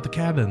 Freely about the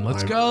cabin.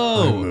 Let's I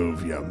go.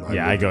 move, yeah.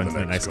 Yeah, I move go to into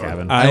the next car.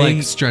 cabin. I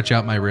like stretch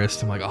out my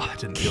wrist. I'm like, oh, that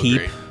didn't feel Keep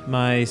great.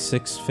 my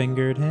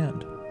 6-fingered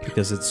hand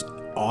because it's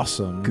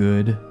awesome.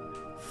 Good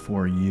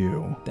for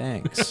you.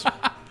 Thanks.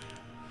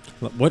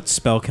 What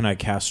spell can I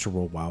cast to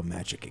roll wild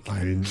magic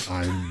again?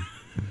 I'm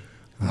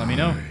Let me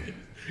know.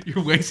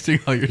 You're wasting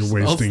all your you're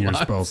wasting your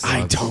slots. spell I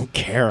slots. don't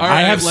care. All I right,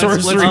 have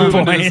let's sorcery move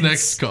into points. this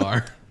next car.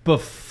 You're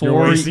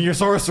Before wasting your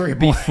sorcery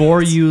points.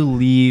 before you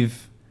leave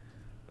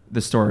the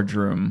storage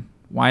room,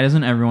 why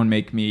doesn't everyone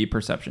make me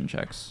perception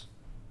checks?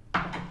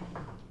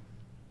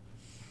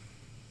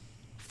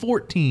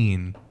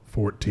 14.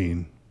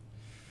 14.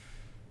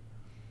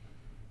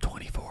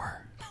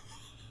 24.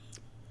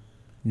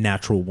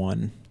 Natural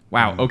 1.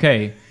 Wow.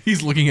 Okay.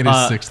 He's looking at his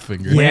 6th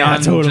finger. Yeah,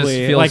 Leon totally.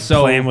 just feels Like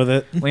so playing with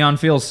it. Leon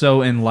feels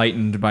so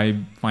enlightened by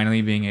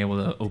finally being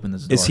able to open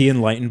this door. Is he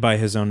enlightened by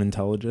his own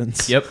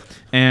intelligence? Yep.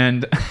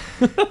 And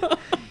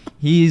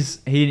he's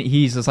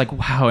just like,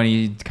 wow, and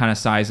he kind of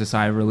sighs a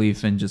sigh of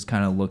relief and just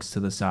kind of looks to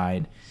the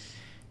side.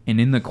 And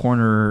in the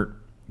corner,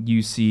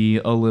 you see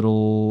a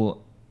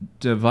little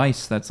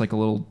device that's like a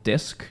little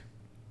disc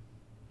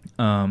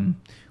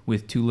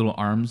with 2 little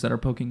arms that are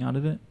poking out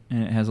of it,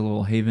 and it has a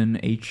little Haven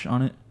H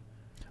on it.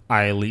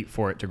 I leap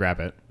for it to grab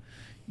it.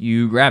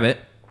 You grab it,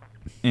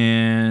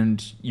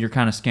 and you're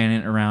kind of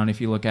scanning it around.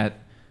 If you look at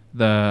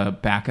the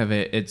back of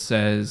it, it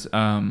says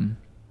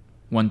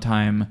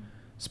one-time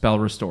spell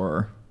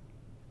restorer,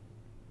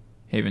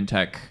 Haven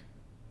Tech,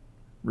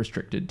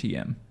 restricted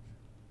TM.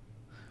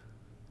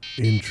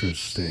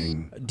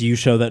 Interesting. Do you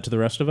show that to the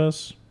rest of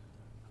us?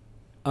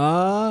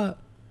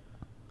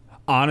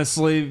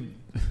 Honestly,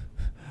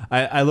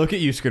 I look at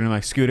you, Scooter, and I'm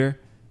like, Scooter,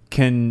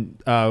 can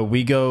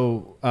we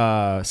go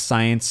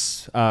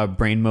science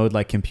brain mode,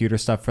 like computer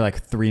stuff, for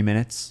like 3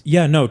 minutes?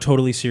 Yeah, no,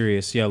 totally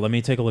serious. Yeah, let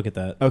me take a look at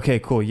that. Okay,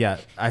 cool. Yeah,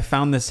 I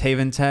found this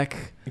Haven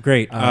Tech.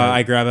 Great.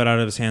 I grab it out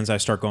of his hands. I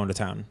start going to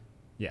town.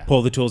 Yeah.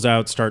 Pull the tools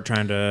out, start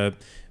trying to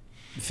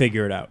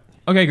figure it out.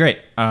 Okay, great.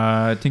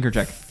 Tinker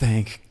check.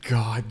 Thank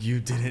God you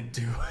didn't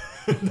do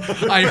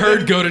it. I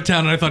heard go to town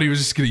and I thought he was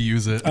just going to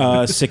use it.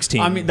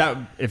 16. I mean, that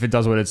if it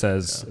does what it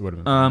says, it would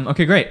have been.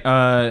 Okay, great.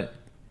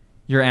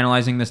 You're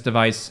analyzing this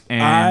device,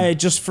 and I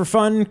just for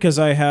fun because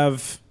I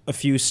have a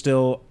few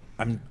still.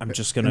 I'm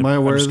just gonna. Am I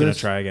aware I'm just of gonna this?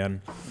 try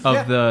again.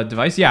 of the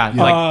device, yeah.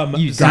 Like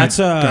you that's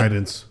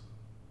Guidance.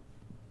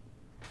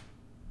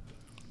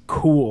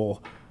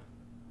 cool.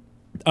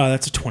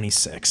 That's a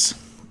 26.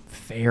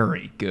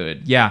 very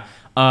good. Yeah.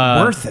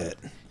 Worth it.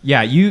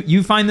 Yeah,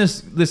 you find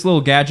this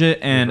little gadget,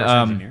 and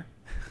Engineer.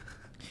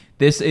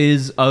 this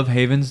is of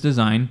Haven's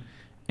design,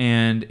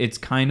 and it's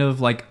kind of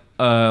like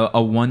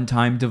a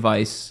one-time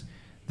device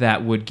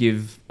that would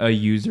give a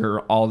user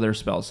all their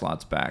spell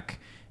slots back.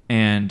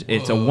 And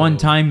it's a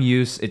one-time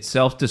use. It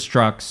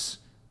self-destructs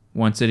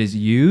once it is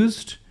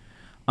used.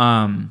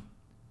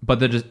 But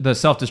the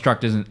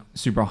self-destruct isn't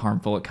super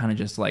harmful. It kind of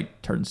just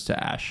like turns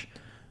to ash.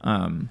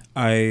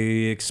 I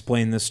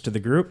explained this to the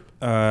group.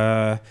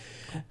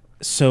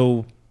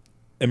 So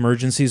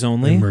emergencies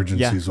only.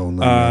 Emergencies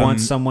only.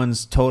 Once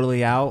someone's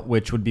totally out,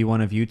 which would be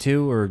one of you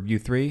two or you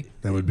three.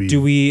 that would be.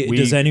 Do we? we-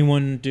 Does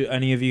anyone? Do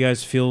any of you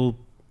guys feel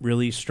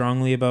really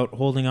strongly about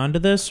holding on to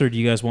this, or do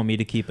you guys want me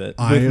to keep it?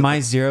 With my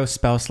 0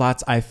 spell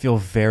slots, I feel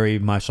very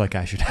much like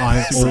I should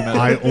have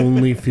I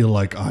only feel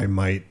like I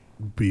might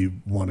be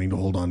wanting to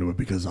hold on to it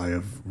because I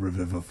have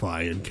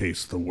Revivify in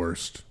case the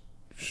worst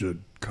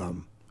should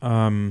come.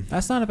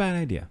 That's not a bad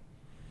idea.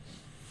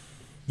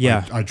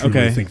 Yeah. I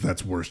truly think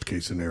that's worst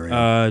case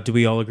scenario. Do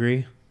we all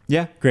agree?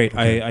 Yeah. Great.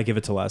 Okay. I give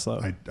it to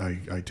Laszlo.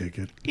 I take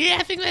it. Yeah,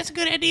 I think that's a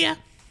good idea.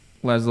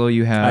 Laszlo,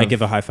 you have I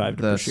give a high five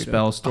to the Prosciutto.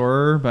 spell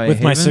storer by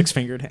With my Haven.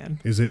 6-fingered hand.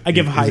 Is it? I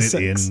give a high is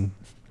it 6. in?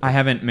 I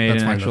haven't made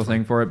That's an fine, actual that's fine.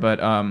 thing for it,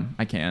 but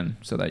I can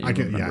so that you I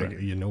can. remember Yeah,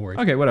 it. you know where.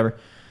 Okay, whatever.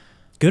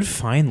 Good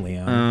find,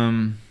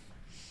 Leon.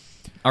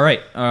 All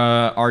right.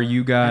 Are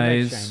you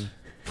guys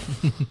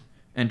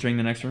entering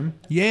the next room?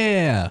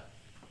 Yeah.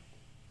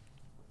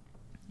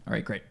 All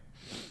right, great.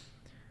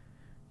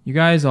 You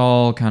guys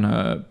all kind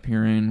of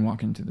peer in,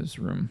 walk into this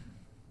room.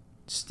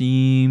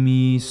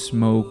 Steamy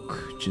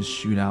smoke just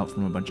shoot out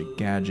from a bunch of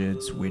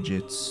gadgets,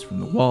 widgets from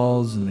the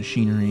walls and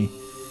machinery.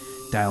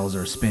 Dials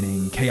are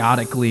spinning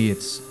chaotically.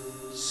 It's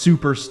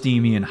super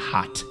steamy and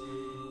hot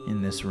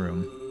in this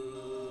room.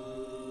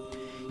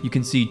 You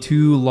can see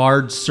 2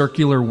 large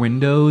circular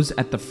windows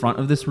at the front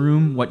of this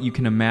room. What you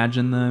can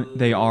imagine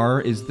they are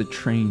is the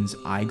train's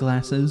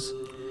eyeglasses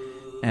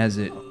as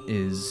it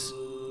is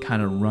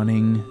kind of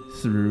running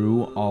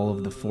through all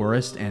of the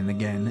forest. And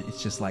again,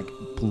 it's just like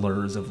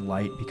blurs of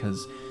light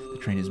because the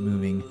train is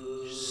moving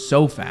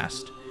so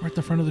fast. We're at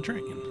the front of the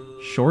train.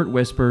 Short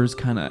whispers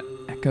kind of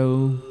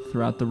echo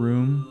throughout the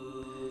room,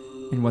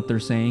 and what they're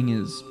saying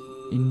is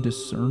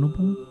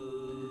indiscernible.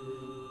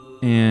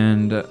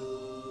 And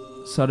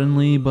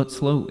suddenly but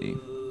slowly,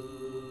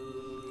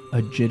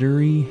 a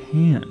jittery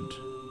hand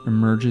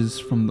emerges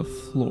from the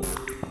floor.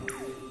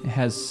 It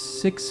has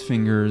 6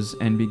 fingers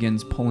and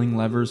begins pulling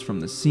levers from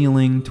the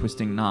ceiling,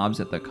 twisting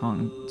knobs at the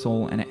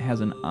console, and it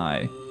has an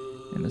eye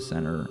in the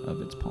center of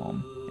its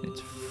palm. And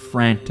it's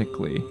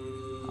frantically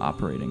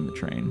operating the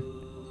train,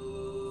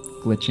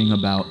 glitching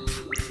about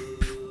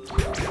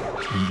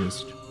and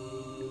just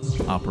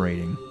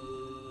operating.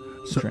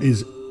 So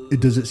train.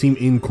 does it seem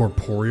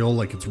incorporeal,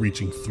 like it's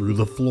reaching through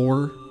the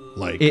floor,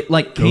 like It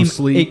like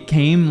ghostly? it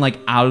came like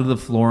out of the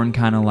floor and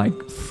kind of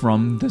like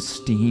from the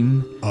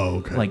steam, Oh,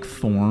 okay. like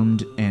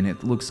formed, and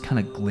it looks kind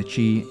of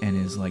glitchy and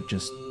is like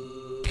just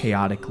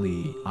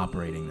chaotically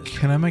operating this.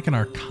 Can I make an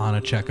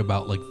Arcana check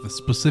about like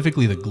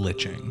specifically the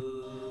glitching?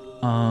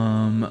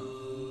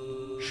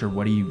 Sure.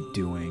 What are you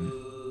doing?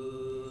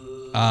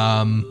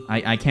 Um,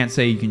 I can't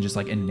say you can just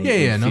like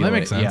innately. yeah, no, feel that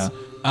makes it. sense.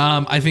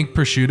 Yeah. I think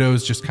Prosciutto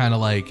is just kind of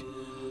like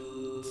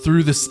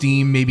through the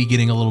steam, maybe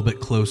getting a little bit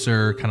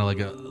closer, kind of like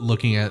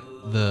looking at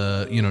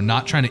the,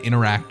 not trying to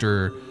interact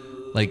or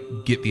like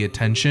get the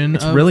attention.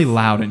 It's really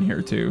loud in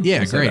here too. Yeah,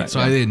 I'll say great. that, So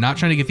yeah. I did not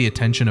trying to get the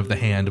attention of the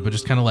hand, but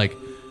just kind of like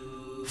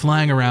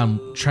flying around,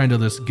 trying to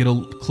just get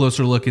a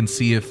closer look and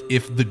see if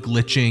the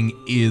glitching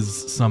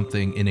is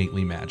something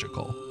innately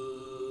magical.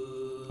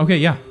 Okay.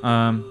 Yeah.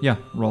 Yeah.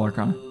 Roll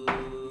Arcana.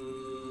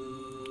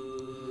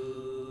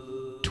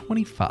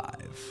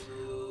 25.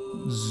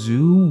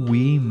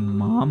 Zooey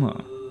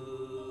Mama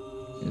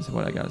is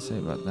what I gotta say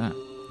about that.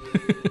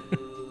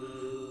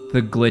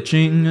 The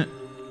glitching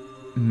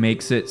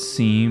makes it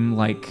seem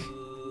like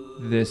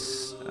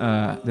this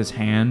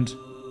hand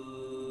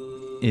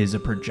is a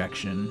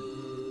projection,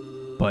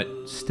 but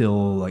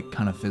still like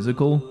kind of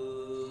physical.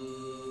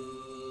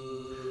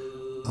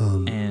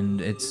 And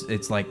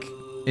it's like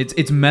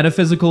it's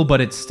metaphysical,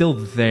 but it's still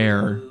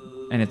there,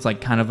 and it's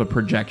like kind of a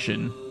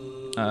projection.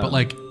 But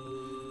like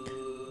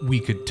we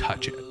could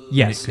touch it.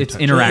 Yes, It it's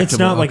could touch interactable. It's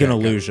not like an Okay,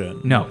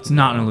 illusion. No, it's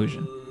not an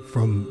illusion.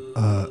 From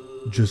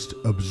just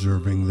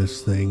observing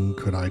this thing,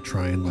 could I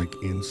try and like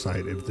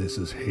insight if this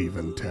is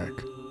Haven tech?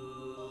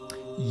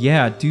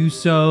 Yeah, do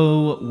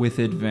so with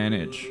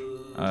advantage.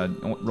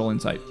 Roll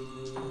insight.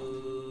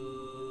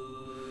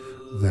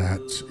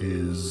 That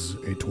is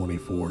a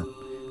 24.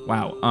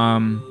 Wow.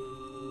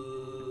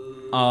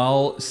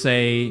 I'll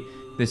say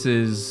this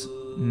is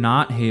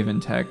not Haven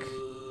Tech,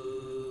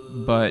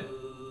 but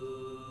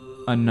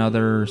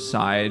another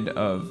side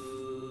of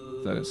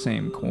the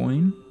same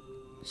coin.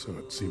 So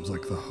it seems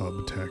like the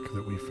hub tech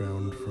that we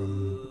found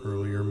from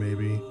earlier,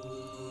 maybe.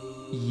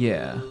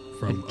 Yeah.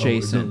 From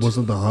Adjacent.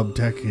 wasn't the hub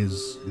tech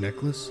his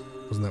necklace?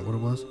 Wasn't that what it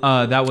was?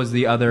 That was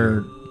the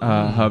other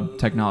hub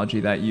technology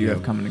that you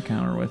have come into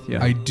encounter with.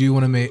 Yeah. I do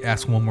want to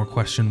ask one more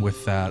question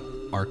with that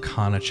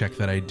Arcana check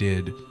that I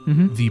did.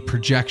 Mm-hmm. The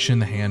projection,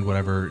 the hand,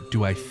 whatever,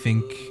 do I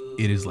think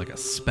it is like a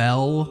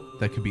spell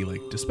that could be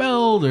like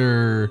dispelled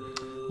or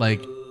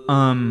like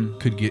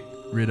could get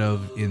rid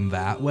of in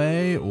that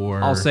way?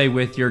 Or I'll say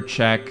with your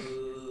check,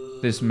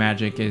 this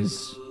magic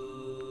is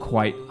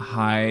quite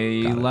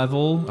high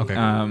level. Okay.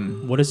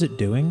 What is it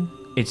doing?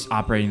 It's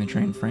operating the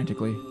train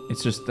frantically.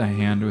 It's just a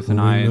hand with an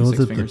Well, eye we and know 6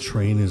 that fingers. the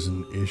train is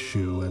an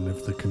issue, and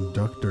if the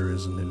conductor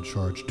isn't in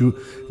charge,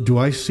 do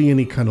I see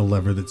any kind of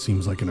lever that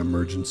seems like an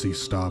emergency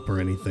stop or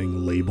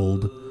anything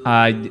labeled?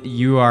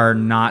 You are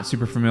not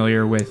super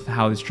familiar with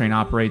how this train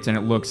operates, and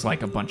it looks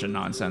like a bunch of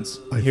nonsense.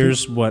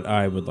 Here's what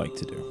I would like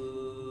to do.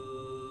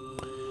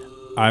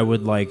 I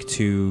would like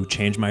to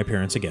change my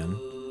appearance again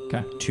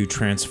Okay. to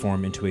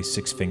transform into a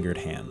 6-fingered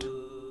hand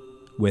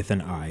with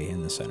an eye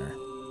in the center.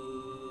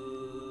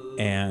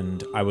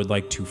 And I would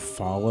like to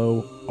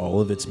follow all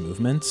of its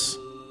movements,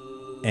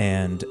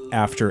 and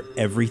after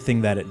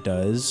everything that it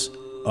does,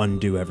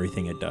 undo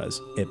everything it does.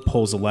 It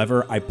pulls a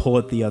lever, I pull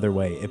it the other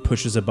way. It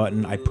pushes a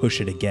button, I push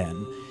it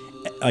again.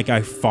 Like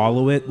I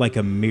follow it like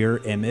a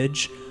mirror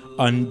image,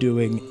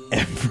 undoing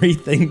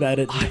everything that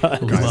it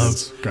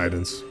does.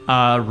 Guidance.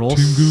 Roll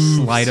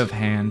sleight of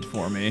hand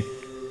for me.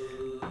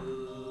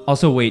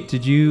 Also, wait,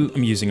 did you...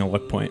 I'm using a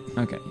luck point.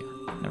 Okay,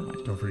 yeah, never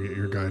mind. Don't forget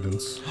your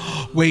guidance.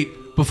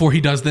 Wait, before he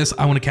does this,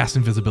 I want to cast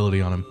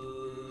invisibility on him.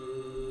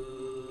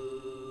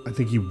 I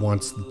think he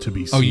wants to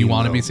be seen. Oh, you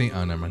want to though. be seen?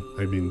 Oh, never mind.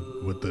 I mean,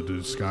 with the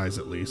disguise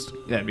at least.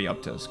 That'd be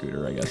up to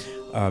Scooter, I guess.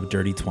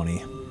 Dirty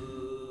 20.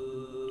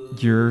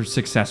 You're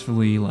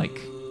successfully, like,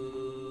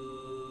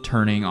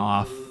 turning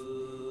off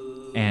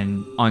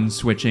and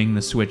unswitching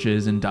the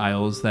switches and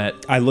dials that...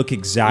 I look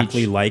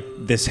exactly like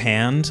this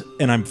hand,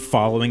 and I'm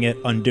following it,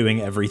 undoing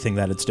everything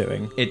that it's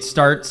doing. It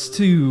starts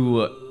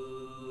to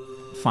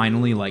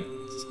finally, like,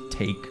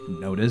 take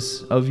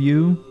notice of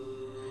you.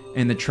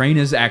 And the train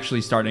is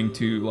actually starting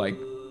to, like,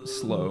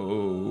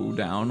 slow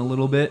down a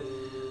little bit.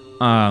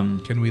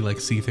 Can we like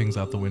see things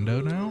out the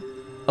window now?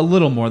 A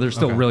little more. They're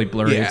still Okay. really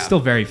blurry. Yeah. It's still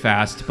very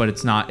fast, but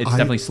it's not. It's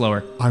definitely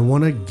slower. I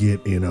want to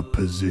get in a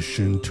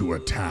position to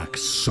attack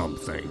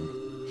something.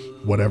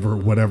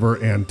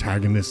 Whatever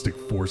antagonistic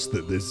force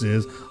that this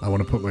is, I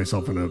want to put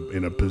myself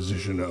in a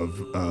position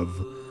of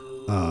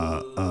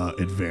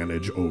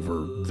advantage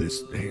over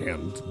this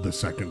hand the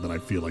second that I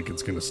feel like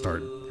it's going to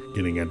start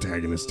getting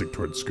antagonistic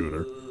towards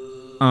Scooter.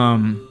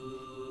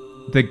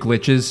 The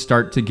glitches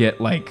start to get,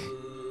 like,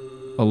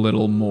 a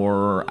little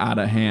more out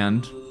of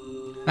hand.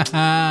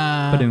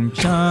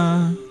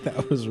 Ba-doom-cha.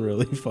 That was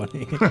really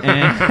funny.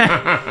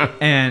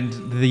 And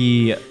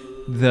the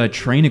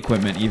train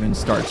equipment even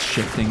starts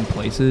shifting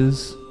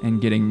places and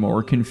getting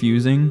more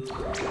confusing.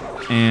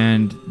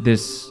 And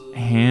this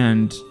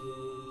hand,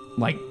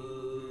 like,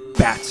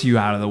 bats you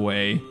out of the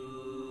way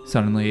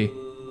suddenly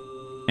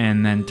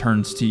and then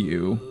turns to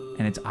you,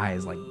 and its eye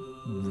is, like,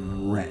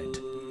 red.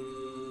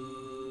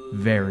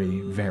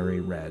 Very,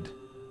 very red.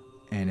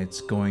 And it's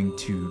going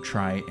to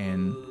try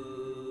and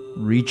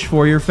reach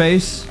for your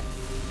face.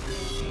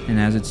 And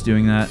as it's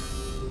doing that,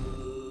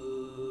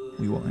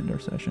 we will end our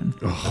session.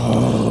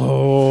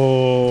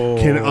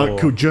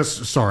 Could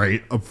just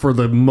for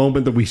the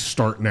moment that we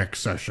start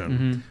next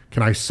session,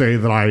 can I say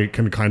that I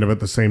can kind of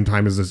at the same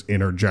time as this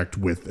interject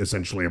with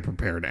essentially a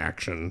prepared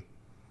action?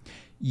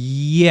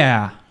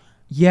 Yeah.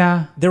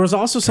 There was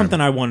also something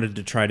I wanted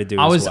to try to do.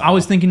 I as well.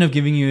 was thinking of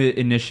giving you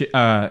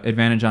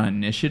advantage on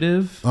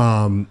initiative. We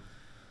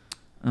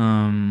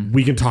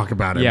can talk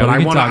about it, Yeah, but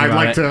we can talk I'd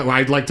about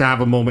I'd like to have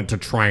a moment to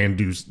try and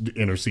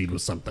intercede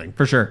with something.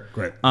 For sure.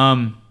 Great.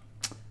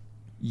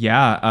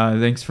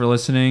 Thanks for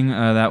listening.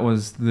 That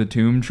was the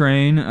Tomb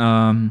Train.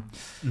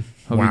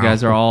 Hope you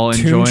guys are all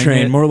Tomb enjoying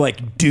Train, it. more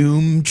like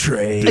Doom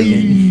Train.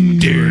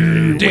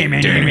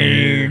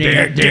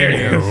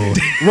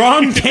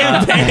 Wrong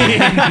campaign.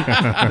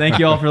 Thank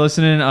you all for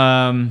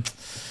listening.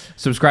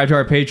 Subscribe to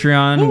our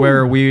Patreon,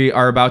 where we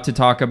are about to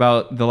talk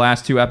about the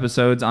last 2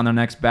 episodes on the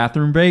next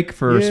bathroom break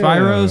for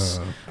Sphairos,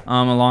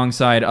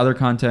 alongside other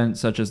content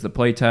such as the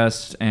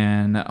playtest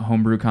and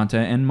homebrew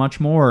content and much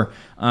more.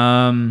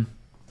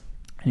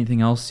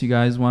 Anything else you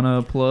guys want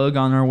to plug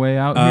on our way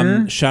out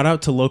here? Shout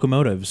out to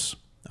locomotives.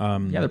 Yeah,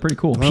 they're pretty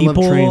cool. I love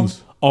People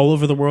trains. all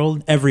over the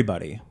world,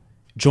 everybody,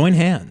 join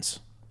hands.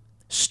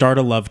 Start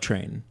a love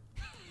train.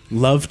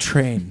 Love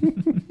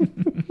train.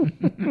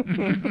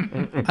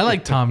 I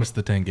like Thomas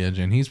the Tank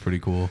Engine. He's pretty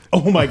cool.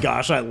 Oh my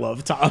gosh, I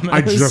love Thomas.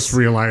 I just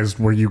realized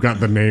where you got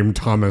the name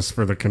Thomas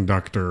for the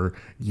conductor,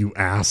 you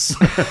ass.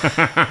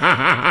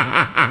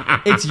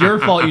 It's your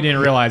fault you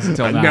didn't realize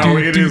until now. No,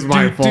 it is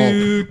my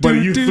fault. But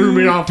you threw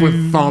me off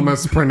with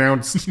Thomas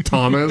pronounced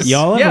Thomas.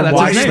 Y'all Yeah, ever that's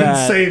Why watch his you name. didn't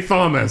that? say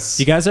Thomas?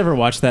 You guys ever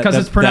watch that? 'Cause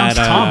it's pronounced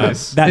that,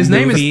 Thomas. That His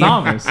name is movie,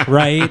 Thomas.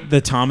 right?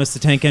 The Thomas the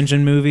Tank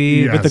Engine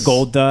movie with the Yes.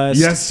 gold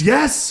dust.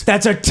 Yes.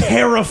 That's a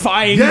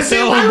terrifying Yes,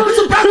 film. I was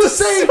about to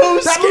say So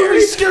that scary.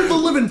 movie scared the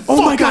living fuck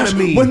Oh my out gosh, of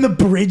me. when the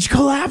bridge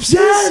collapses.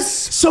 Yes!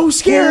 So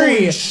scary.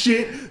 Holy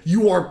shit,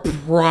 you are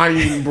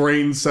prying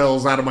brain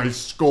cells out of my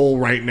skull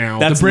right now.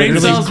 That's brain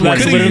literally, cells we that's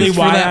could've literally used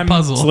for why that I'm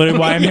puzzle. That's literally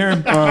why I'm here.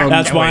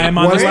 That's why I'm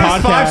on One this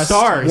last podcast. 5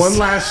 stars. One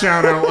last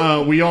shout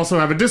out. We also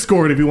have a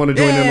Discord if you want to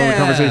join in on the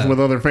conversation with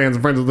other fans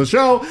and friends of the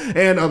show,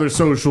 and other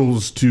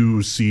socials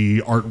to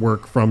see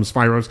artwork from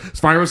Sphairos.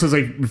 Sphairos is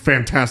a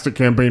fantastic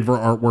campaign for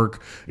artwork.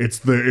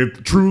 It's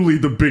truly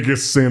the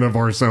biggest sin of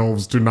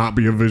ourselves to not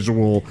be a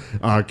visual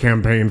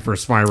campaign for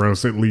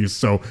Sphairos, at least.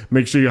 So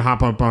make sure you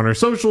hop up on our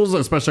socials,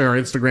 especially our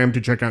Instagram,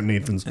 to check out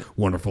Nathan's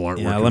wonderful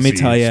artwork. Yeah, and let me see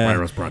tell you,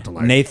 Sphairos brought to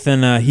life.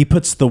 Nathan, he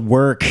puts the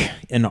work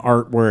in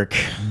artwork.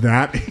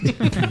 That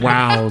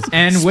wow,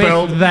 And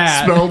with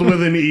that- spelled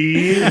with an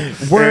E,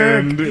 Work.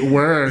 and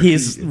work.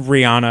 He's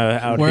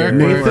Rihanna out Work, here.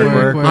 work,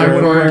 work, work, I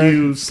would work.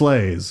 argue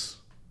slays,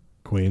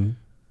 Queen.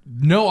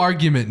 No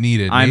argument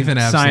needed. I'm Nathan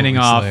signing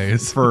off absolutely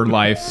slays. for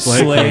life.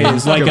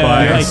 Slays like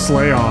Goodbye. a like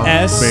Slay off,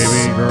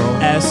 baby girl.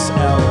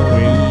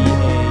 SLEAs.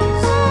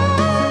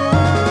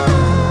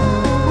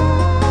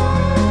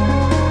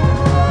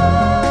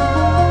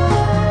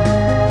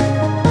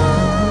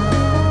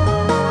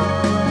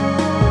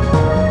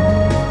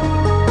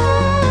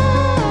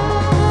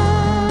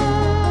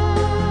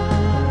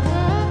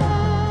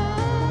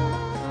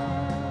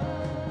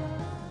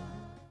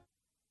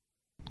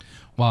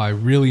 Wow, I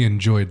really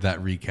enjoyed that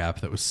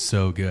recap. That was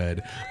so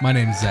good. My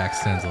name's Zach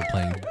Stenzel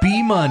playing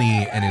B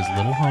Money and his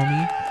little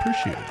homie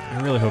Prosciutto. I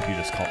really hope you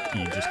just cut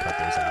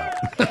those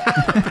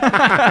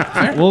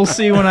out. We'll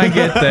see when I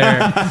get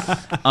there.